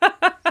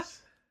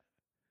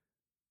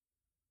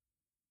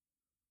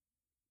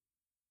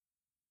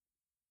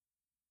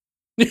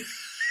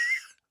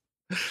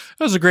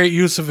 That was a great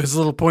use of his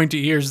little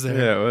pointy ears there.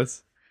 Yeah, it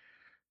was.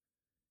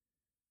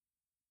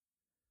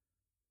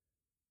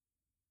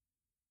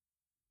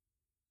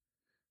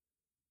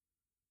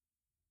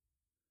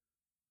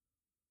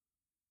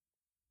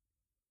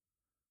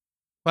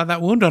 Wow,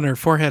 that wound on her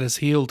forehead has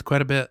healed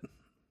quite a bit.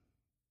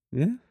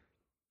 Yeah.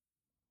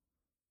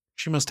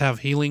 She must have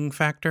healing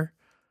factor.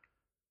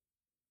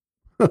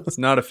 It's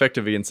not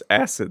effective against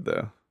acid,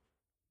 though.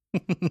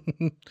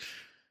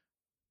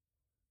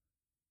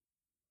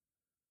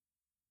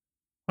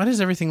 Why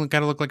does everything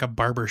gotta look like a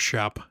barber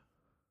shop?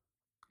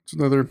 It's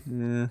another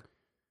Yeah.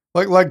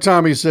 like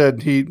Tommy said,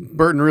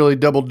 Burton really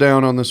doubled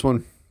down on this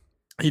one.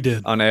 He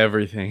did. On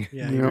everything.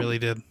 Yeah, he Yep. really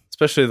did.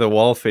 Especially the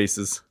wall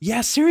faces.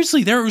 Yeah,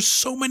 seriously, there were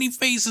so many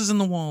faces in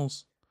the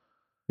walls.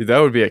 Dude, that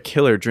would be a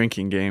killer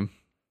drinking game.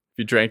 If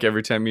you drank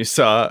every time you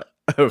saw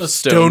a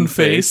stone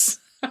face.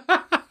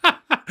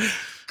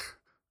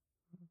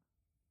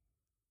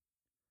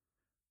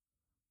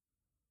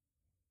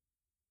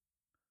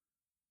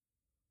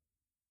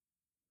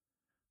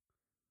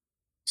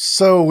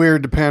 So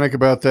weird to panic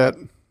about that.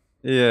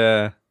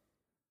 Yeah.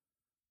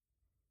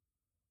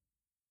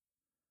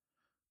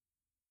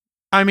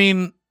 I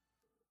mean,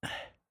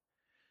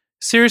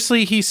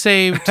 seriously, he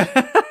saved.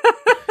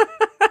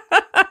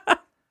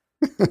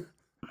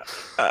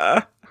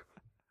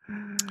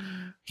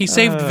 He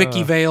saved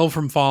Vicky Vale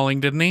from falling,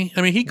 didn't he?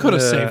 I mean, he could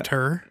have Yeah. saved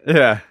her.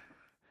 Yeah.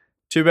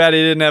 Too bad he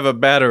didn't have a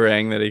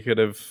batarang that he could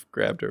have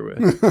grabbed her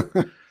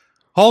with.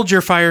 Hold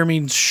your fire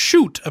means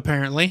shoot,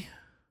 apparently.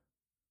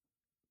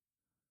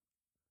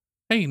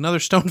 Hey, another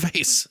stone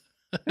face.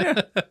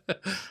 I'm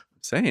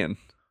saying.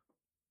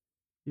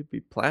 You'd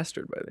be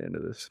plastered by the end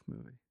of this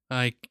movie.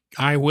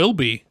 I will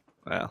be.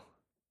 Wow.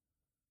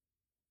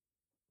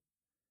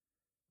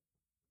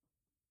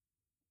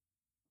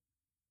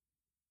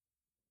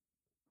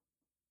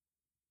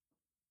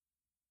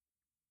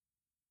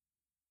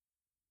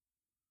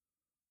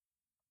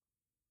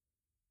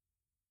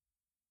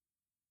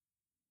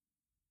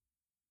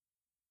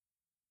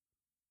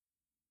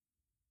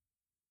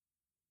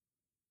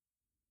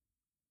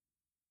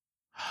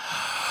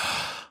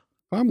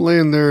 I'm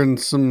laying there and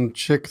some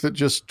chick that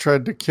just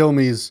tried to kill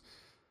me is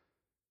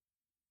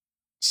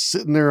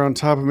sitting there on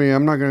top of me.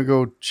 I'm not going to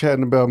go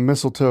chatting about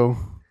mistletoe.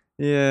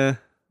 Yeah.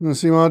 Does that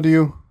seem odd to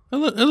you? A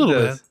little It bit.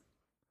 does.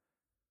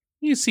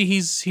 You see,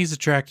 he's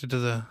attracted to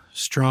the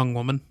strong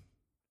woman.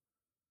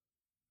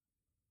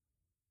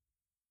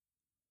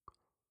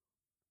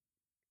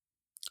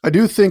 I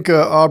do think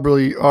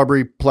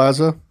Aubrey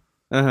Plaza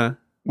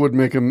would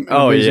make him an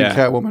amazing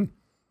Catwoman.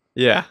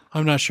 Yeah.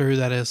 I'm not sure who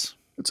that is.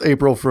 It's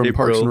April from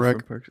Parks and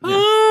Rec.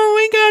 Oh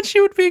my God, she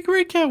would be a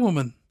great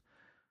Catwoman.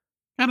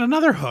 Got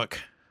another hook.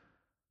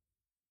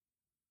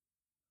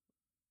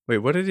 Wait,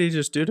 what did he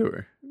just do to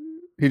her?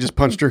 He just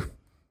punched her,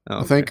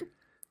 I think.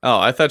 Oh,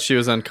 I thought she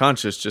was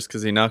unconscious just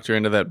because he knocked her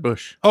into that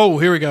bush. Oh,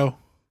 here we go.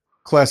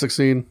 Classic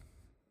scene.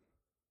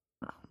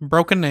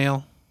 Broken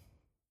nail.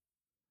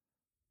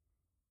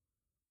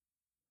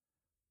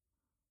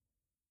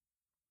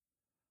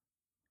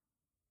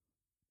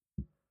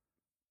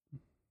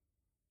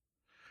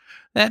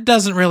 That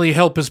doesn't really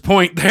help his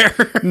point there.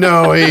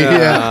 No,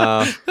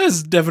 yeah.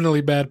 That's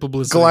definitely bad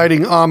publicity.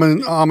 Gliding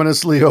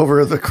ominously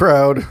over the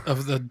crowd.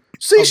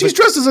 She's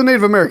dressed as a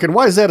Native American.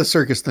 Why is that a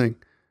circus thing?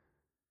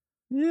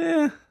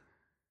 Yeah.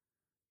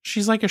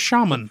 She's like a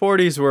shaman.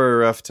 40s were a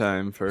rough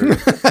time for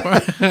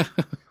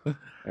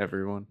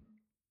everyone.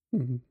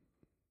 Mm-hmm.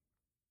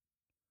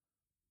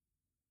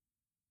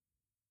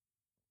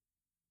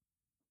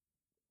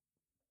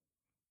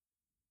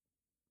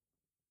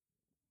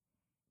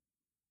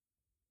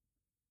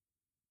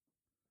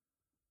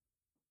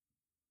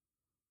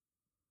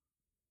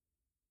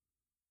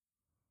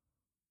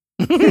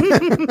 I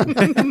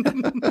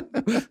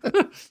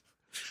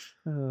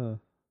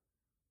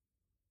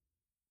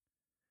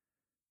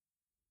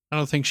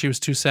don't think she was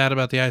too sad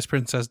about the Ice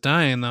Princess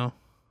dying, though.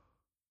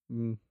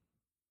 Mm.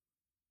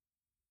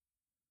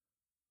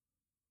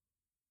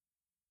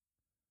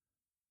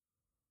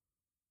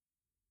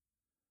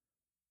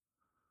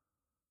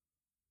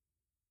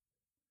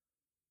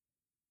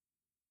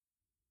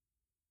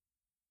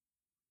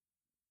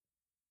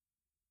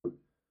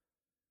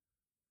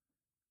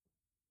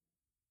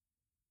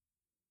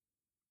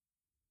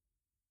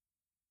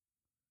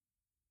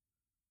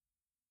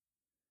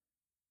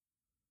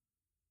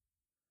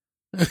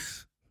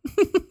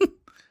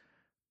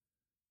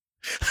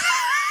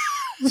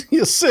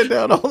 You send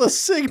out all the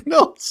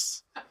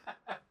signals.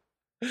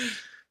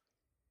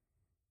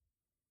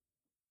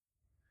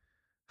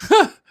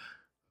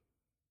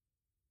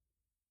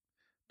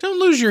 Don't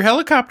lose your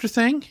helicopter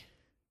thing.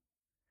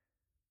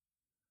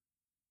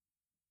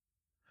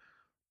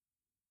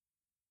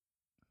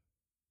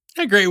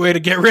 A great way to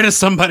get rid of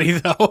somebody,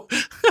 though.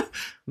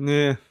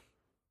 Yeah.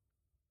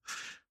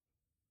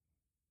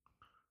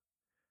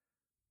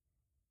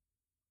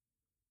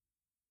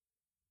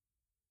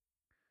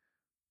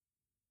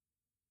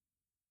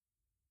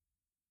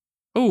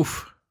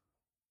 Oof.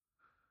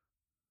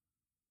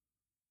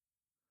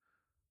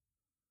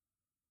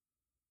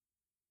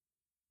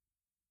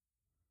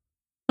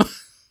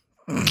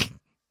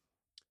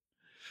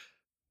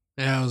 Yeah,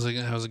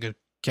 that was a good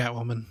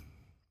Catwoman.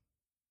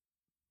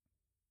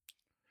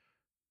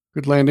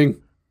 Good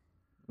landing.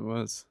 It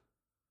was.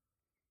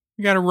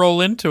 You got to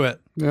roll into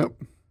it. Yep.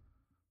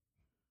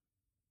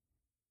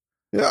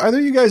 Yeah, either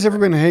of you guys ever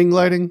been hang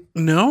gliding?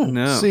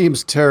 No.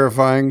 Seems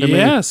terrifying to me.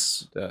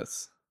 Yes. It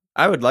does.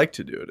 I would like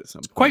to do it at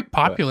some point. Quite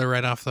popular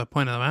right off the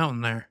point of the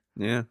mountain there.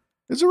 Yeah.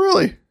 Is it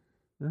really?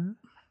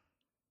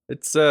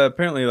 It's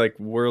apparently like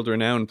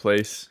world-renowned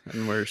place,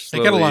 and we're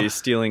slowly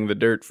stealing the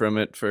dirt from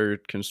it for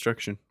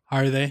construction.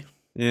 Are they?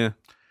 Yeah.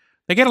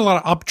 They get a lot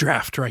of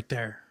updraft right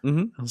there.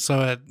 Mm-hmm.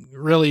 So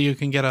you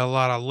can get a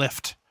lot of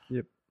lift.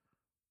 Yep.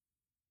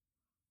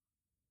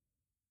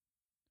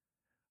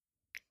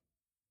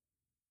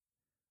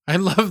 I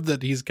love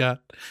that he's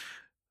got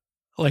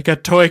like a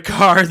toy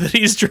car that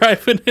he's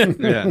driving in.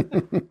 Yeah.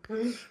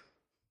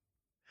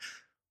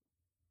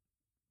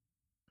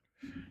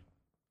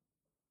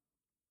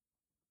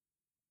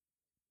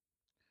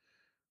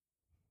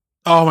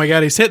 Oh my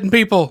God, he's hitting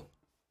people.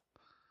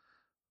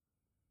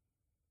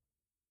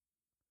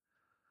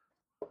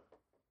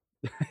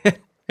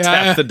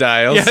 Tap the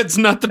dials. Yeah, it's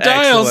not the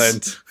dials.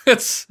 Excellent.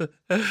 It's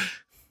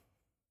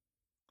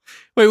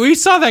wait, we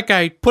saw that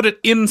guy put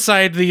it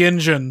inside the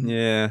engine.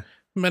 Yeah.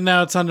 But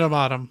now it's on the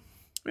bottom.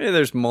 Yeah,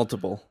 there's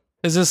multiple.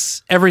 Is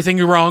this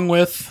everything wrong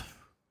with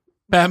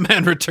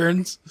Batman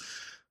Returns?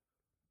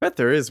 Bet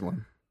there is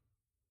one.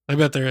 I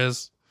bet there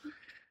is.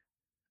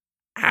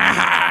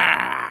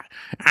 I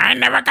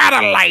never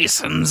got a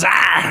license.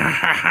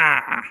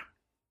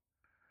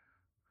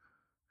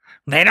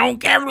 They don't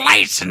give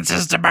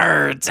licenses to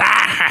birds.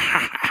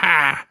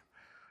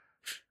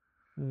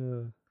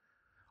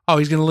 Oh,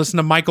 he's going to listen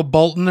to Michael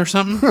Bolton or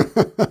something?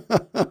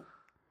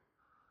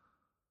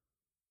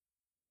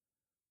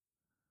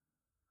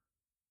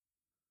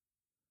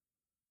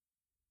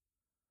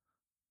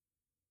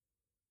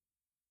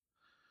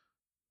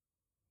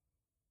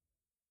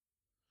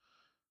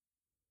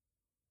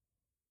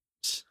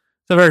 It's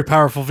a very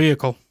powerful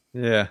vehicle.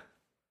 Yeah.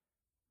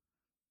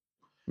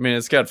 I mean,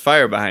 it's got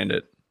fire behind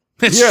it.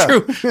 It's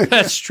true.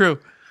 That's true.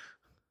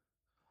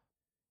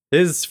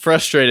 His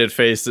frustrated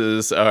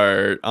faces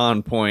are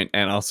on point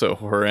and also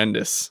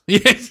horrendous.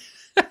 Yeah.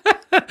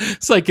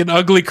 It's like an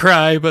ugly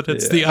cry, but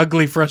it's the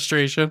ugly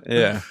frustration.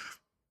 Yeah.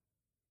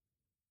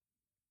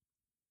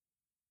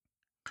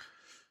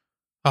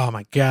 Oh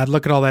my God,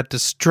 look at all that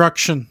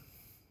destruction.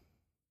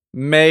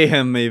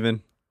 Mayhem,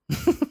 even.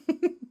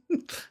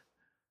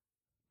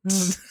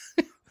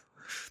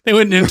 They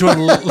went into a...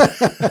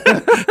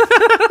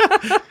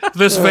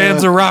 This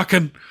van's a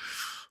rockin'.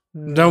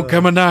 Don't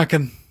come a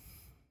knockin'.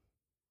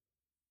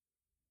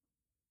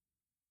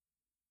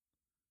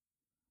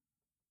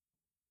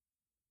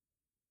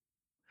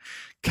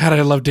 God,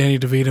 I love Danny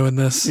DeVito in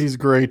this. He's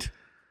great.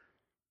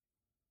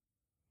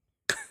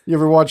 You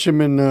ever watch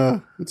him in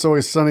It's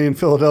Always Sunny in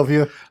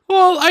Philadelphia?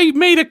 Well, I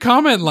made a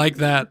comment like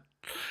that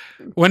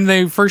when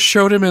they first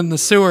showed him in the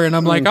sewer, and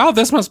I'm like, "Oh,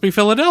 this must be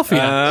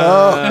Philadelphia."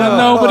 And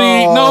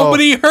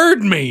nobody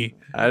heard me.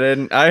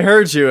 I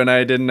heard you, and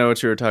I didn't know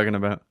what you were talking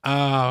about.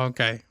 Oh,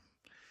 okay.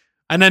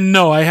 And then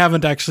no, I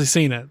haven't actually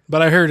seen it,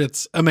 but I heard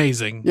it's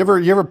amazing. You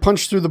ever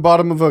punched through the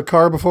bottom of a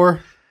car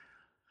before?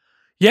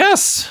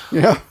 Yes,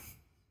 Yeah.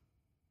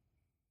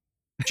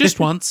 just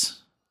once.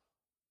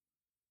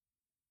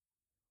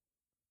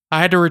 I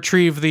had to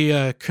retrieve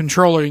the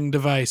controlling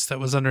device that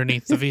was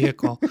underneath the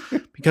vehicle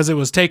because it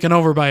was taken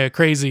over by a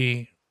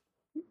crazy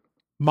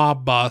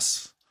mob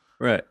boss.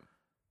 Right.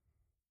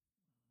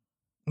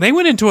 They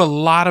went into a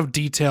lot of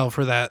detail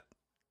for that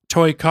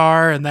toy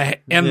car, and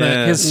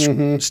his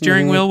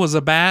steering wheel was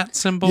a bat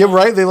symbol. Yeah,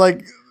 right. They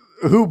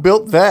who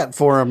built that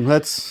for him?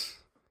 That's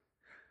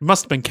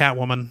Must have been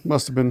Catwoman.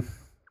 must have been.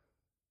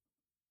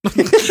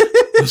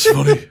 That's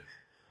funny.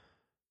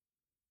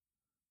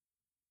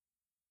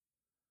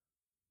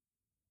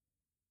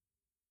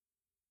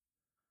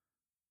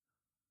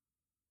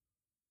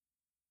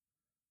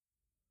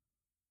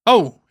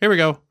 Oh, here we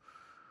go.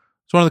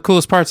 It's one of the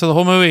coolest parts of the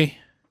whole movie.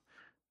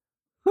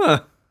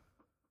 Huh.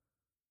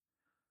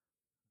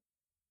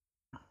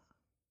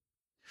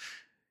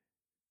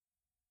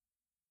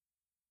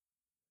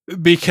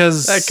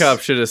 Because That cop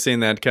should have seen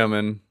that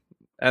coming.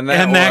 And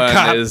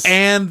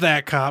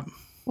that cop.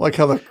 Like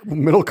how the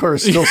middle car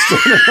is still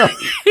standing up.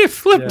 He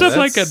flipped up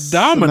like a that's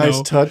domino.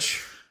 Nice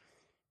touch.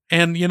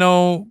 And,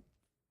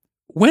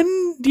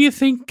 when do you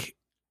think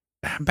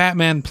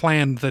Batman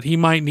planned that he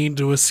might need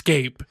to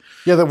escape?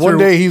 Yeah, that one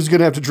day he was going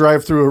to have to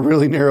drive through a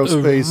really narrow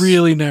space. A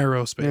really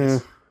narrow space. Yeah.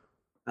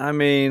 I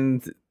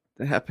mean,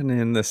 it happened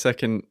in the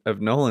second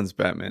of Nolan's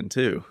Batman,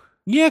 too.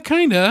 Yeah,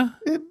 kind of.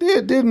 It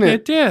did, didn't it?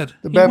 It did.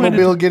 The He went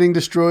Batmobile getting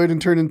destroyed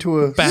and turned into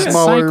a Bat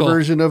smaller cycle.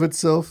 version of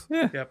itself.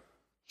 Yeah. Yep.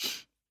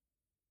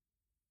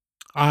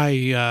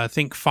 I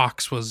think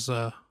Fox was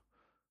part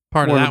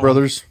of Warner that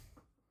Brothers.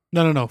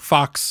 one. No.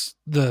 Fox,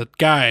 the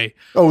guy.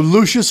 Oh,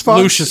 Lucius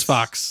Fox? Lucius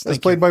Fox. That's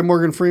played by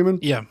Morgan Freeman?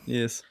 Yeah.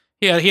 Yes.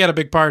 Yeah, he had a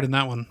big part in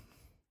that one.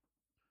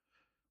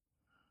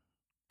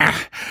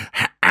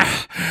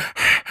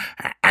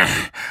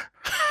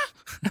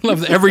 I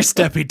love that every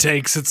step he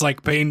takes, it's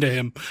like pain to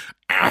him.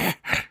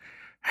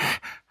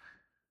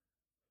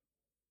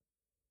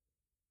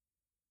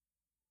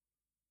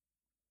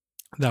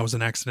 That was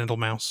an accidental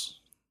mouse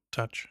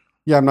touch.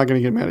 Yeah, I'm not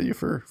going to get mad at you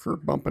for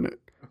bumping it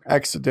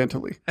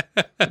accidentally.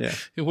 Yeah.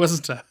 It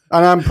wasn't And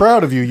I'm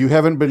proud of you. You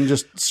haven't been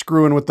just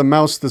screwing with the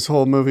mouse this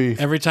whole movie.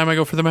 every time I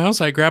go for the mouse,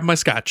 I grab my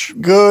scotch.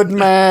 Good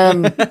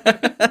man.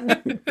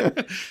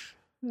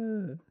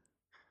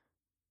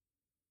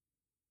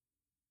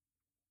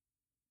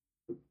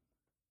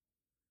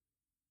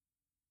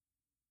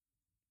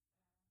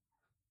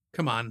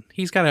 Come on.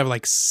 He's got to have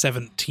like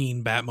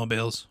 17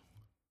 Batmobiles.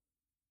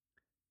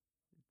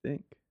 I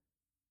think.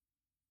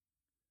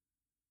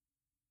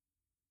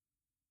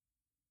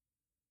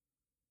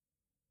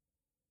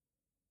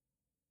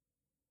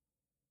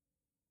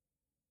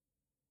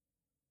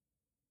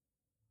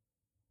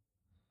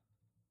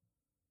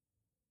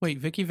 Wait,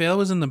 Vicky Vale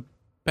was in the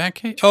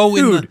Batcave? Oh,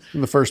 Dude.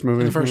 In the first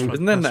movie. In the first one.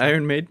 Isn't that an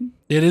Iron Maiden?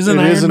 It is It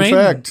an is, Iron in Maiden.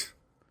 fact.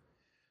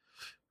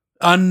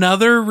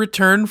 Another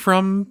return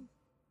from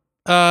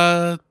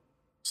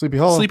Sleepy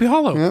Hollow. Sleepy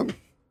Hollow. Yep.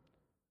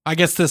 I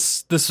guess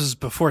this is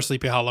before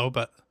Sleepy Hollow,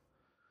 but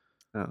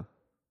Oh.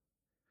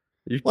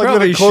 You Like that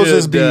probably it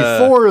closes should,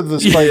 before the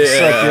spike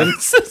second.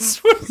 That's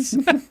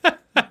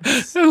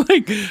what's- I'm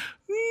like,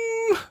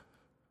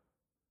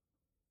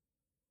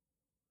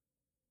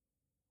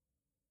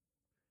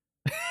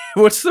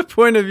 What's the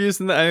point of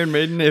using the Iron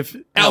Maiden if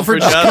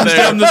Alfred got comes there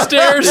down the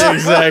stairs. at the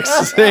exact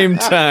same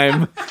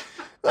time?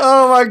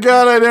 Oh my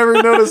God, I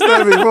never noticed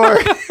that before.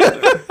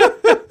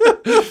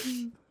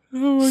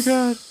 Oh my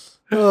god!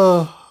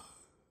 Oh.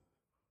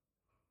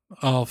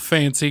 All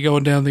fancy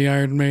going down the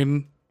Iron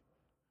Maiden.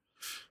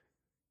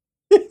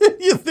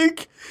 You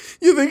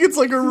think it's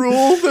like a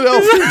rule that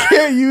Alfred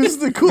can't use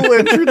the cool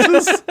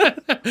entrances?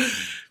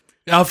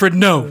 Alfred,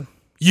 no,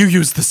 you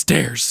use the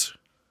stairs.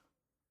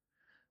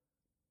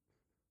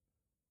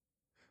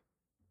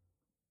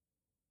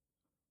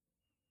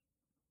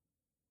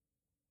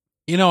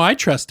 I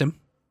trust him.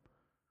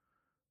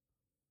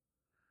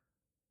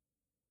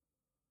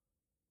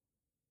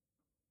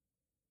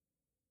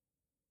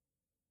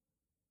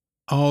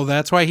 Oh,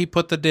 that's why he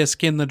put the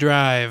disc in the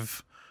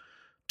drive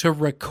to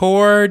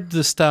record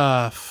the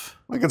stuff.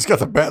 Like it's got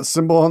the bat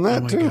symbol on that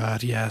Oh my too.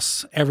 god,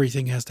 yes.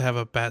 Everything has to have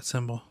a bat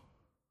symbol.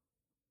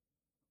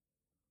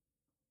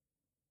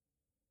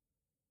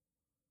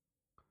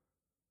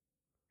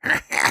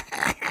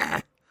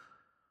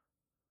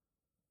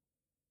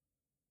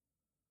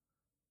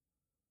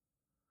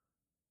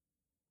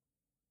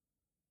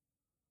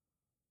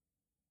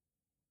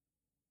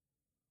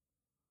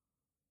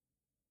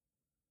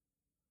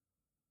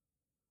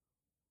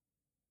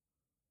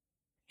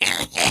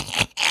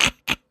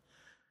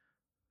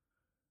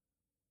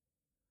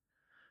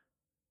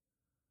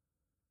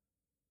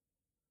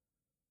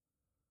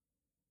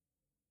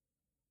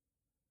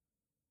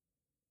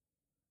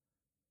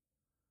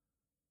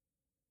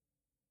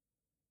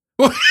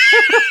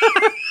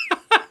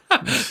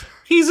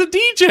 He's a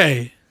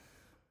DJ.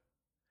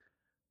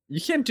 You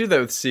can't do that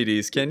with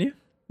CDs, can you?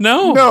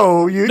 No.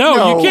 No, you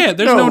can't.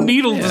 There's no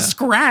needle to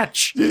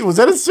scratch. Was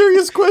that a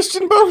serious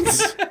question,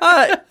 Bones?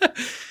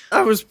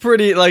 I was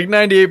pretty,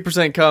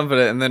 98%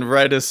 confident, and then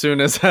right as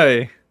soon as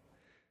I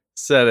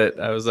said it,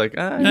 I was like, You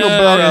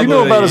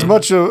know about as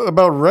much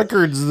about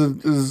records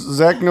as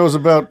Zach knows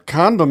about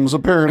condoms,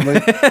 apparently.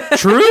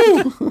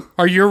 True.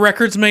 Are your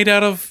records made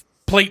out of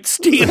plate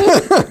steel?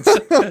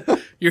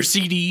 Your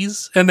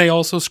CDs, and they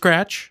also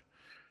scratch?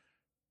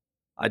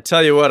 I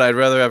tell you what, I'd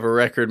rather have a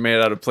record made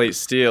out of plate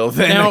steel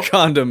than a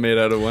condom made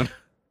out of one.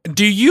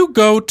 Do you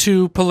go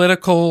to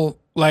political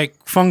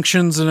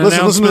functions and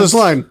announcements? Listen to this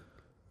line.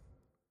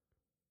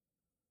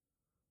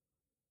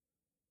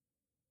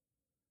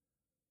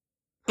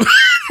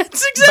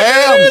 That's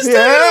exactly what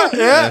it is.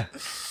 Yeah.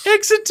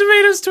 Eggs and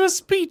tomatoes to a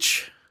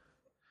speech.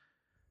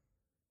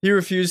 He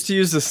refused to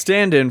use the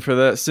stand-in for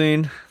that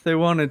scene. They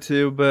wanted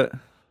to, but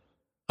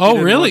Oh,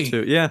 didn't really? want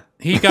to. Yeah,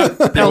 He got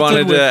they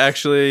wanted pelted to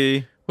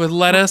actually with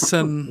lettuce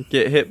and...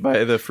 get hit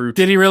by the fruit.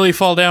 Did he really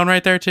fall down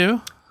right there,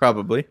 too?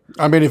 Probably.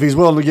 I mean, if he's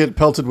willing to get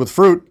pelted with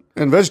fruit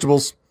and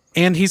vegetables.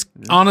 And he's...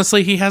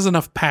 Honestly, he has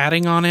enough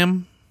padding on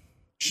him.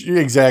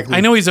 Exactly.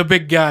 I know he's a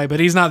big guy, but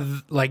he's not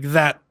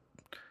that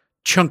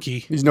chunky.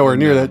 He's nowhere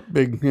near that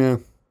big, yeah.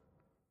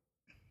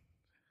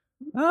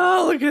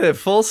 Oh, look at it.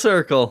 Full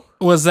circle.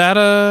 Was that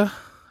a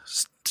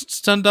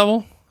stunt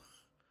double?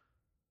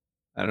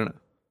 I don't know.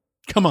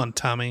 Come on,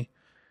 Tommy.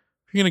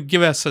 You're going to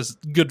give us a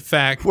good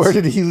fact. Where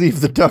did he leave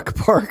the duck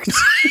parked?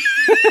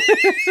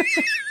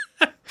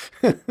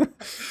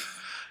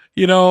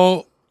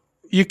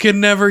 You can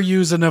never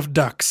use enough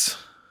ducks.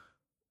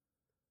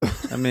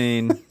 I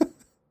mean,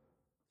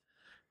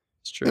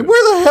 it's true. And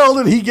where the hell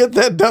did he get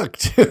that duck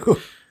to?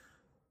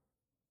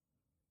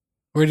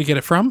 Where did he get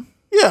it from?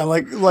 Yeah,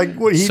 like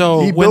what he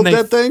when built they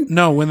that thing?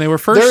 No, when they were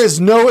first... There is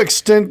no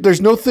extent,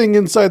 there's no thing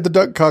inside the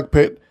duck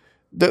cockpit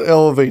that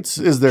elevates,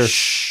 is there?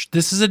 Shh,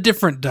 this is a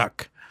different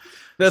duck.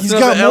 That's He's not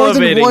got the more than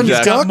elevating one duck.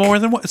 He's got duck? more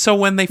than one. So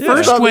when they It's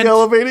first not went... the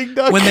elevating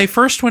duck. When they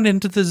first went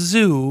into the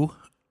zoo,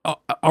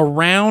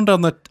 around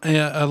on the...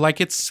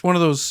 it's one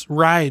of those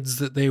rides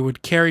that they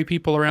would carry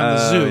people around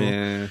the zoo.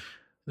 Yeah.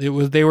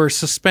 They were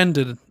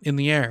suspended in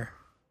the air.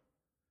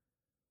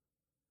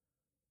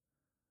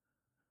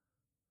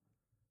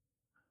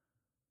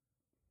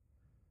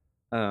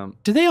 Do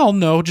they all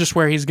know just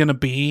where he's going to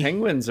be?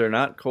 Penguins are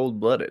not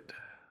cold-blooded.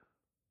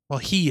 Well,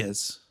 he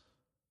is.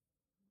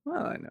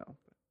 Well, I know.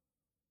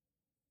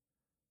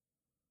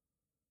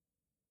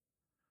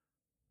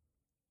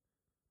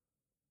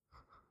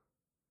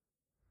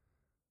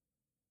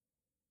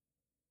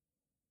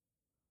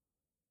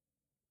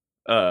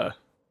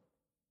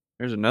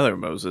 There's another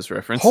Moses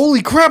reference.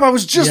 Holy crap, I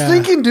was just Yeah.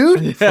 thinking,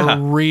 dude. For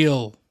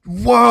real.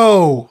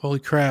 Whoa. Holy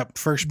crap.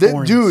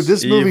 Firstborn. Dude,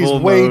 this movie's Evil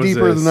way Moses.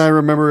 deeper than I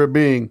remember it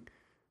being.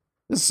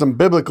 This is some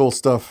biblical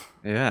stuff.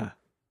 Yeah.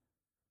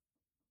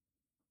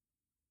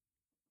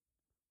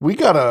 We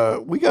gotta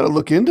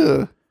look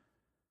into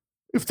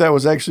if that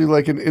was actually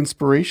like an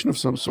inspiration of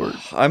some sort.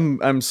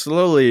 I'm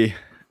slowly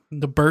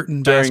The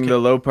Burton during basket. the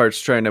low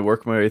parts trying to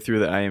work my way through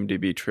the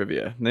IMDb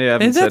trivia. They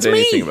haven't Hey, said that's me.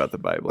 anything about the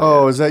Bible.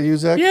 Oh, yet. is that you,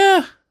 Zach?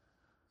 Yeah,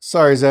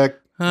 Sorry, Zach.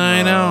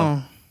 I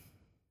know.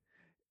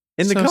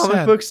 In the So comic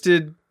sad. books,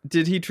 did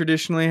he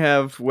traditionally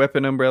have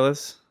weapon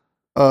umbrellas?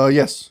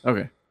 Yes.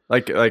 Okay,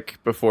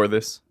 like before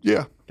this.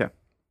 Yeah.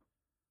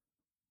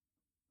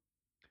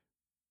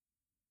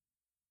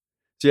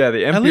 So yeah,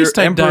 the least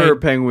I emperor died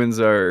penguins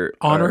are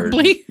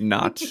honorably?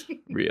 not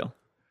real.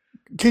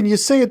 Can you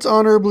say it's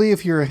honorably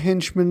if you're a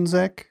henchman,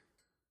 Zach?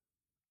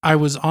 I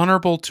was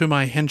honorable to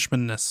my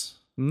henchmanness.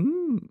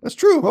 Mm. That's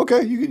true.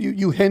 Okay,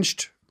 you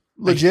henched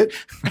legit.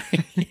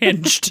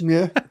 Hinged.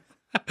 Yeah.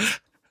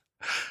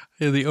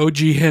 Yeah, the OG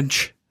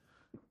hinge.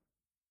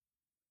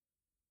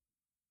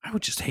 I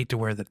would just hate to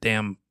wear the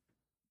damn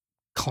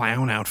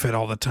clown outfit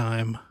all the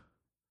time.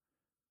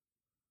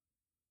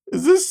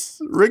 Is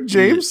this Rick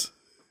James?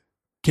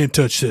 Can't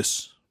touch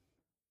this.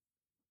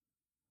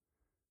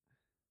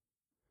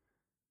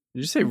 Did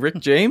you say Rick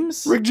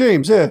James? Rick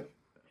James, yeah.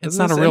 It's Isn't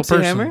not a this real MC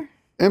person. Hammer?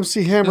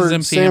 MC Hammer This is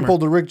MC Hammer.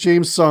 sampled the Rick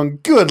James song.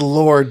 Good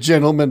Lord,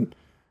 gentlemen.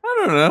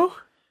 I don't know.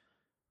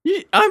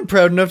 I'm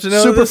proud enough to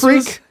know Super this freak.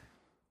 was-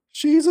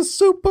 She's a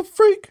super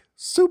freak.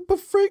 Super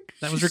freak.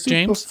 That was She's Rick super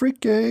James?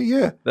 Freaky,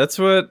 yeah. That's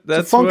what.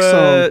 That's funk what.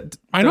 song.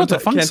 I know it's a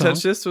funk Can't song.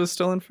 Touch This was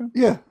stolen from.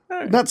 Yeah.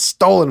 Alright. Not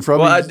stolen from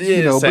Well, you,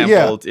 you know, but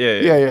sampled. yeah.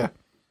 Yeah. Yeah.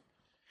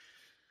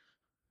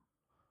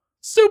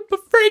 Super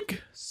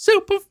freak.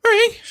 Super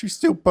freak. She's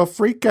super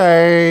freaky.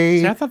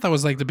 See, I thought that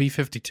was like the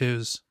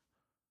B-52s.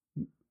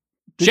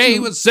 Did She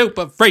you- was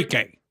super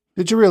freaky.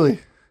 Did you really?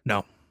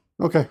 No,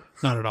 Okay.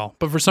 not at all.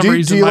 But for some Do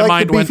reason, you my like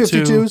mind the went to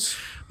B-52s?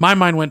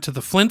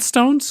 the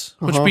Flintstones,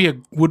 which Uh-huh.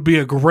 would be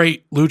a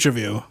great Lucha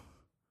View.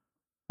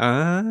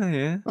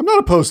 Yeah. I'm not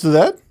opposed to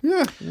that.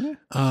 Yeah.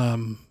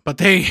 But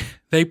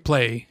they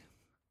play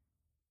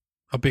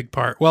a big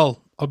part.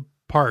 Well, a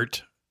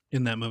part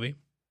in that movie.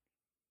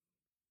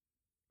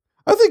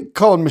 I think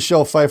calling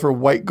Michelle Pfeiffer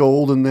white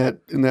gold in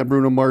that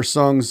Bruno Mars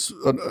songs,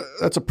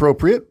 that's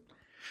appropriate.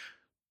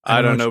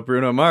 I don't know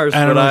Bruno Mars,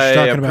 I don't but know what I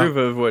you're talking approve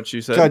of what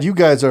you said. God, you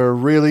guys are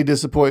really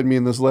disappointing me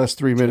in this last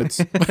 3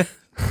 minutes.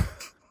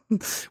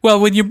 Well,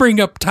 when you bring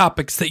up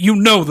topics that you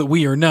know that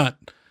we are not.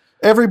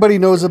 Everybody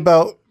knows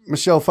about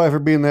Michelle Pfeiffer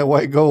being that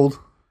white gold.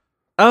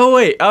 Oh,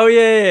 wait. Oh,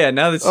 yeah.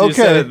 Now that you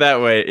said it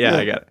that way. Yeah,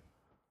 I got it.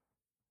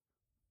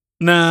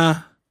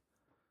 Nah.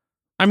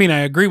 I mean, I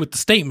agree with the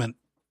statement,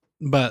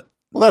 but...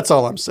 Well, that's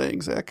all I'm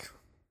saying, Zach. Is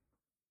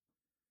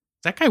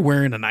that guy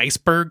wearing an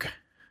iceberg?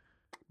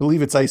 I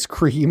believe it's ice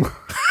cream.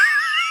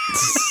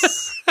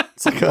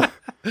 It's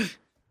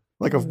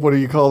like a, what do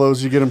you call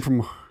those? You get them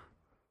from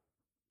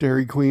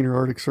Dairy Queen or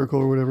Arctic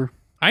Circle or whatever.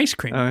 Ice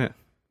cream. Oh,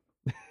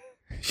 yeah.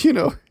 You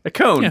know. A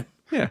cone.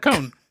 Yeah.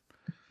 Cone.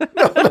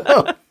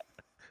 No.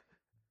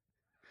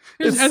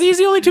 Are these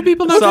the only two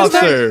people know Soft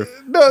that?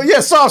 serve. No, yeah,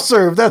 soft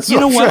serve. That's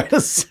what I'm trying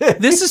to say.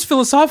 This is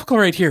philosophical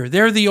right here.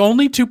 They're the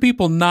only two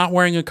people not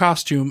wearing a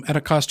costume at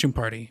a costume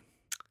party.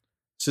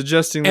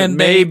 Suggesting that And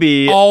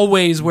maybe they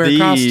always wear these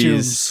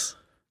costumes.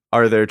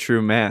 are their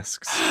true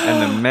masks,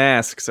 and the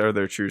masks are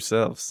their true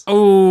selves.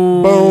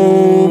 Oh.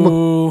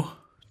 Boom.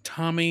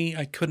 Tommy,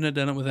 I couldn't have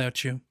done it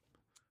without you.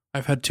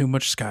 I've had too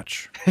much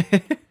scotch.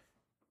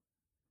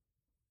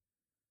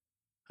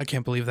 I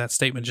can't believe that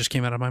statement just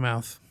came out of my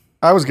mouth.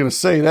 I was going to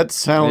say, that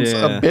sounds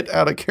a bit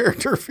out of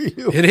character for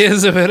you. It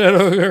is a bit out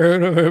of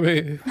character for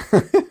me.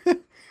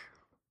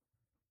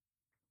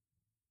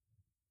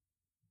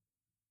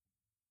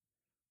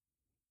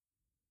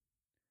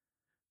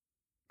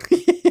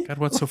 God,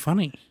 what's so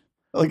funny?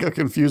 I like how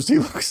confused he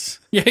looks.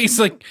 Yeah, he's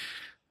like...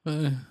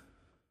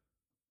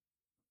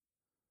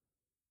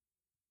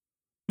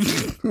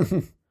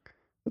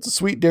 It's a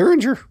sweet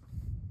Derringer.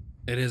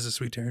 It is a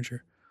sweet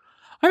Derringer.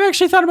 I've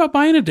actually thought about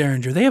buying a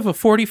Derringer. They have a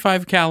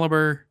 45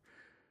 caliber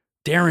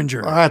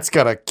Derringer. That's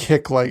got to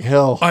kick like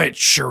hell.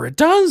 It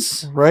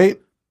does. Right?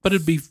 But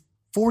it'd be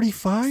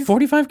 45?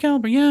 45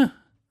 caliber, yeah.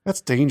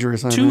 That's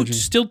dangerous, I imagine.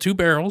 Still two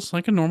barrels,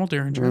 like a normal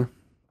Derringer. Yeah.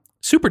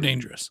 Super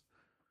dangerous.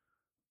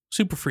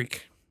 Super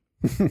freak.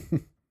 Oh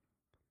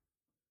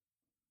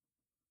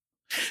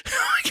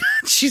my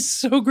God, she's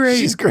so great.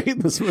 She's great in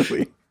this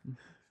movie.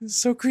 It's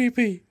so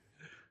creepy.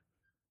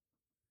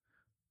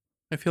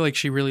 I feel like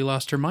she really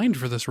lost her mind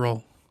for this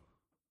role.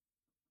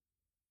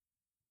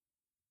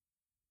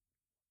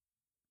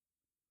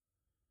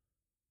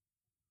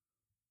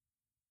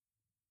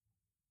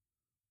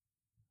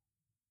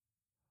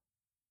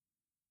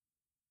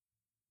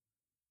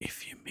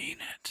 If you mean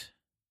it.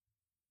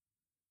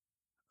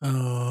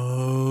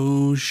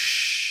 Oh,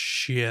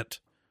 shit.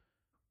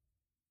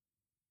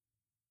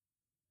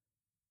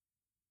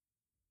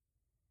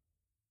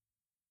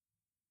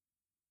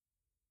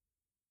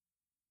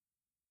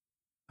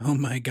 Oh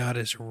my God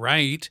is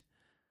right.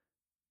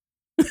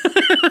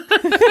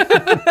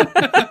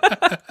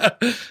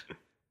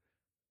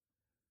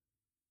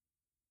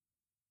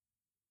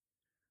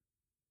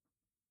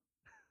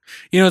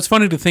 You know, it's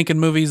funny to think in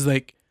movies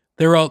like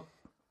they're all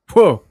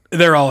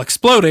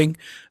exploding.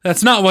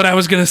 That's not what I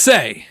was going to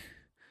say.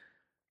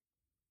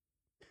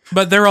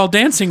 But they're all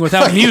dancing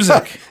without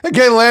music. That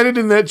guy landed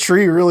in that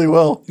tree really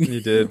well. You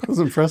did. That was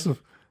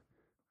impressive.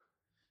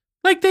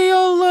 Like they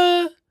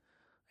all,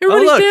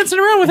 everybody's dancing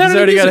around without He's any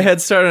already music. got a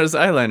head start on his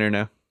eyeliner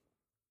now.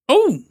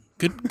 Oh,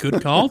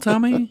 good call,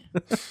 Tommy.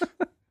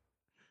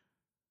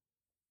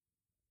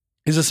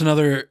 Is this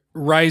another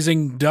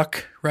rising to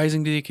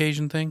the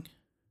occasion thing?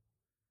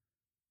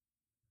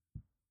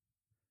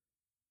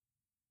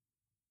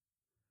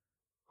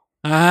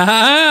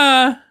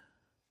 Ah,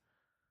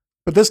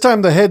 But this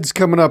time the head's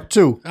coming up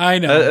too. I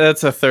know.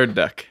 That's a third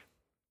duck.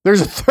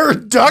 There's a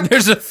third duck.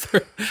 There's a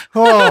third.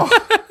 Oh,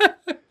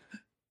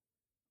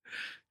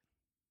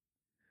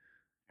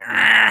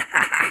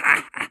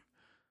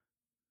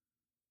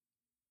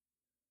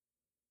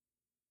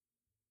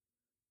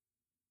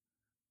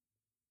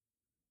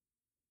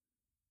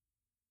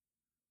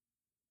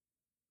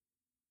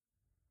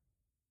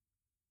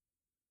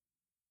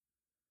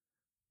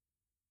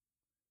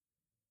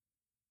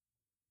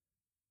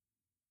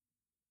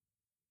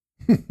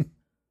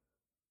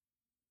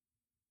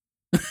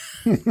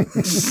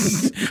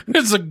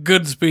 It's a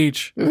good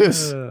speech. it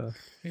is.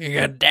 You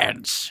gotta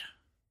dance.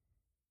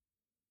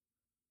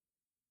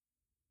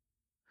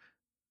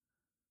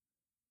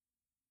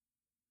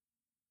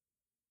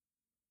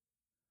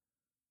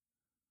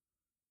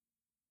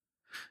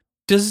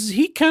 Does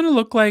he kind of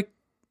look like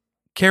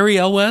Carrie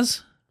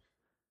Elwes?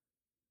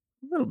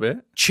 A little bit.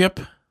 Chip?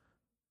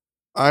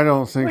 I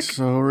don't think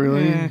so,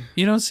 really.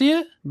 You don't see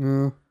it?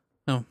 No.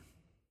 No.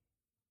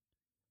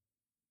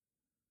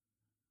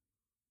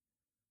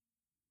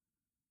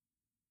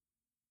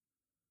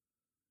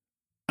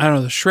 I don't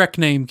know. The Shrek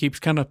name keeps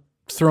kind of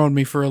throwing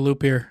me for a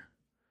loop here.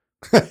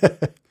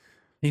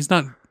 He's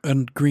not a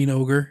green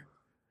ogre.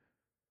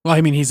 Well,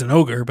 I mean, he's an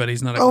ogre, but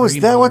he's not a green ogre. Oh, is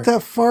that what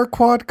that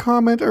Farquaad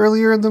comment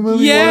earlier in the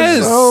movie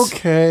Yes! was?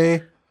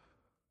 Okay.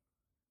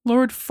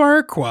 Lord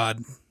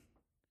Farquaad.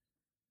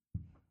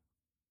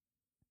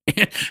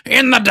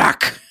 In the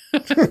duck.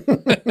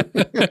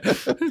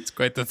 It's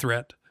quite the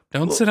threat.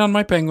 Don't sit on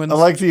my penguins. I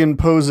like the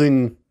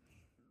imposing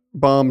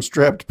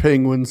bomb-strapped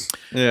penguins.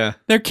 Yeah.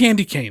 They're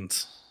candy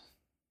canes.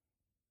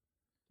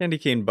 Candy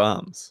cane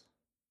bombs.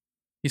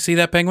 You see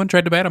that penguin?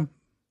 Tried to bat him.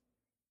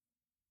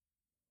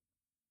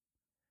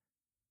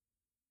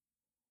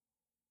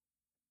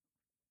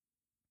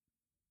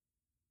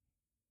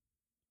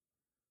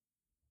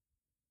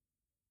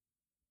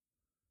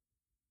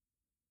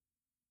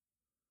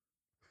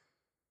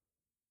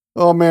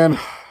 Oh, man.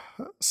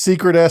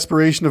 Secret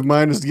aspiration of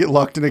mine is to get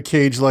locked in a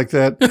cage like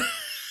that.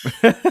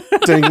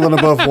 Dangling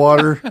above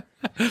water.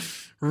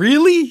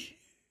 Really?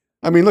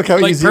 I mean, look how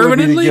Like easy it would be to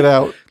permanently? get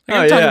out. Like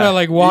I'm talking about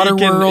like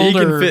Waterworld He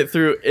can or fit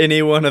through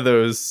any one of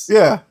those.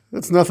 Yeah,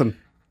 that's nothing.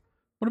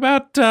 what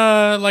about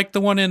like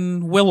the one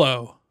in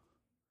Willow?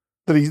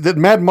 That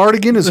Mad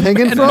Mardigan is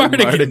hanging Mad from?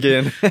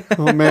 Mardigan. Mardigan.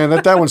 Oh, man,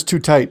 that one's too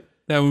tight.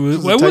 That was, This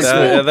is what a was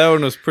tight Yeah, that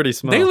one was pretty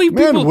small. They leave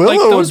Man, people Willow like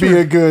would those. be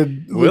a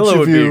good Willow Lucha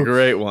would be View. a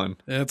great one.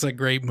 That's a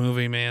great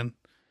movie, man.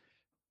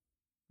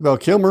 Val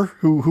Kilmer,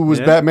 who was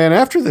Yeah. Batman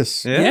after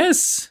this. Yeah.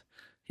 Yes,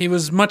 he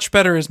was much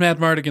better as Mad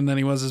Mardigan than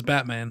he was as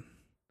Batman.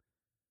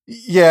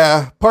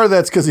 Yeah, part of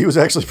that's because he was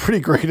actually pretty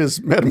great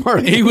as Mad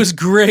Mardigan. He was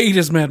great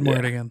as Mad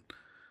Mardigan,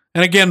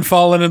 and again,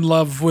 falling in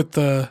love with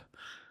the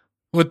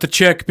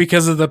chick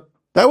because of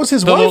That was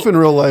his the wife little- in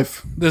real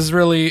life. this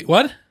really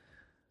what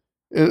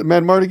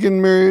Mad Mardigan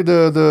married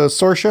the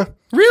Saoirse.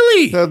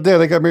 really? Yeah,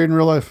 they got married in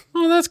real life.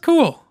 Oh, that's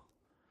cool.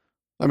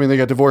 I mean, they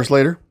got divorced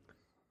later.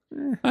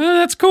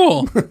 That's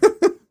cool.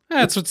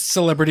 That's what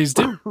celebrities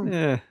do.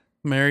 Yeah.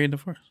 Marry and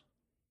divorce.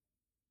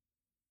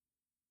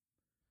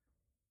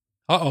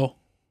 Uh-oh.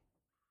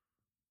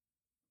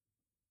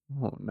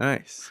 Oh,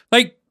 nice.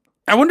 Like,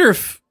 I wonder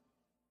if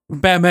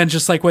Batman's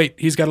just like, wait,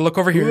 he's got to look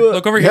over here.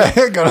 Look over here.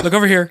 Yeah, gotta Look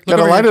over here. Look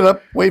gotta over line here. it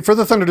up. Wait for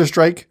the thunder to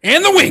strike.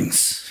 And the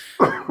wings.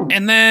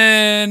 And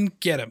then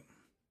get him.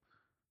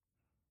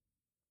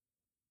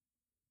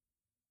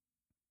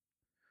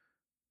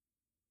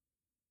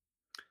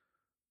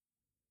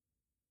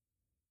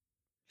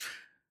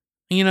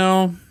 You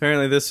know,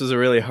 Apparently, this was a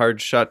really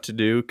hard shot to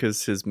do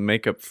because his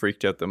makeup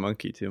freaked out the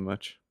monkey too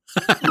much.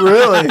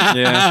 Really?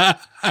 Yeah.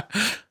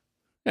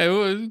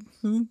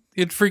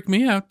 It freaked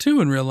me out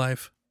too in real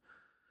life.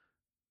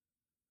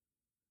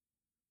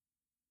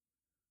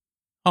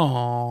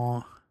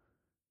 Aw.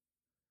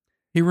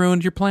 He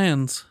ruined your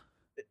plans.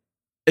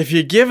 If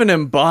you give an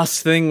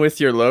embossed thing with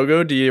your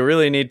logo, do you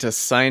really need to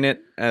sign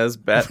it as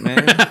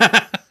Batman?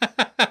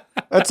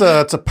 That's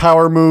a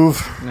power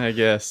move. I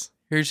guess.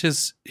 Here's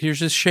his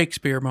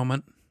Shakespeare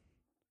moment.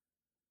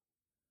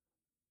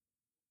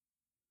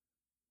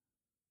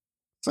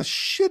 It's a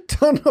shit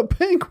ton of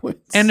penguins.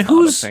 And Lot of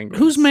who's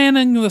penguins.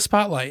 manning the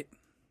spotlight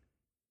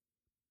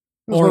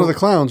It was one of the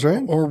clowns,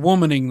 right? or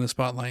womaning the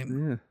spotlight?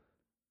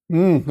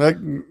 Yeah.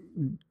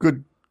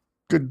 Good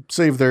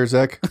save there,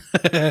 Zach.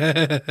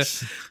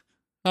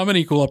 I'm an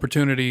equal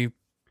opportunity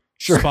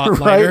Sure,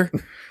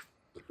 spotlighter.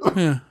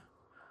 Yeah.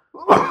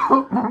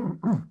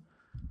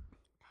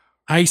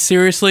 I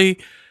seriously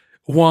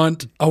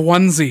want a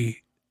onesie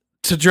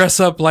to dress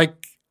up like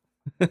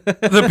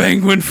the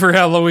penguin for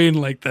Halloween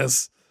like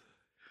this.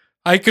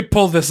 I could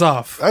pull this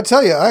off. I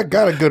tell you, I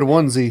got a good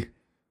onesie.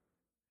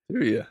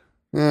 Do you?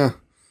 Yeah.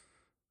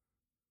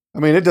 I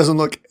mean, it doesn't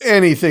look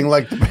anything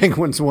like the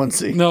penguin's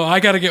onesie. No,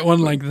 I got to get one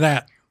like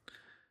that.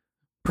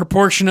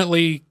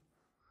 Proportionately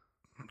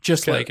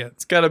just like it.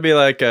 It's got to be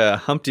like a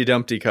Humpty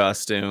Dumpty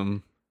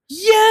costume.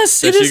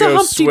 Yes, that it is you a go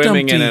Humpty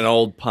swimming Dumpty. in an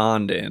old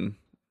pond in.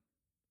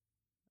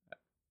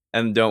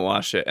 And don't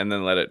wash it and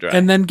then let it dry.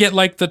 And then get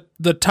like the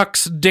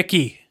Tux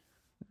Dicky.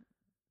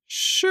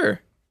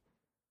 Sure.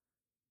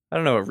 I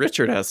don't know what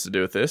Richard has to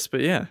do with this,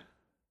 but yeah.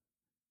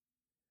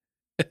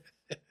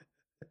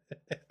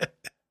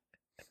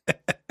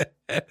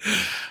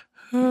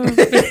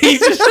 He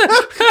just-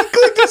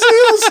 Clicked his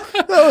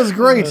heels. That was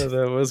great.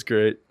 That was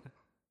great.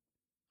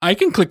 I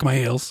can click my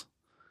heels.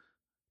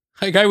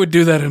 Like I would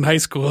do that in high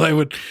school. I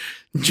would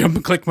jump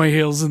and click my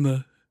heels in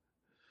the.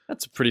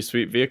 That's a pretty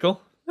sweet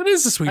vehicle. That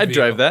is a sweet. I'd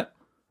vehicle. drive that.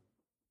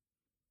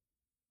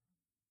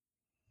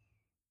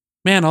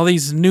 Man, all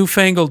these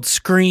newfangled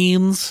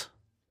screens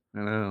I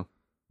know.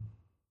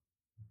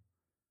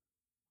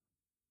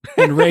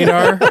 and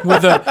radar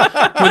with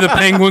a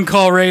penguin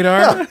call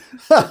radar.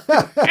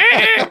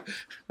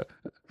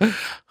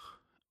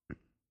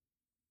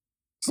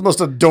 It's the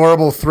most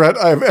adorable threat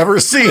I've ever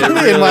seen in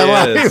my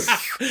really is.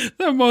 life.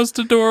 The most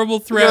adorable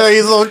threat. Yeah,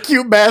 these little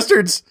cute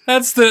bastards.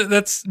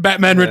 That's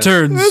Batman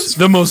Returns. It's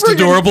The most friggin'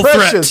 adorable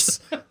precious.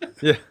 threat.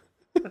 Yeah.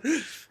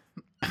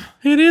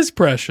 It is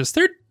precious.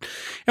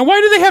 And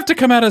why do they have to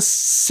come out of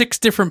 6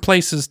 different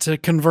places to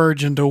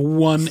converge into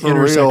one For real.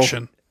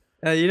 intersection?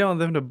 You don't want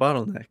them to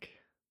bottleneck.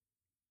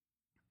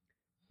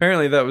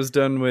 Apparently that was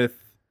done with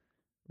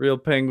real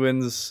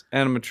penguins,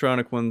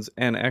 animatronic ones,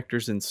 and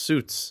actors in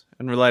suits,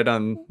 and relied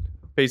on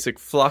basic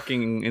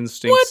flocking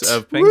instincts What?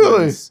 of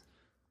penguins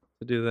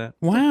to do that.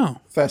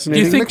 Wow. Do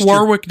Fascinating. you think mixture.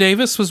 Warwick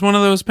Davis was one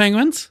of those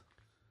penguins?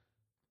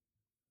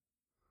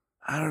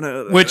 I don't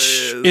know.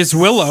 Which is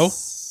Willow.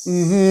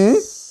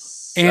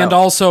 Mm-hmm. And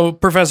also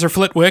Professor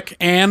Flitwick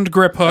and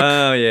Grip Hook.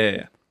 Oh,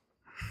 yeah.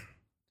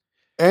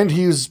 And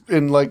he was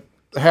in like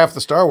half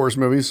the Star Wars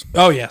movies.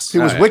 Oh, yes. He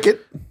was yeah.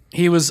 Wicket.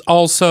 He was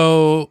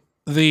also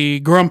the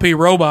grumpy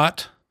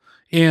robot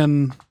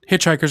in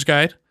Hitchhiker's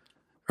Guide.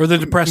 Or the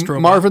depressed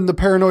robot. Marvin the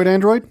Paranoid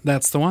Android?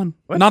 That's the one.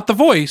 Not the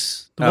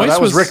voice. The voice that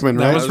was Rickman,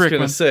 right? That I was was going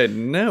Rickman. to say,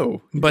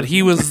 no. But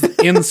he was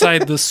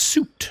inside the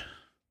suit.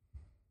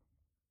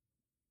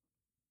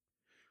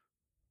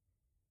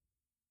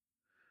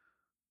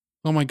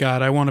 Oh my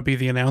god, I want to be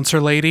the announcer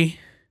lady.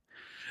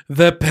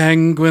 The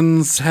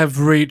Penguins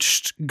have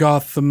reached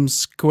Gotham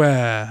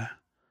Square.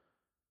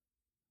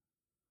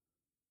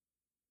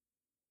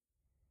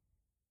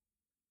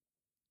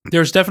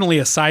 There's definitely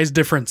a size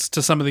difference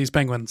to some of these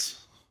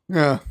penguins.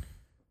 Yeah.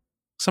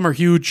 Some are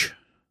huge.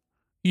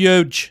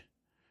 Huge.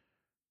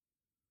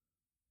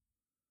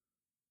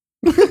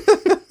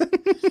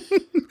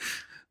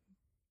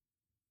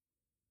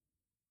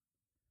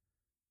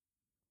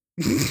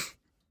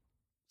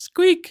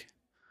 Squeak.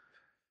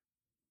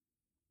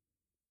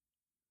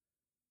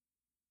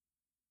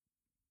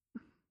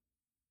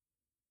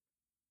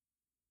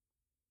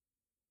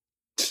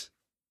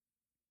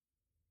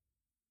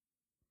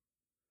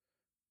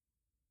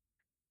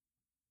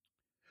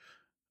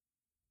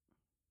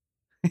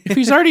 If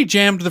he's already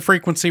jammed the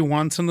frequency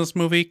once in this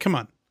movie, come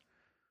on.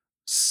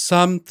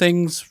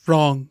 Something's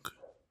wrong.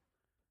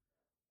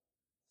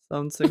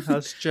 Something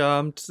has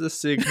jammed the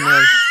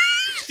signal.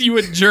 You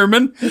in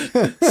German?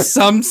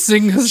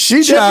 Something has She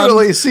jammed.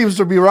 definitely seems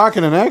to be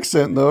rocking an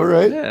accent, though,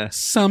 right? Yeah.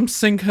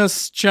 Something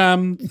has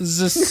jammed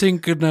the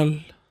signal.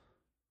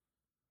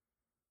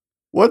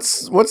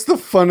 What's the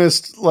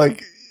funnest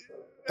like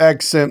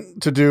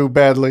accent to do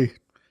badly?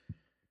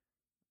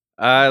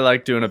 I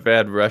like doing a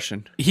bad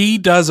Russian. He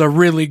does a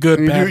really good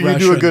You bad do, you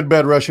Russian. do a good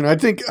bad Russian. I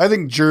think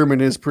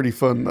German is pretty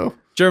fun though.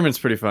 German's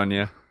pretty fun,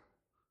 yeah.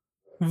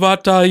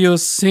 What are you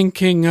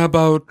thinking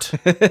about?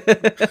 I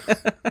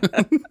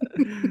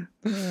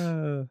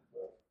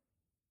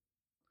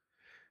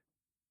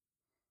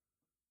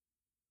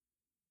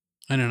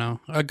don't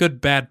know. A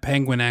good bad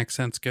penguin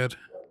accent's good.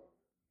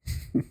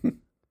 Well,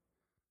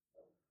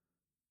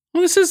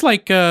 this is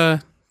like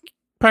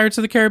Pirates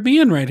of the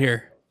Caribbean right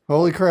here.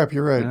 Holy crap,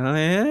 you're right. Oh,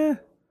 yeah?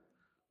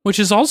 Which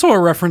is also a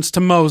reference to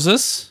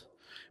Moses,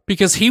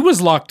 because he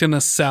was locked in a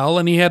cell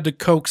and he had to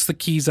coax the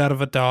keys out of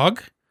a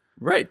dog.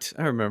 Right.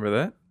 I remember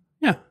that.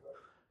 Yeah.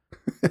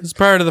 It's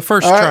part of the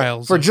first All right,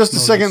 trials. for of just a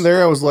Moses. second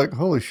there, I was like,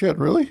 holy shit,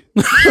 really?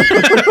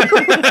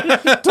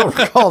 Don't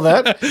recall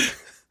that.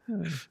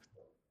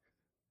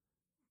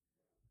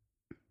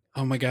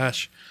 Oh my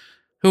gosh.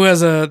 Who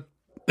has a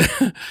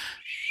I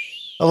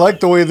like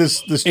the way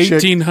this chick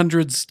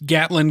 1800s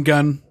Gatlin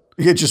gun?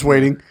 Yeah, just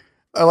waiting.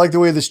 I like the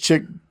way this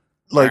chick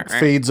like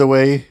fades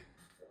away.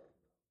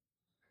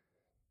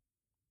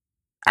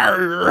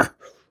 Arr.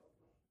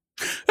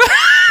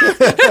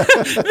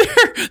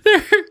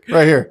 There.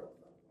 Right here.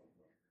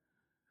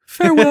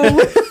 Farewell.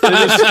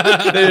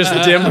 They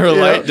just dim her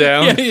light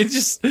down. Yeah, you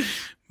just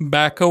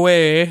back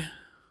away.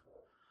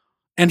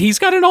 And he's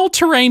got an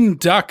all-terrain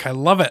duck. I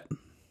love it.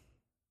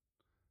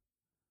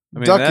 I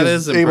mean, Duck that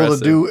is is able to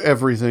impressive. do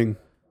everything.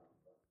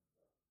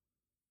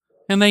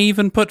 And they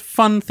even put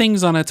fun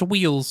things on its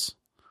wheels.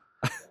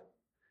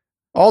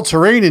 All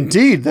terrain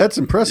indeed. That's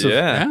impressive.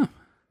 Yeah. Yeah.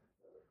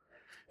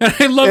 And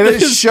I love And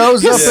that it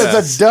shows up Yes.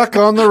 as a duck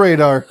on the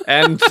radar.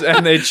 And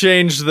they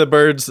changed the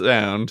bird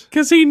sound.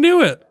 because he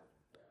knew it.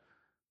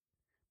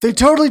 They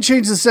totally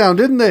changed the sound,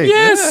 didn't they?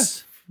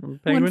 Yes. From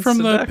Went penguins from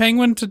to the duck.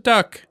 penguin to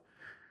duck.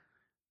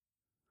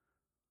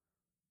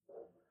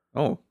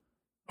 Oh.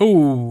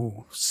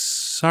 Oh,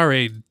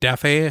 sorry,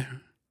 Daffy.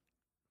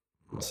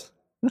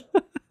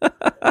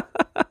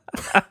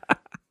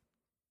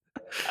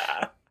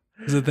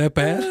 Is it that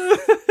bad?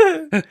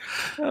 I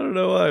don't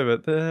know why,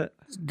 but that.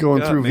 Going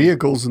Got through me.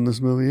 vehicles in this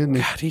movie, isn't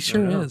he? God, he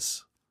sure know.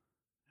 is.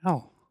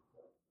 Hell.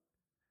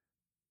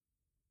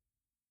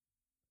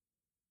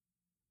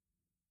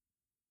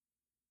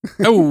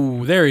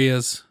 Oh, there he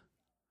is.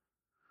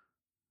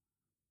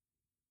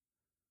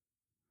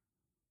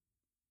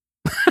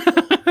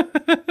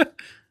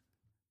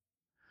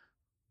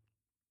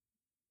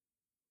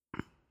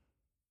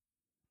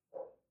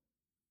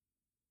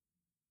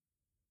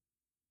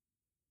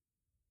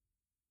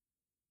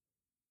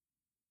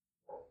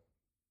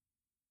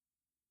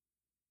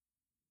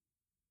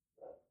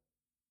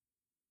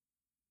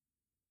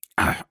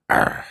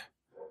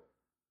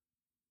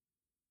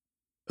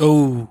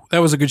 Oh, that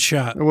was a good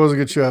shot. It was a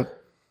good shot.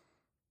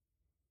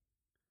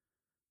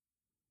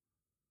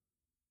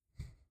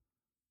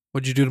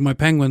 What'd you do to my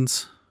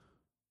penguins?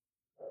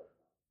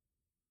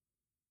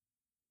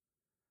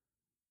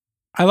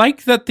 I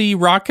like that the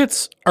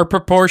rockets are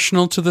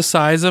proportional to the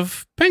size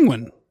of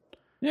penguin.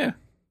 Yeah.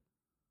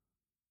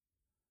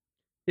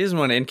 He doesn't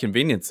want to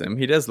inconvenience him.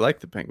 He does like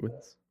the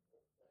penguins.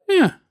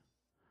 Yeah.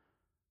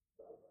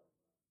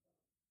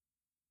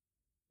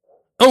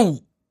 Oh.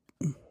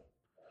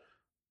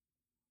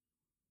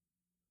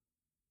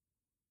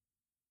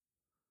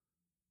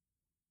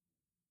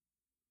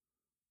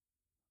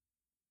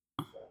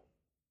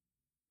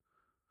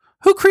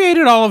 Who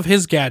created all of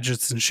his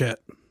gadgets and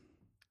shit?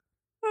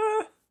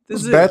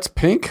 Those bats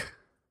pink?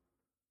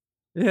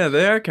 Yeah,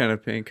 they are kind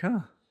of pink,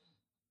 huh?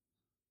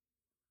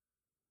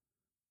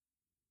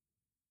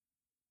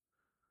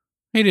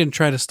 He didn't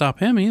try to stop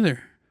him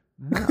either.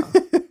 No.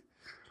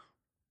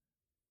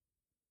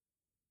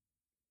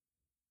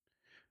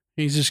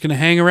 He's just going to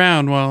hang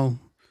around while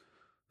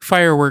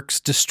fireworks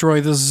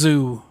destroy the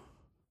zoo.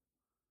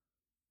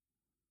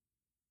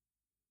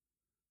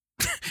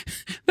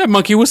 That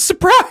monkey was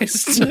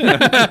surprised.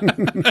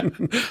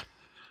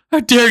 How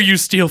dare you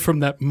steal from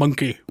that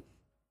monkey?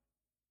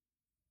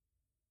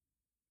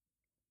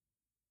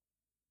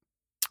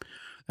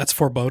 That's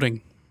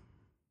foreboding.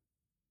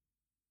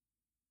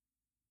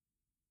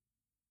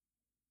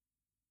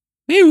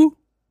 Ew.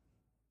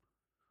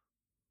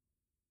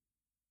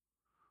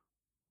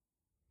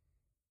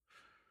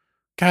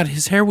 God,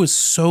 his hair was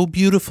so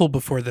beautiful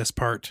before this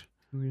part.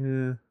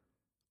 Yeah.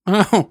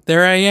 Oh,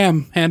 there I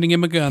am, handing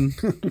him a gun.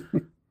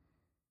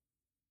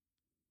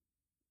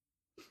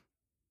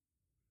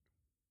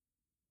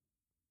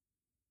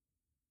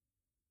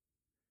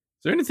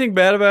 Is there anything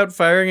bad about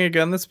firing a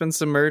gun that's been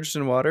submerged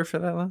in water for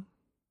that long?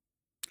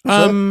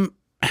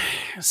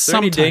 Is there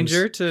any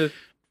danger to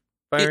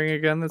firing a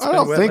gun that's been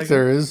wet? I don't think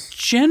there is.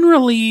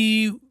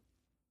 Generally,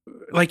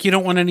 like, you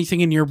don't want anything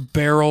in your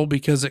barrel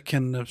because it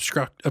can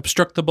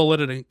obstruct the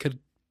bullet and it could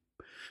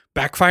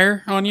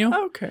backfire on you.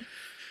 Okay.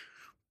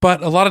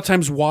 But a lot of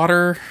times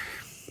water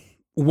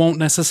won't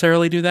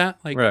necessarily do that.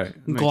 Like,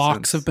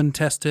 Glocks have been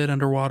tested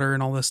underwater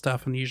and all this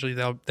stuff, and usually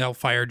they'll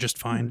fire just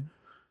fine. Mm-hmm.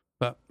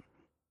 But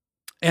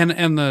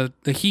and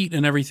the heat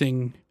and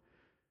everything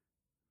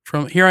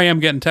from here, I am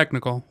getting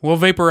technical. We'll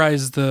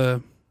vaporize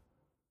the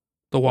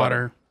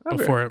water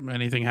before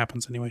anything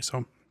happens anyway.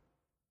 So,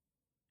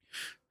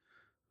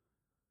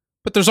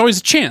 but there's always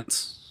a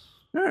chance.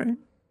 All right.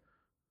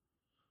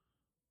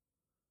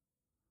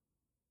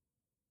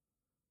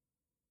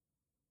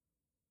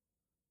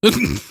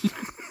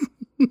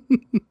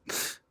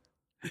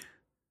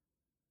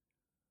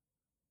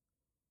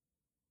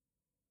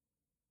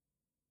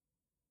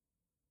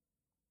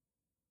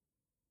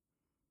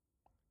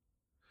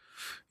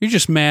 You're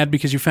just mad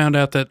because you found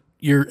out that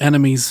you're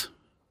enemies.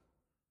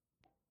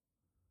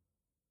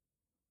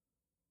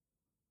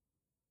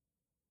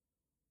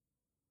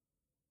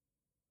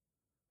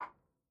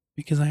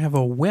 Because I have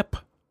a whip.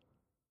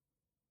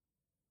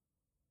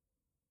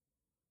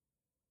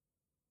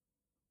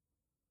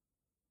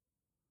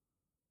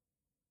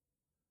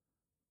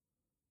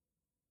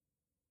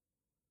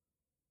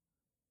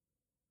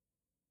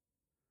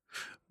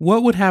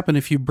 What would happen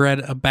if you bred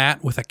a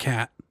bat with a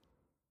cat?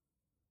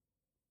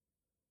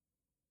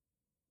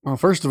 Well,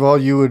 first of all,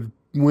 you would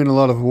win a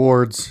lot of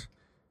awards.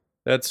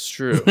 That's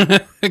true.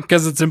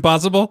 Because it's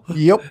impossible?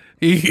 Yep.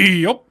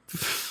 Yep.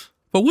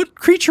 But what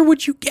creature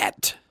would you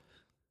get?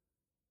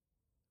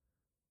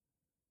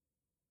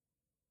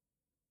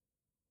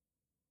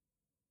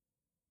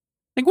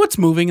 Like, what's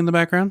moving in the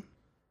background?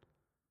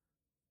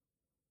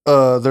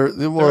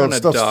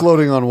 Stuff's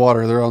floating on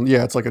water.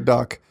 It's like a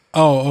dock.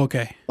 Oh,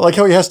 okay. I like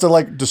how he has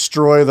to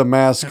destroy the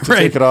mask to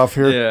take it off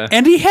here. Yeah.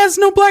 And he has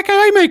no black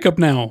eye makeup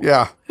now.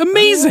 Yeah.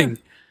 Amazing.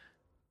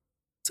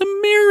 It's a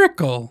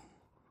miracle.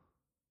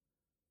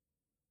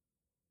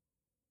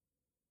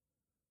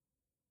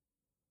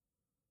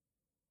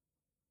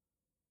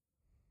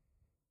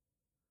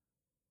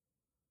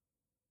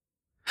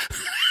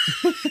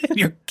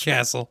 Your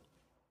castle.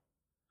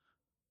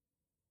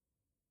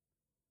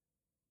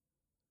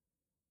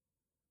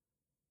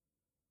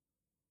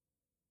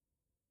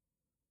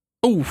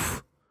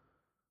 Oof.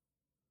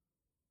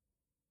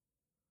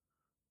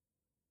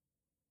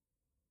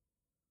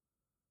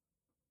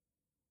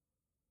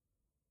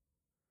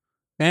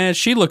 And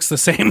she looks the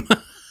same.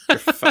 You're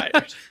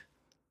fired.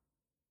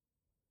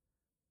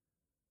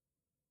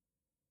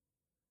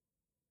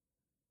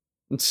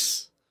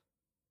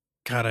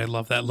 God, I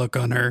love that look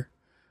on her.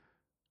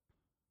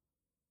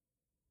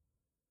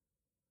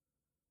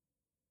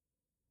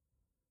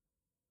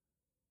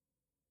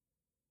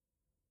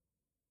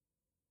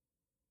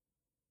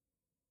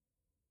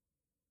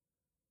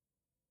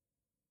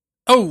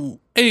 Oh,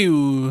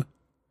 ew.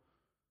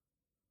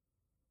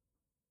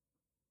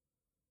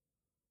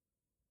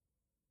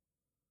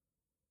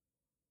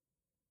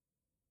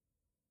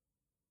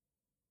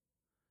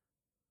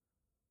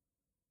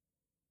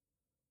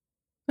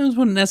 Those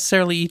wouldn't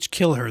necessarily each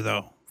kill her,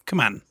 though.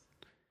 Come on.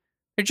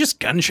 They're just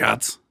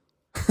gunshots.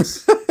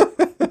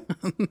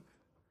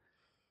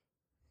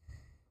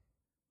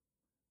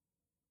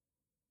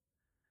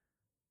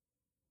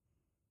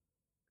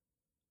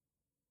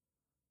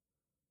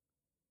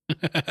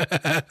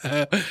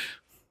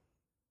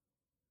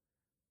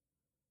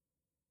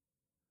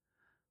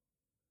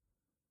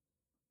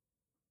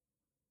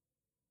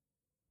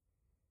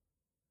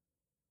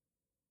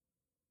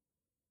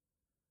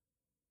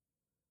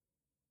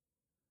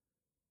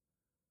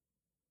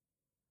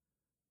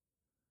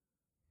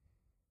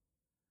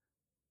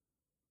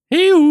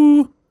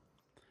 Ew.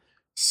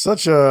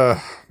 Such a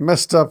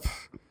messed up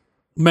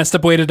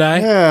way to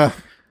die. Yeah.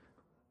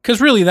 Because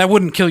really, that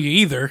wouldn't kill you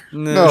either.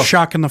 No.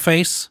 Shock in the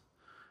face.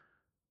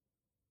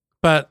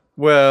 But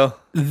Well,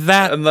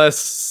 that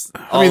unless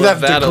I mean,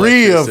 that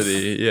degree of-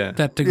 yeah.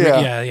 that degree,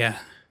 yeah.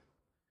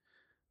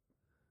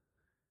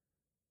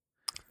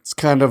 It's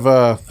kind of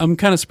I'm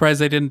kind of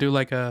surprised they didn't do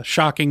like a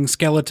shocking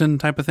skeleton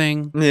type of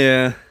thing.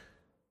 Yeah.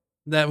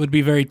 That would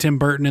be very Tim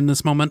Burton in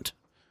this moment.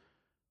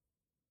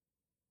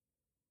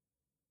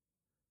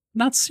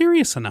 Not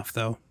serious enough,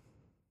 though.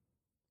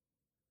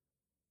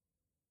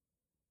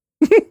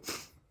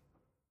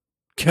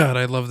 God,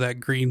 I love that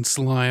green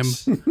slime.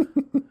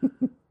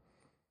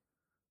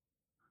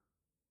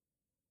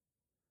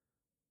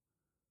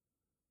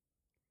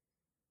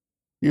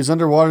 he was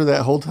underwater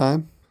that whole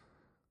time.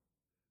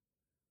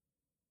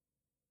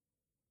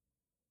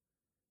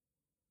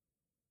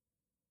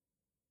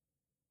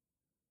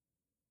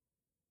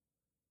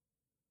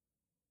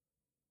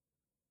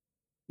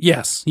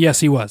 Yes,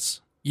 he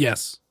was.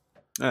 Yes.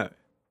 All right.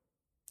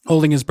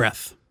 Holding his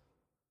breath.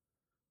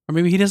 Or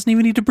maybe he doesn't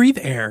even need to breathe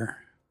air.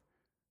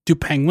 Do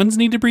penguins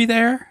need to breathe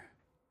air?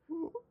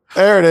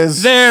 There it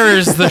is.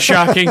 There's the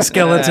shocking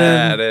skeleton.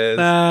 That is.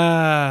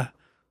 Ah,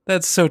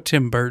 that's so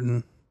Tim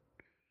Burton.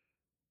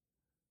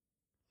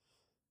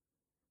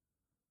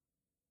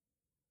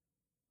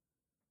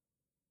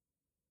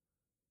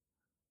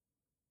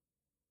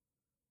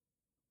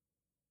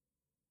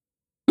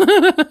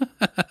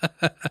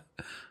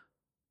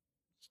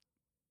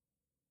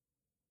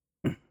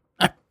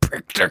 I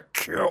picked a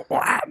cute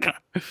one.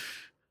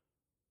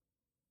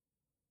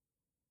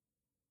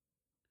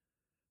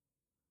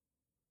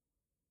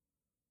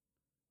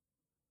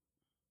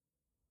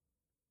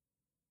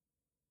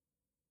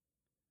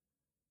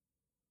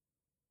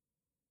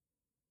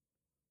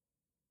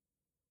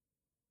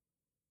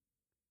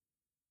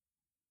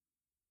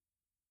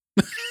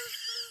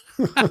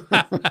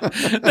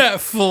 That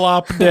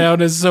flop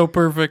down is so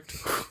perfect.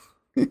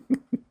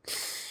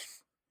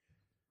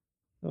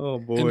 Oh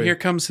boy. And here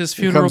comes his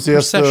Here funeral comes,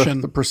 yes,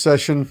 procession. the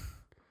procession.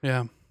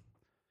 Yeah.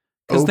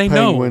 Because Oh, they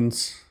know.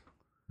 penguins.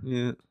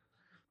 Yeah.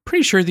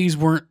 Pretty sure these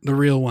weren't the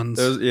real ones.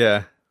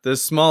 The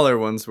smaller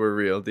ones were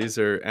real. These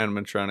are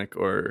animatronic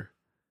or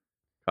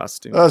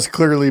costume. That's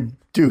clearly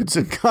dudes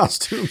in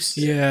costumes.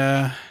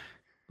 Yeah.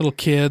 Little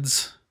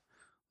kids.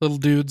 Little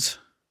dudes.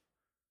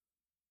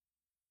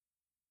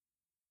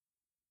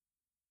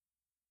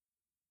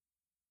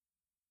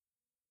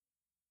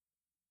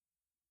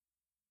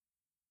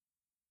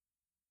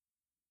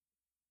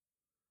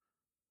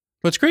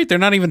 But it's great. They're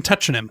not even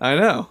touching him. I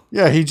know.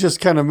 Yeah, he just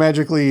kind of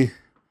magically.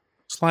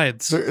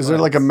 Slides. Is there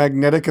like a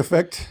magnetic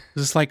effect?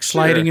 Is this like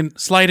sliding in,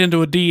 slide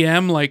into a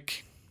DM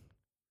like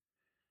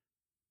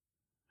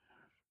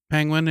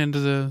Penguin into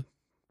the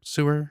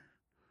sewer?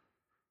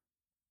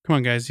 Come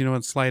on, guys. You know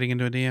what sliding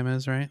into a DM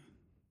is, right?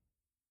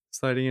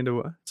 Sliding into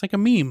what? It's like a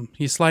meme.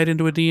 You slide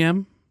into a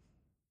DM.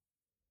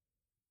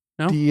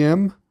 No?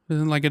 DM?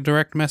 Isn't it like a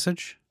direct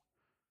message?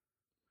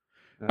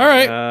 All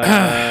right.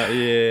 Yeah.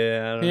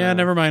 I don't Yeah, know.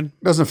 never mind.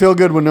 Doesn't feel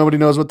good when nobody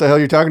knows what the hell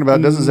you're talking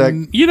about, does it, Zach?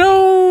 You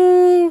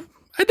know,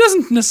 it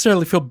doesn't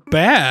necessarily feel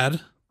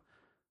bad.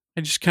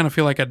 I just kind of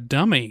feel like a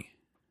dummy.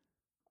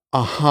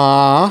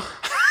 Uh-huh.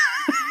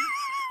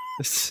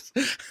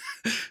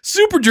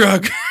 Super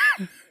drug.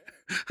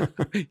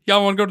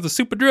 Y'all want to go to the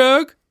super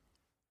drug?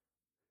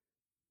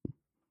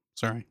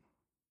 Sorry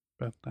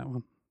about that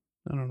one.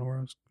 I don't know where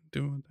I was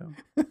doing with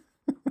that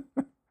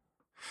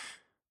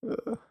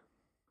one.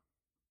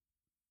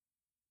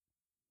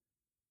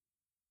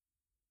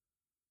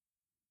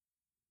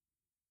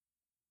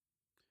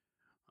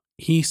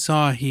 He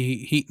taught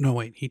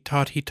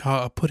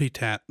a putty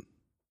tat.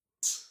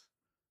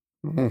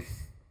 Mhm.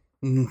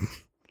 Mm.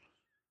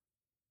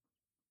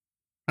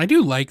 I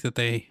do like that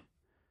they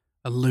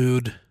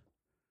allude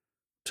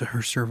to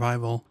her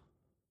survival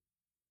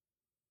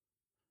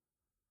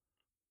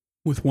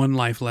with one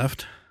life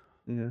left.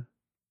 Yeah.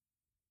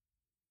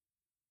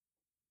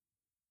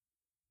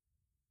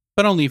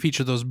 But only if each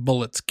of those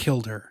bullets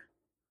killed her.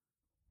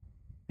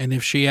 And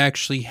if she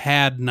actually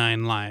had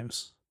 9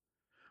 lives.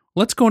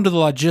 Let's go into the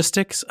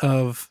logistics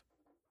of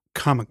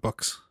comic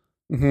books.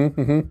 Mm-hmm.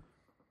 Mm-hmm.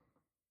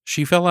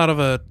 She fell out of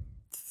a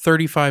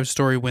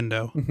 35-story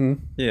window, Mm-hmm.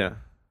 Yeah.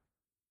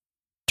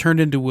 turned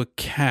into a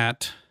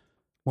cat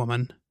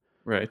woman.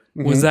 Right.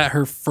 Was that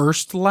her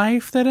first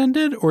life that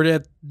ended? Or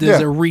does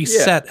it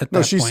reset at that point?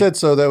 No, she said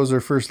so. That was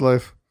her first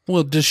life.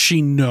 Well, does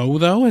she know,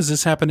 though? Has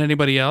this happened to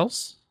anybody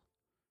else?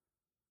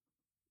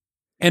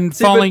 And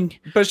See, falling...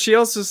 But she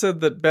also said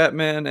that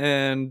Batman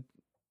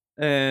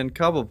and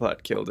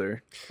Cobblepot killed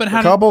her. But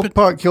how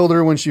Cobblepot killed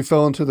her when she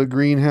fell into the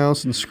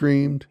greenhouse and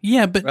screamed.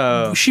 Yeah, but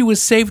Oh. she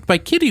was saved by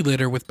kitty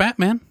litter with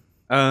Batman.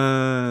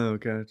 Oh,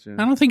 gotcha.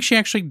 I don't think she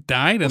actually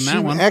died in She that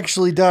didn't one.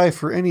 actually die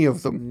for any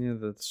of them. Yeah,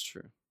 that's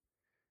true.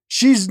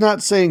 She's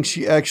not saying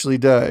she actually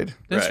died.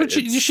 That's Right, what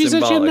she it's said. She had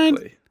 9.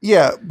 symbolically.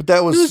 Yeah, but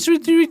that was...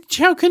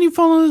 How can you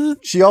follow the...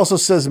 She also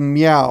says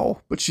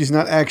meow, but she's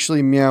not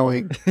actually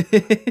meowing.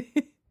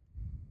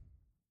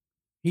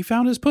 He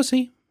found his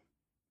pussy.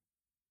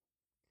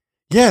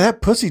 Yeah,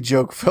 that pussy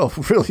joke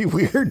felt really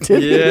weird,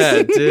 didn't Yeah,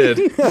 it?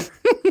 it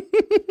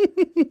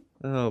did.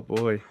 Oh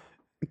boy.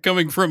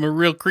 Coming from a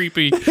real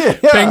creepy Yeah,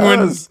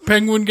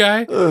 penguin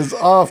guy. It was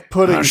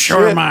off-putting I'll show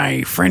her shit.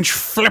 my French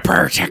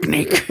flipper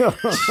technique.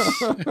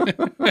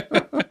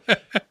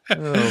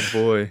 Oh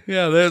boy.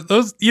 Yeah,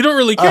 those you don't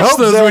really I catch hope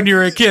those Zach- when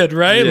you're a kid,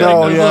 right? Yeah. No,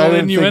 Like those yeah, I little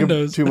didn't think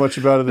innuendos. too much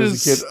about it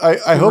as a It's kid.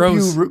 I hope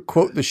gross. you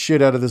quote the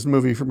shit out of this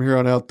movie from here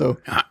on out, though.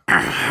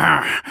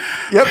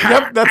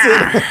 Yep, that's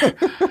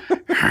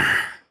it.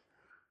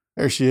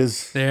 There she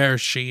is. There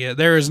she is.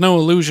 There is no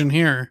illusion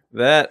here.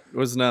 That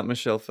was not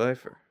Michelle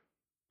Pfeiffer.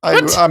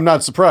 What? I'm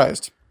not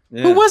surprised.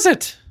 Yeah. Who was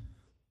it?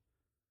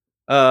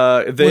 They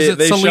Was it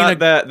Selena shot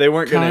that. They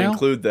weren't going to Kyle?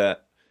 include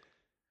that,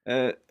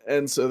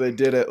 and so they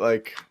did it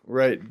like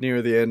right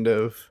near the end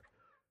of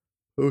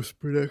post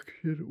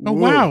production. Oh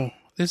wow!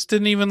 This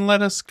didn't even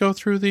let us go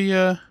through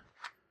the.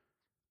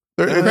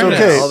 It's credits.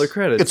 okay. All the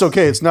credits. It's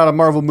okay. It's not a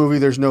Marvel movie.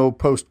 There's no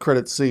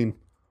post-credit scene.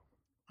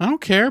 I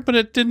don't care, but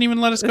it didn't even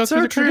let us go It's through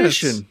our the credits.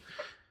 tradition.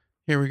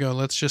 Here we go.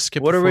 Let's just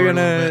skip. What are we forward a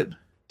little gonna bit.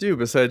 do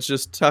besides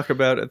just talk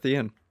about it at the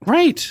end?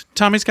 Right.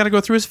 Tommy's got to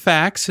go through his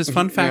facts, his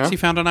fun facts Yeah. he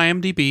found on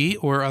IMDb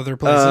or other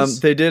places.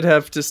 They did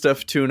have to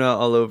stuff tuna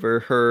all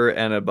over her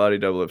and a body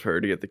double of her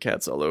to get the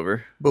cats all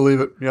over. Believe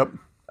it. Yep.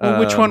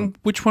 Well, Um,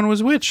 which one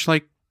was which?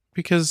 Like,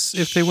 because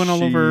if they went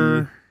all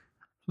over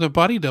the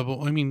body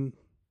double, I mean,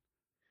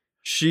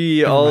 She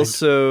Never mind.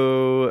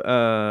 also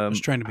was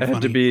trying to be had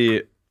funny. to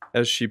be,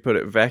 as she put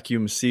it,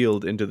 vacuum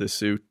sealed into the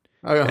suit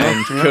and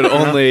Yeah, could yeah.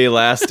 only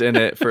last in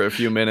it for a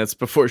few minutes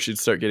before she'd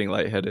start getting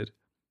lightheaded.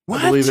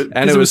 I believe it.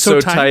 And 'Cause it was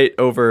so tight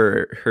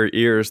over her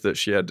ears that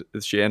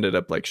she ended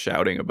up like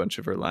shouting a bunch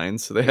of her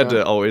lines, so they had Yeah.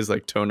 to always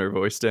like tone her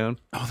voice down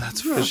Oh,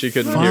 that's because she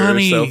couldn't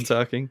funny. hear herself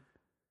talking.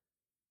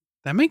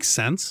 That makes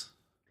sense.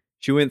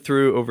 She went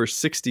through over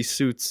 60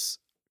 suits,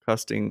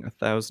 costing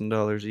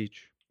 $1,000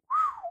 each.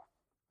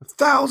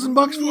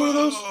 $1,000 for one of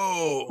those?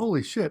 Whoa.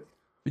 Holy shit.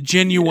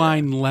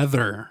 Genuine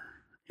leather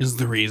is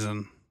the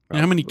reason. You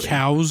know how many Probably.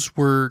 cows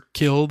were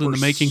killed in Were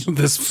the making of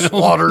this film?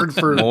 Slaughtered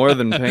for More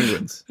than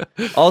penguins.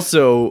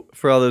 Also,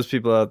 for all those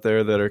people out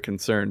there that are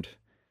concerned,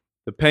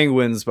 the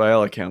penguins, by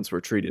all accounts, were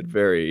treated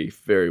very,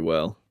 very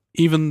well.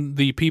 Even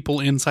the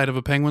people inside of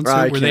a penguin suit,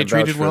 I were they can't vouch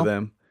treated for well?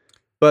 them.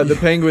 But the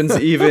penguins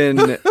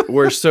even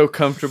were so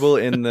comfortable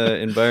in the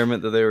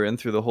environment that they were in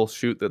through the whole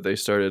shoot that they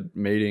started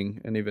mating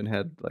and even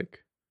had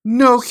like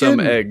no some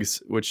kidding.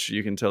 eggs, which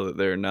you can tell that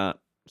they're not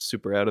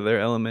super out of their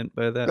element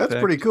by that. That's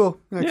fact. pretty cool,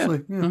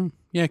 actually. Yeah. Oh,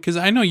 yeah, because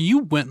I know you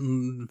went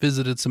and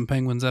visited some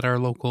penguins at our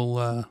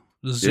local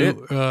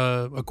zoo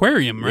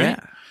aquarium, right?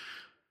 Yeah.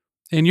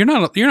 And you're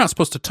not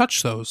supposed to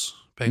touch those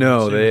penguins.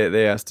 No, are you?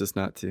 they asked us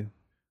not to.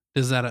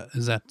 Is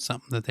that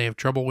something that they have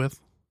trouble with?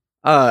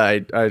 I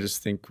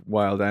just think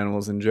wild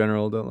animals in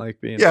general don't like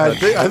being Yeah,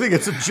 touched. I think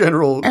it's a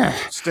general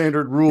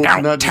standard rule.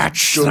 to not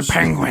just go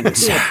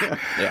penguins.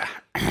 Yeah.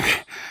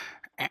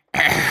 In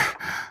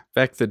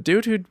fact, the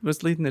dude who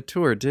was leading the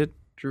tour did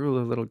drool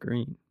a little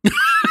green.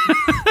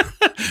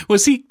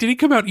 Did he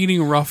come out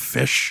eating raw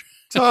fish?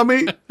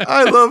 Tommy,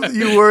 I love that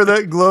you wore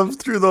that glove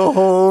through the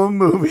whole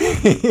movie.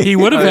 He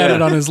would have Oh, had yeah.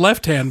 it on his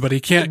left hand, but he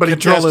can't But he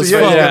control has to- his yeah,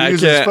 phone. yeah.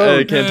 use his phone.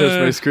 I can't touch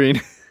my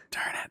screen.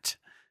 Darn it.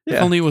 Yeah.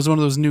 If only it was one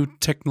of those new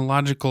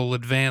technological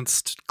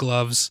advanced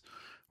gloves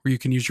where you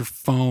can use your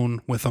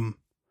phone with them.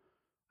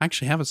 I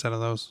actually have a set of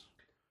those.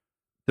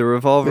 The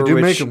revolver They do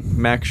make which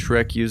 'em. Max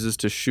Schreck uses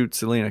to shoot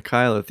Selena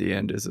Kyle at the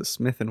end is a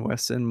Smith &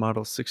 Wesson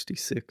Model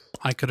 66.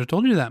 I could have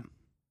told you that.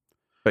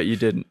 But you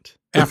didn't.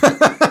 After,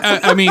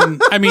 I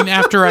mean,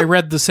 after I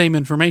read the same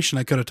information,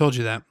 I could have told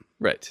you that.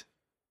 Right.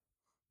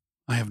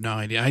 I have no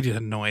idea. I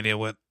had no idea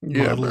what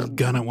Yeah, model man.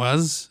 gun it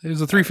was. It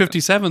was a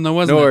 357, though,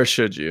 wasn't Nor it?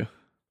 should you.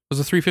 Was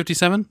it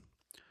 357?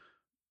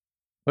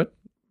 What?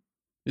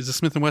 Is a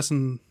Smith &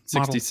 Wesson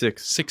model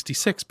 66.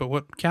 66, but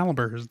what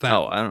caliber is that?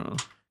 Oh, I don't know.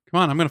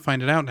 Come on, I'm going to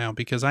find it out now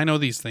because I know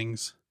these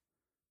things.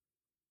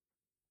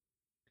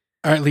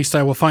 Or at least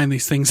I will find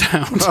these things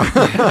out.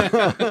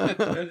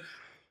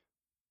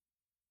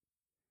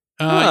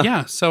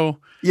 Yeah, so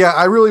Yeah,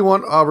 I really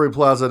want Aubrey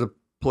Plaza to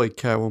play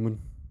Catwoman.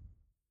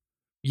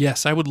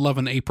 yes, I would love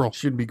an April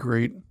She'd be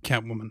great.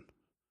 Catwoman.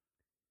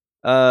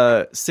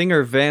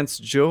 Singer Vance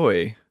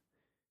Joy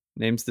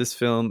names this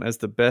film as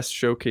the best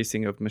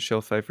showcasing of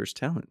Michelle Pfeiffer's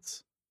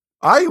talents.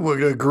 I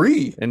would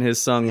agree. In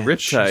his song Yeah,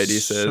 Riptide, he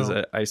she's says,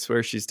 so- I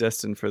swear she's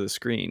destined for the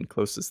screen,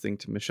 closest thing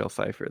to Michelle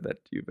Pfeiffer that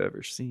you've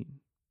ever seen.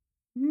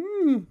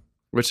 Mm.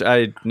 Which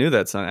I knew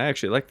that song. I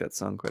actually like that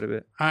song quite a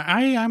bit.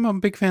 I'm a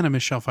big fan of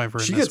Michelle Pfeiffer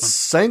in She this gets one.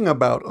 sang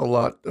about a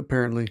lot,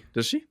 apparently.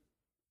 Does she?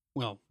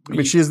 Well, I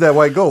mean, she is that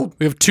white gold.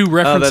 we have two that's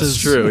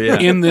references true, yeah.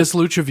 in this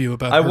Lucha View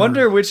about I her.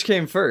 wonder which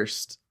came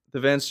first, the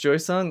Vance Joy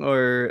song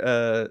or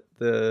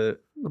the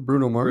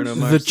Bruno Mars. Bruno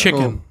Mars the song?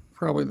 chicken. Oh,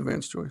 probably the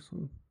Vance Joy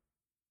song.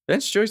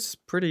 Vance Joyce is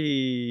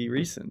pretty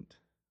recent.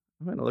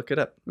 I'm going to look it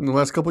up. In the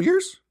last couple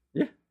years?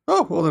 Yeah.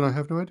 Oh, well, then I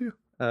have no idea.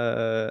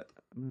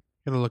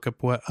 Gotta look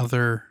up what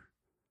other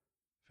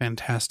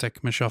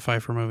fantastic Michelle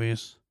Pfeiffer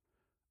movies.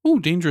 Oh,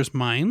 Dangerous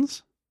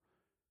Minds.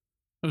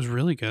 That was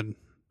really good.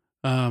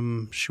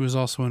 She was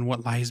also in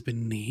What Lies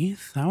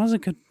Beneath. That was a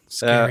good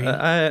scary.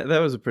 That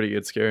was a pretty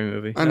good scary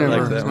movie. I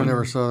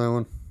never saw that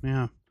one.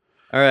 Yeah.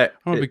 All right.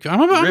 I'm a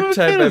fan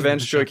Riptide by of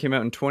Vance the Joy show. came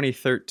out in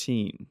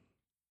 2013.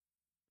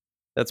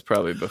 That's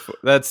probably before.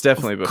 That's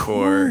definitely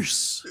before.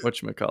 Course.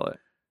 Whatchamacallit.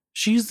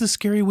 She's the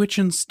scary witch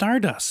in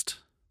Stardust.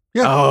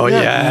 Yeah. Oh,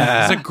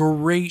 yeah. It's a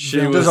great She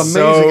villain. was amazing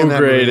so in that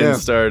great movie, in yeah.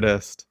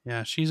 Stardust.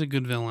 Yeah, she's a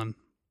good villain.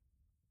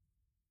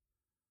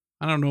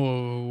 I don't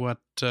know what.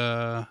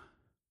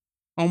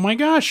 Oh my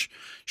gosh,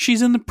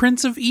 she's in The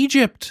Prince of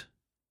Egypt,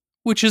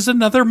 which is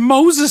another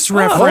Moses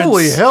reference.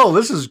 Holy hell,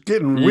 this is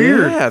getting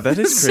weird. Yeah, that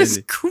is This crazy.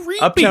 is creepy.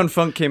 Uptown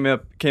Funk came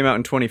out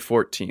in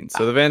 2014.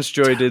 So the Vance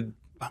Joy did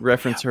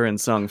reference her in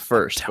song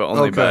first, but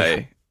only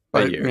Okay.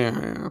 by But, year.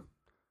 yeah.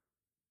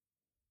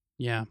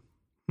 Yeah.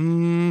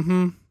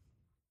 Mm-hmm.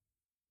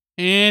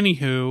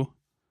 Anywho,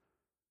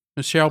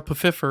 Michelle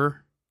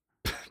Pfeiffer.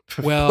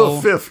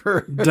 Well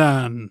Pfeiffer.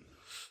 done.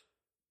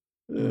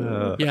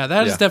 Yeah,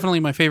 that is Yeah.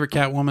 definitely my favorite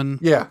Catwoman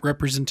Yeah.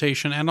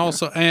 representation. And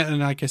also, and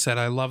like I said,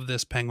 I love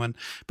this Penguin,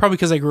 probably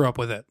because I grew up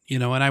with it,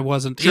 and I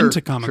wasn't Sure,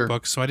 into comic sure.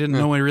 books, so I didn't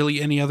Yeah. know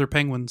really any other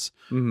Penguins.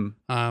 Mhm.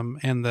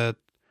 And the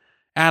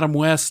Adam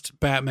West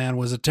Batman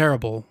was a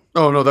terrible,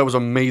 Oh, no, that was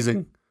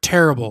amazing.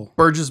 terrible.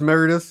 Burgess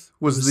Meredith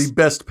was the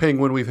best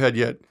penguin we've had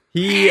yet.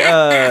 He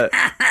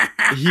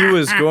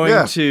was going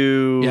Yeah.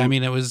 to. Yeah, I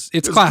mean, it's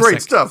It's classic.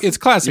 great stuff. It's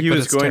classic, he but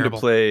was it's going terrible.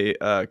 to play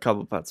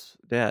Cobblepot's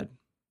dad.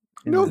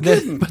 No And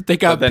kidding. But they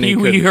got But then he Pee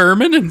Wee couldn't.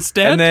 Herman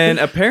instead. And then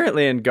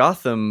apparently in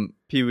Gotham,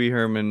 Pee Wee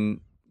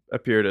Herman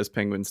appeared as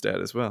Penguin's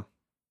dad as well.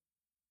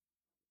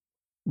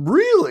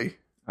 Really?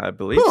 I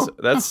believe Huh. so.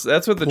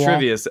 That's what the Wow.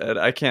 trivia said.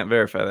 I can't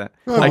verify that.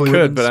 Oh, I well,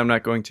 could, but I'm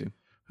not going to.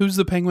 Who's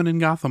the Penguin in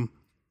Gotham?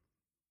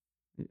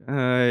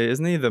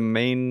 Isn't he the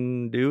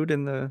main dude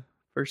in the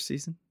first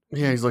season?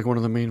 Yeah, he's like one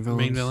of the main villains.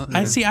 Main villain. Yeah.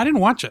 I didn't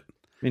watch it.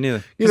 Me neither.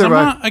 'Cause Either I'm way.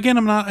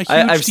 not a huge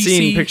I've DC.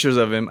 seen pictures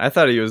of him. I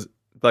thought he was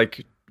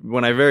like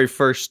when I very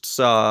first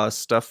saw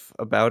stuff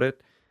about it.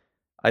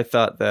 I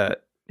thought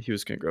that he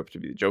was going to grow up to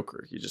be the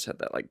Joker. He just had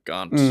that like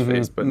gaunt Mhm,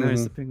 face, but no,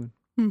 he's mhm. the Penguin.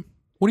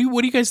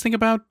 What do you guys think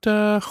about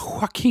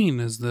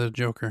Joaquin as the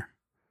Joker?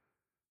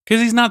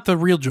 Because he's not the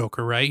real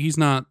Joker, right? He's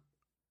not.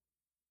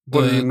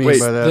 What do you mean wait,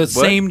 by that? The What?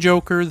 same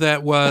Joker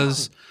that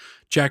was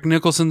Jack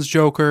Nicholson's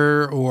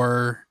Joker,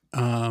 or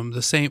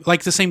the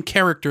same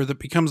character that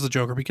becomes the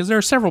Joker, because there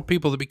are several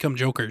people that become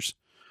Jokers,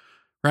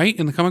 right,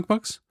 in the comic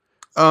books.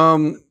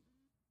 Or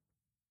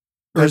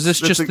is this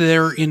That's just a-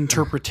 their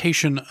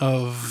interpretation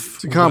of?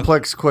 It's a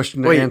complex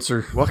question to Wait.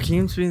 answer.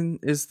 Joaquin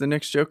is the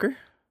next Joker?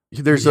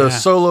 There's Yeah. a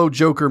solo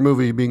Joker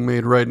movie being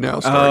made right now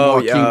starring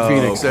Joaquin yeah.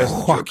 Phoenix as the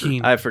Joker.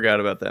 Joaquin. I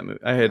forgot about that movie.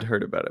 I had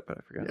heard about it, but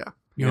I forgot. Yeah.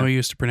 You know, I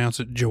used to pronounce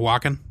it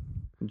Joaquin.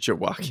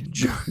 Joaquin.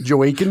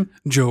 Joaquin.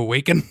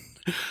 Joaquin.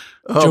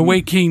 Um,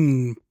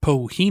 Joaquin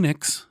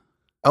Phoenix.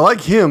 I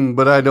like him,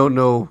 but I don't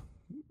know.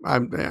 I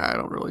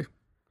don't really.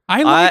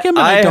 I like him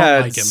and I don't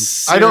had like him.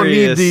 I don't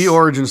need the serious-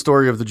 origin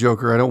story of the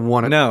Joker. I don't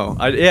want it. No,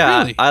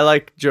 Really? I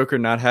like Joker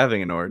not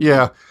having an origin.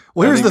 Yeah.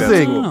 Well, I here's the think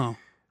that's thing. cool. Oh.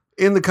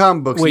 In the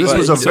comic books, Wait, this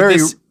was so a very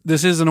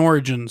this is an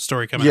origin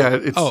story coming yeah. out.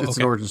 It's Oh, it's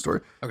an okay. origin story.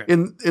 Okay.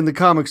 In the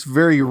comics,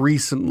 very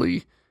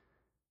recently,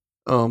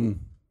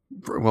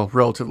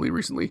 relatively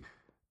recently,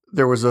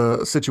 there was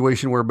a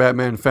situation where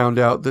Batman found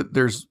out that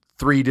there's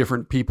 3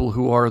 different people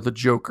who are the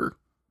Joker.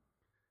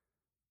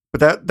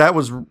 But that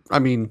was, I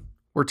mean,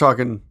 we're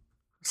talking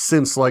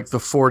since like the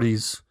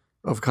 40s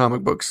of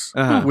comic books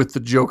Uh-huh. with the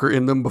Joker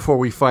in them before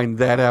we find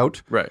that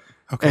out. Right.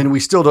 Okay. And we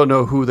still don't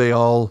know who they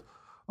all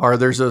are.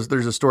 There's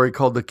a story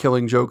called The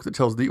Killing Joke that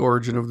tells the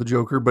origin of the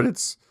Joker, but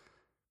it's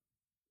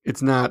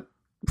not,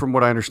 from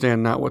what I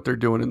understand, not what they're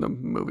doing in the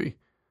movie.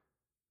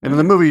 And in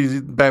the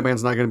movie,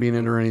 Batman's not going to be in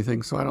it or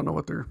anything, so I don't know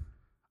what they're.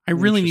 I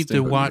really need to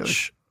interesting, but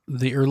watch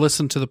or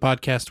listen to the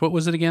podcast. What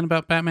was it again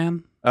about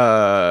Batman?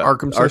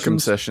 Arkham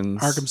Sessions?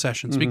 Sessions. Arkham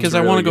Sessions. Mhm. Because It's I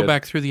want to really go good.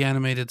 back through the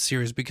animated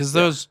series because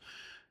those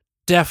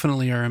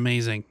definitely are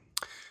amazing.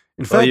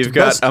 In Well, fact, you've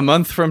got best- a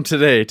month from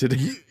today to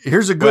do.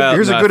 here's a good well,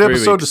 not good 3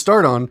 episode to weeks.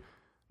 start on.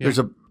 Yeah. There's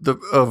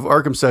of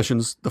Arkham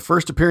Sessions. The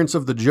first appearance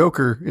of the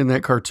Joker in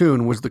that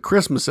cartoon was the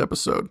Christmas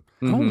episode.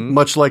 Mhm.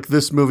 Much like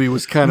this movie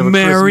was kind of a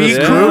Merry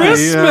Christmas Yeah. movie.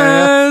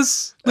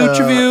 Christmas, Yeah, yeah.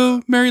 Lucha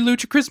View. Merry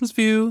Lucha Christmas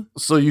View.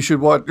 So you should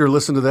watch or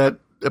listen to that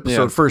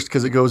episode Yeah. first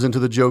because it goes into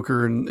the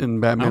Joker and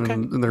Batman Okay.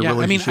 and their Yeah, I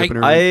mean, relationship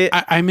and everything.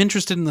 I'm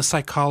interested in the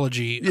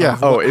psychology Yeah.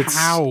 of Oh, it's-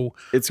 how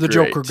It's the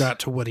great. Joker got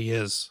to what he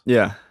is,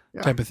 Yeah.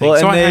 type of thing. Well,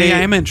 so and I they-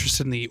 am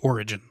interested in the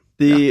origin.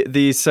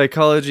 The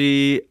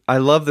psychology, I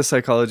love the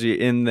psychology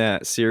in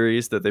that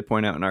series that they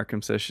point out in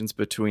Arkham Sessions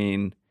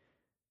between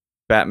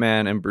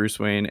Batman and Bruce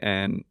Wayne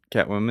and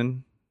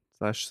Catwoman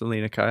 /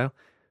 Selena Kyle,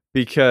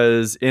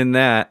 because in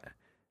that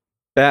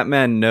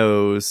Batman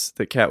knows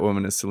that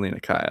Catwoman is Selena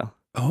Kyle,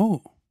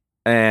 Oh,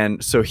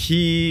 and so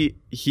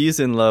he's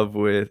in love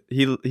with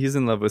he's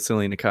in love with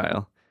Selena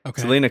Kyle.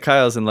 okay. Selena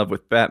Kyle's in love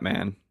with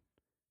Batman.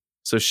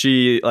 So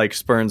she like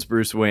spurns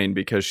Bruce Wayne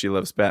because she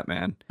loves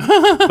Batman.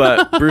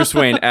 But Bruce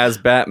Wayne as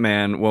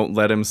Batman won't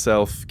let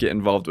himself get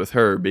involved with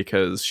her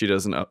because she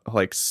doesn't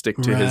like stick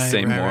to his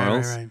same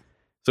morals. Right.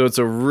 So it's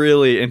a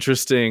really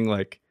interesting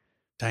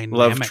Dynamic.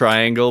 love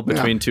triangle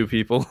between two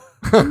people.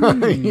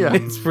 Yeah.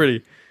 It's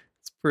pretty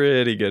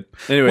good.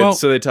 Anyway, Well-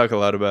 so they talk a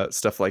lot about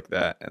stuff like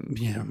that and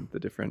Yeah. the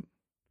different.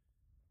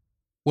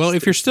 Well,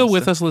 if you're still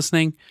with stuff. us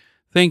listening,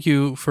 thank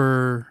you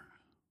for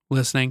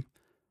listening.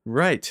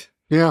 Right.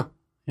 Yeah.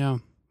 Yeah.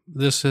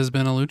 This has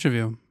been a Lucha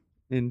View.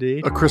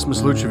 Indeed. A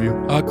Christmas Lucha View.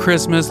 A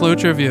Christmas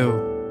Lucha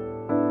View.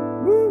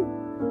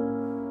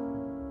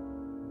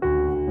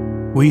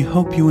 We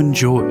hope you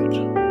enjoyed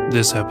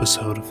this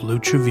episode of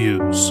Lucha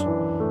Views,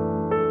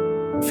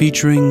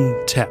 featuring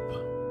Tep,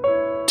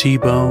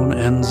 T-Bone,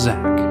 and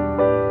Zach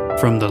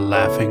from the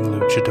Laughing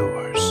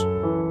Luchadors.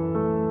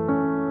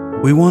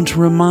 We want to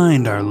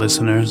remind our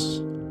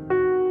listeners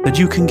that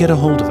you can get a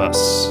hold of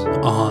us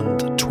on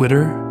the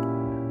Twitter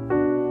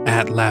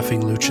at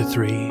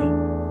LaughingLucha3,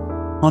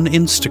 on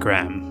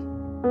Instagram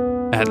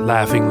at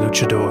Laughing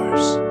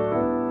Luchadors,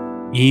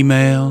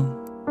 email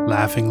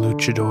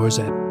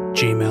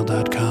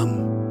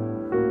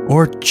laughingluchadors@gmail.com,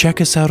 or check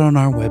us out on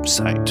our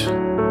website,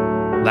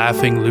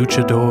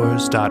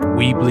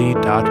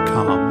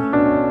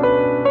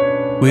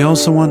 laughingluchadors.weebly.com. We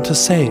also want to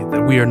say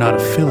that we are not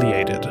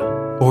affiliated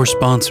or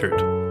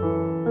sponsored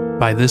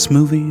by this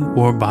movie,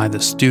 or by the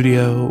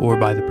studio, or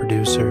by the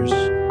producers,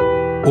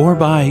 or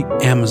by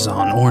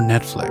Amazon or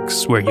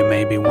Netflix, where you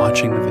may be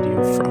watching the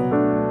video from.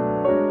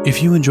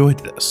 If you enjoyed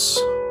this,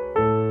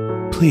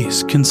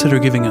 please consider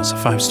giving us a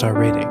 5-star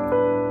rating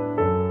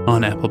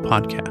on Apple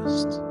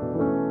Podcasts.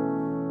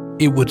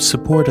 It would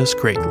support us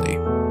greatly,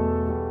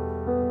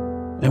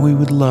 and we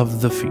would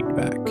love the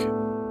feedback.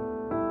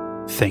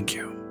 Thank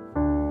you.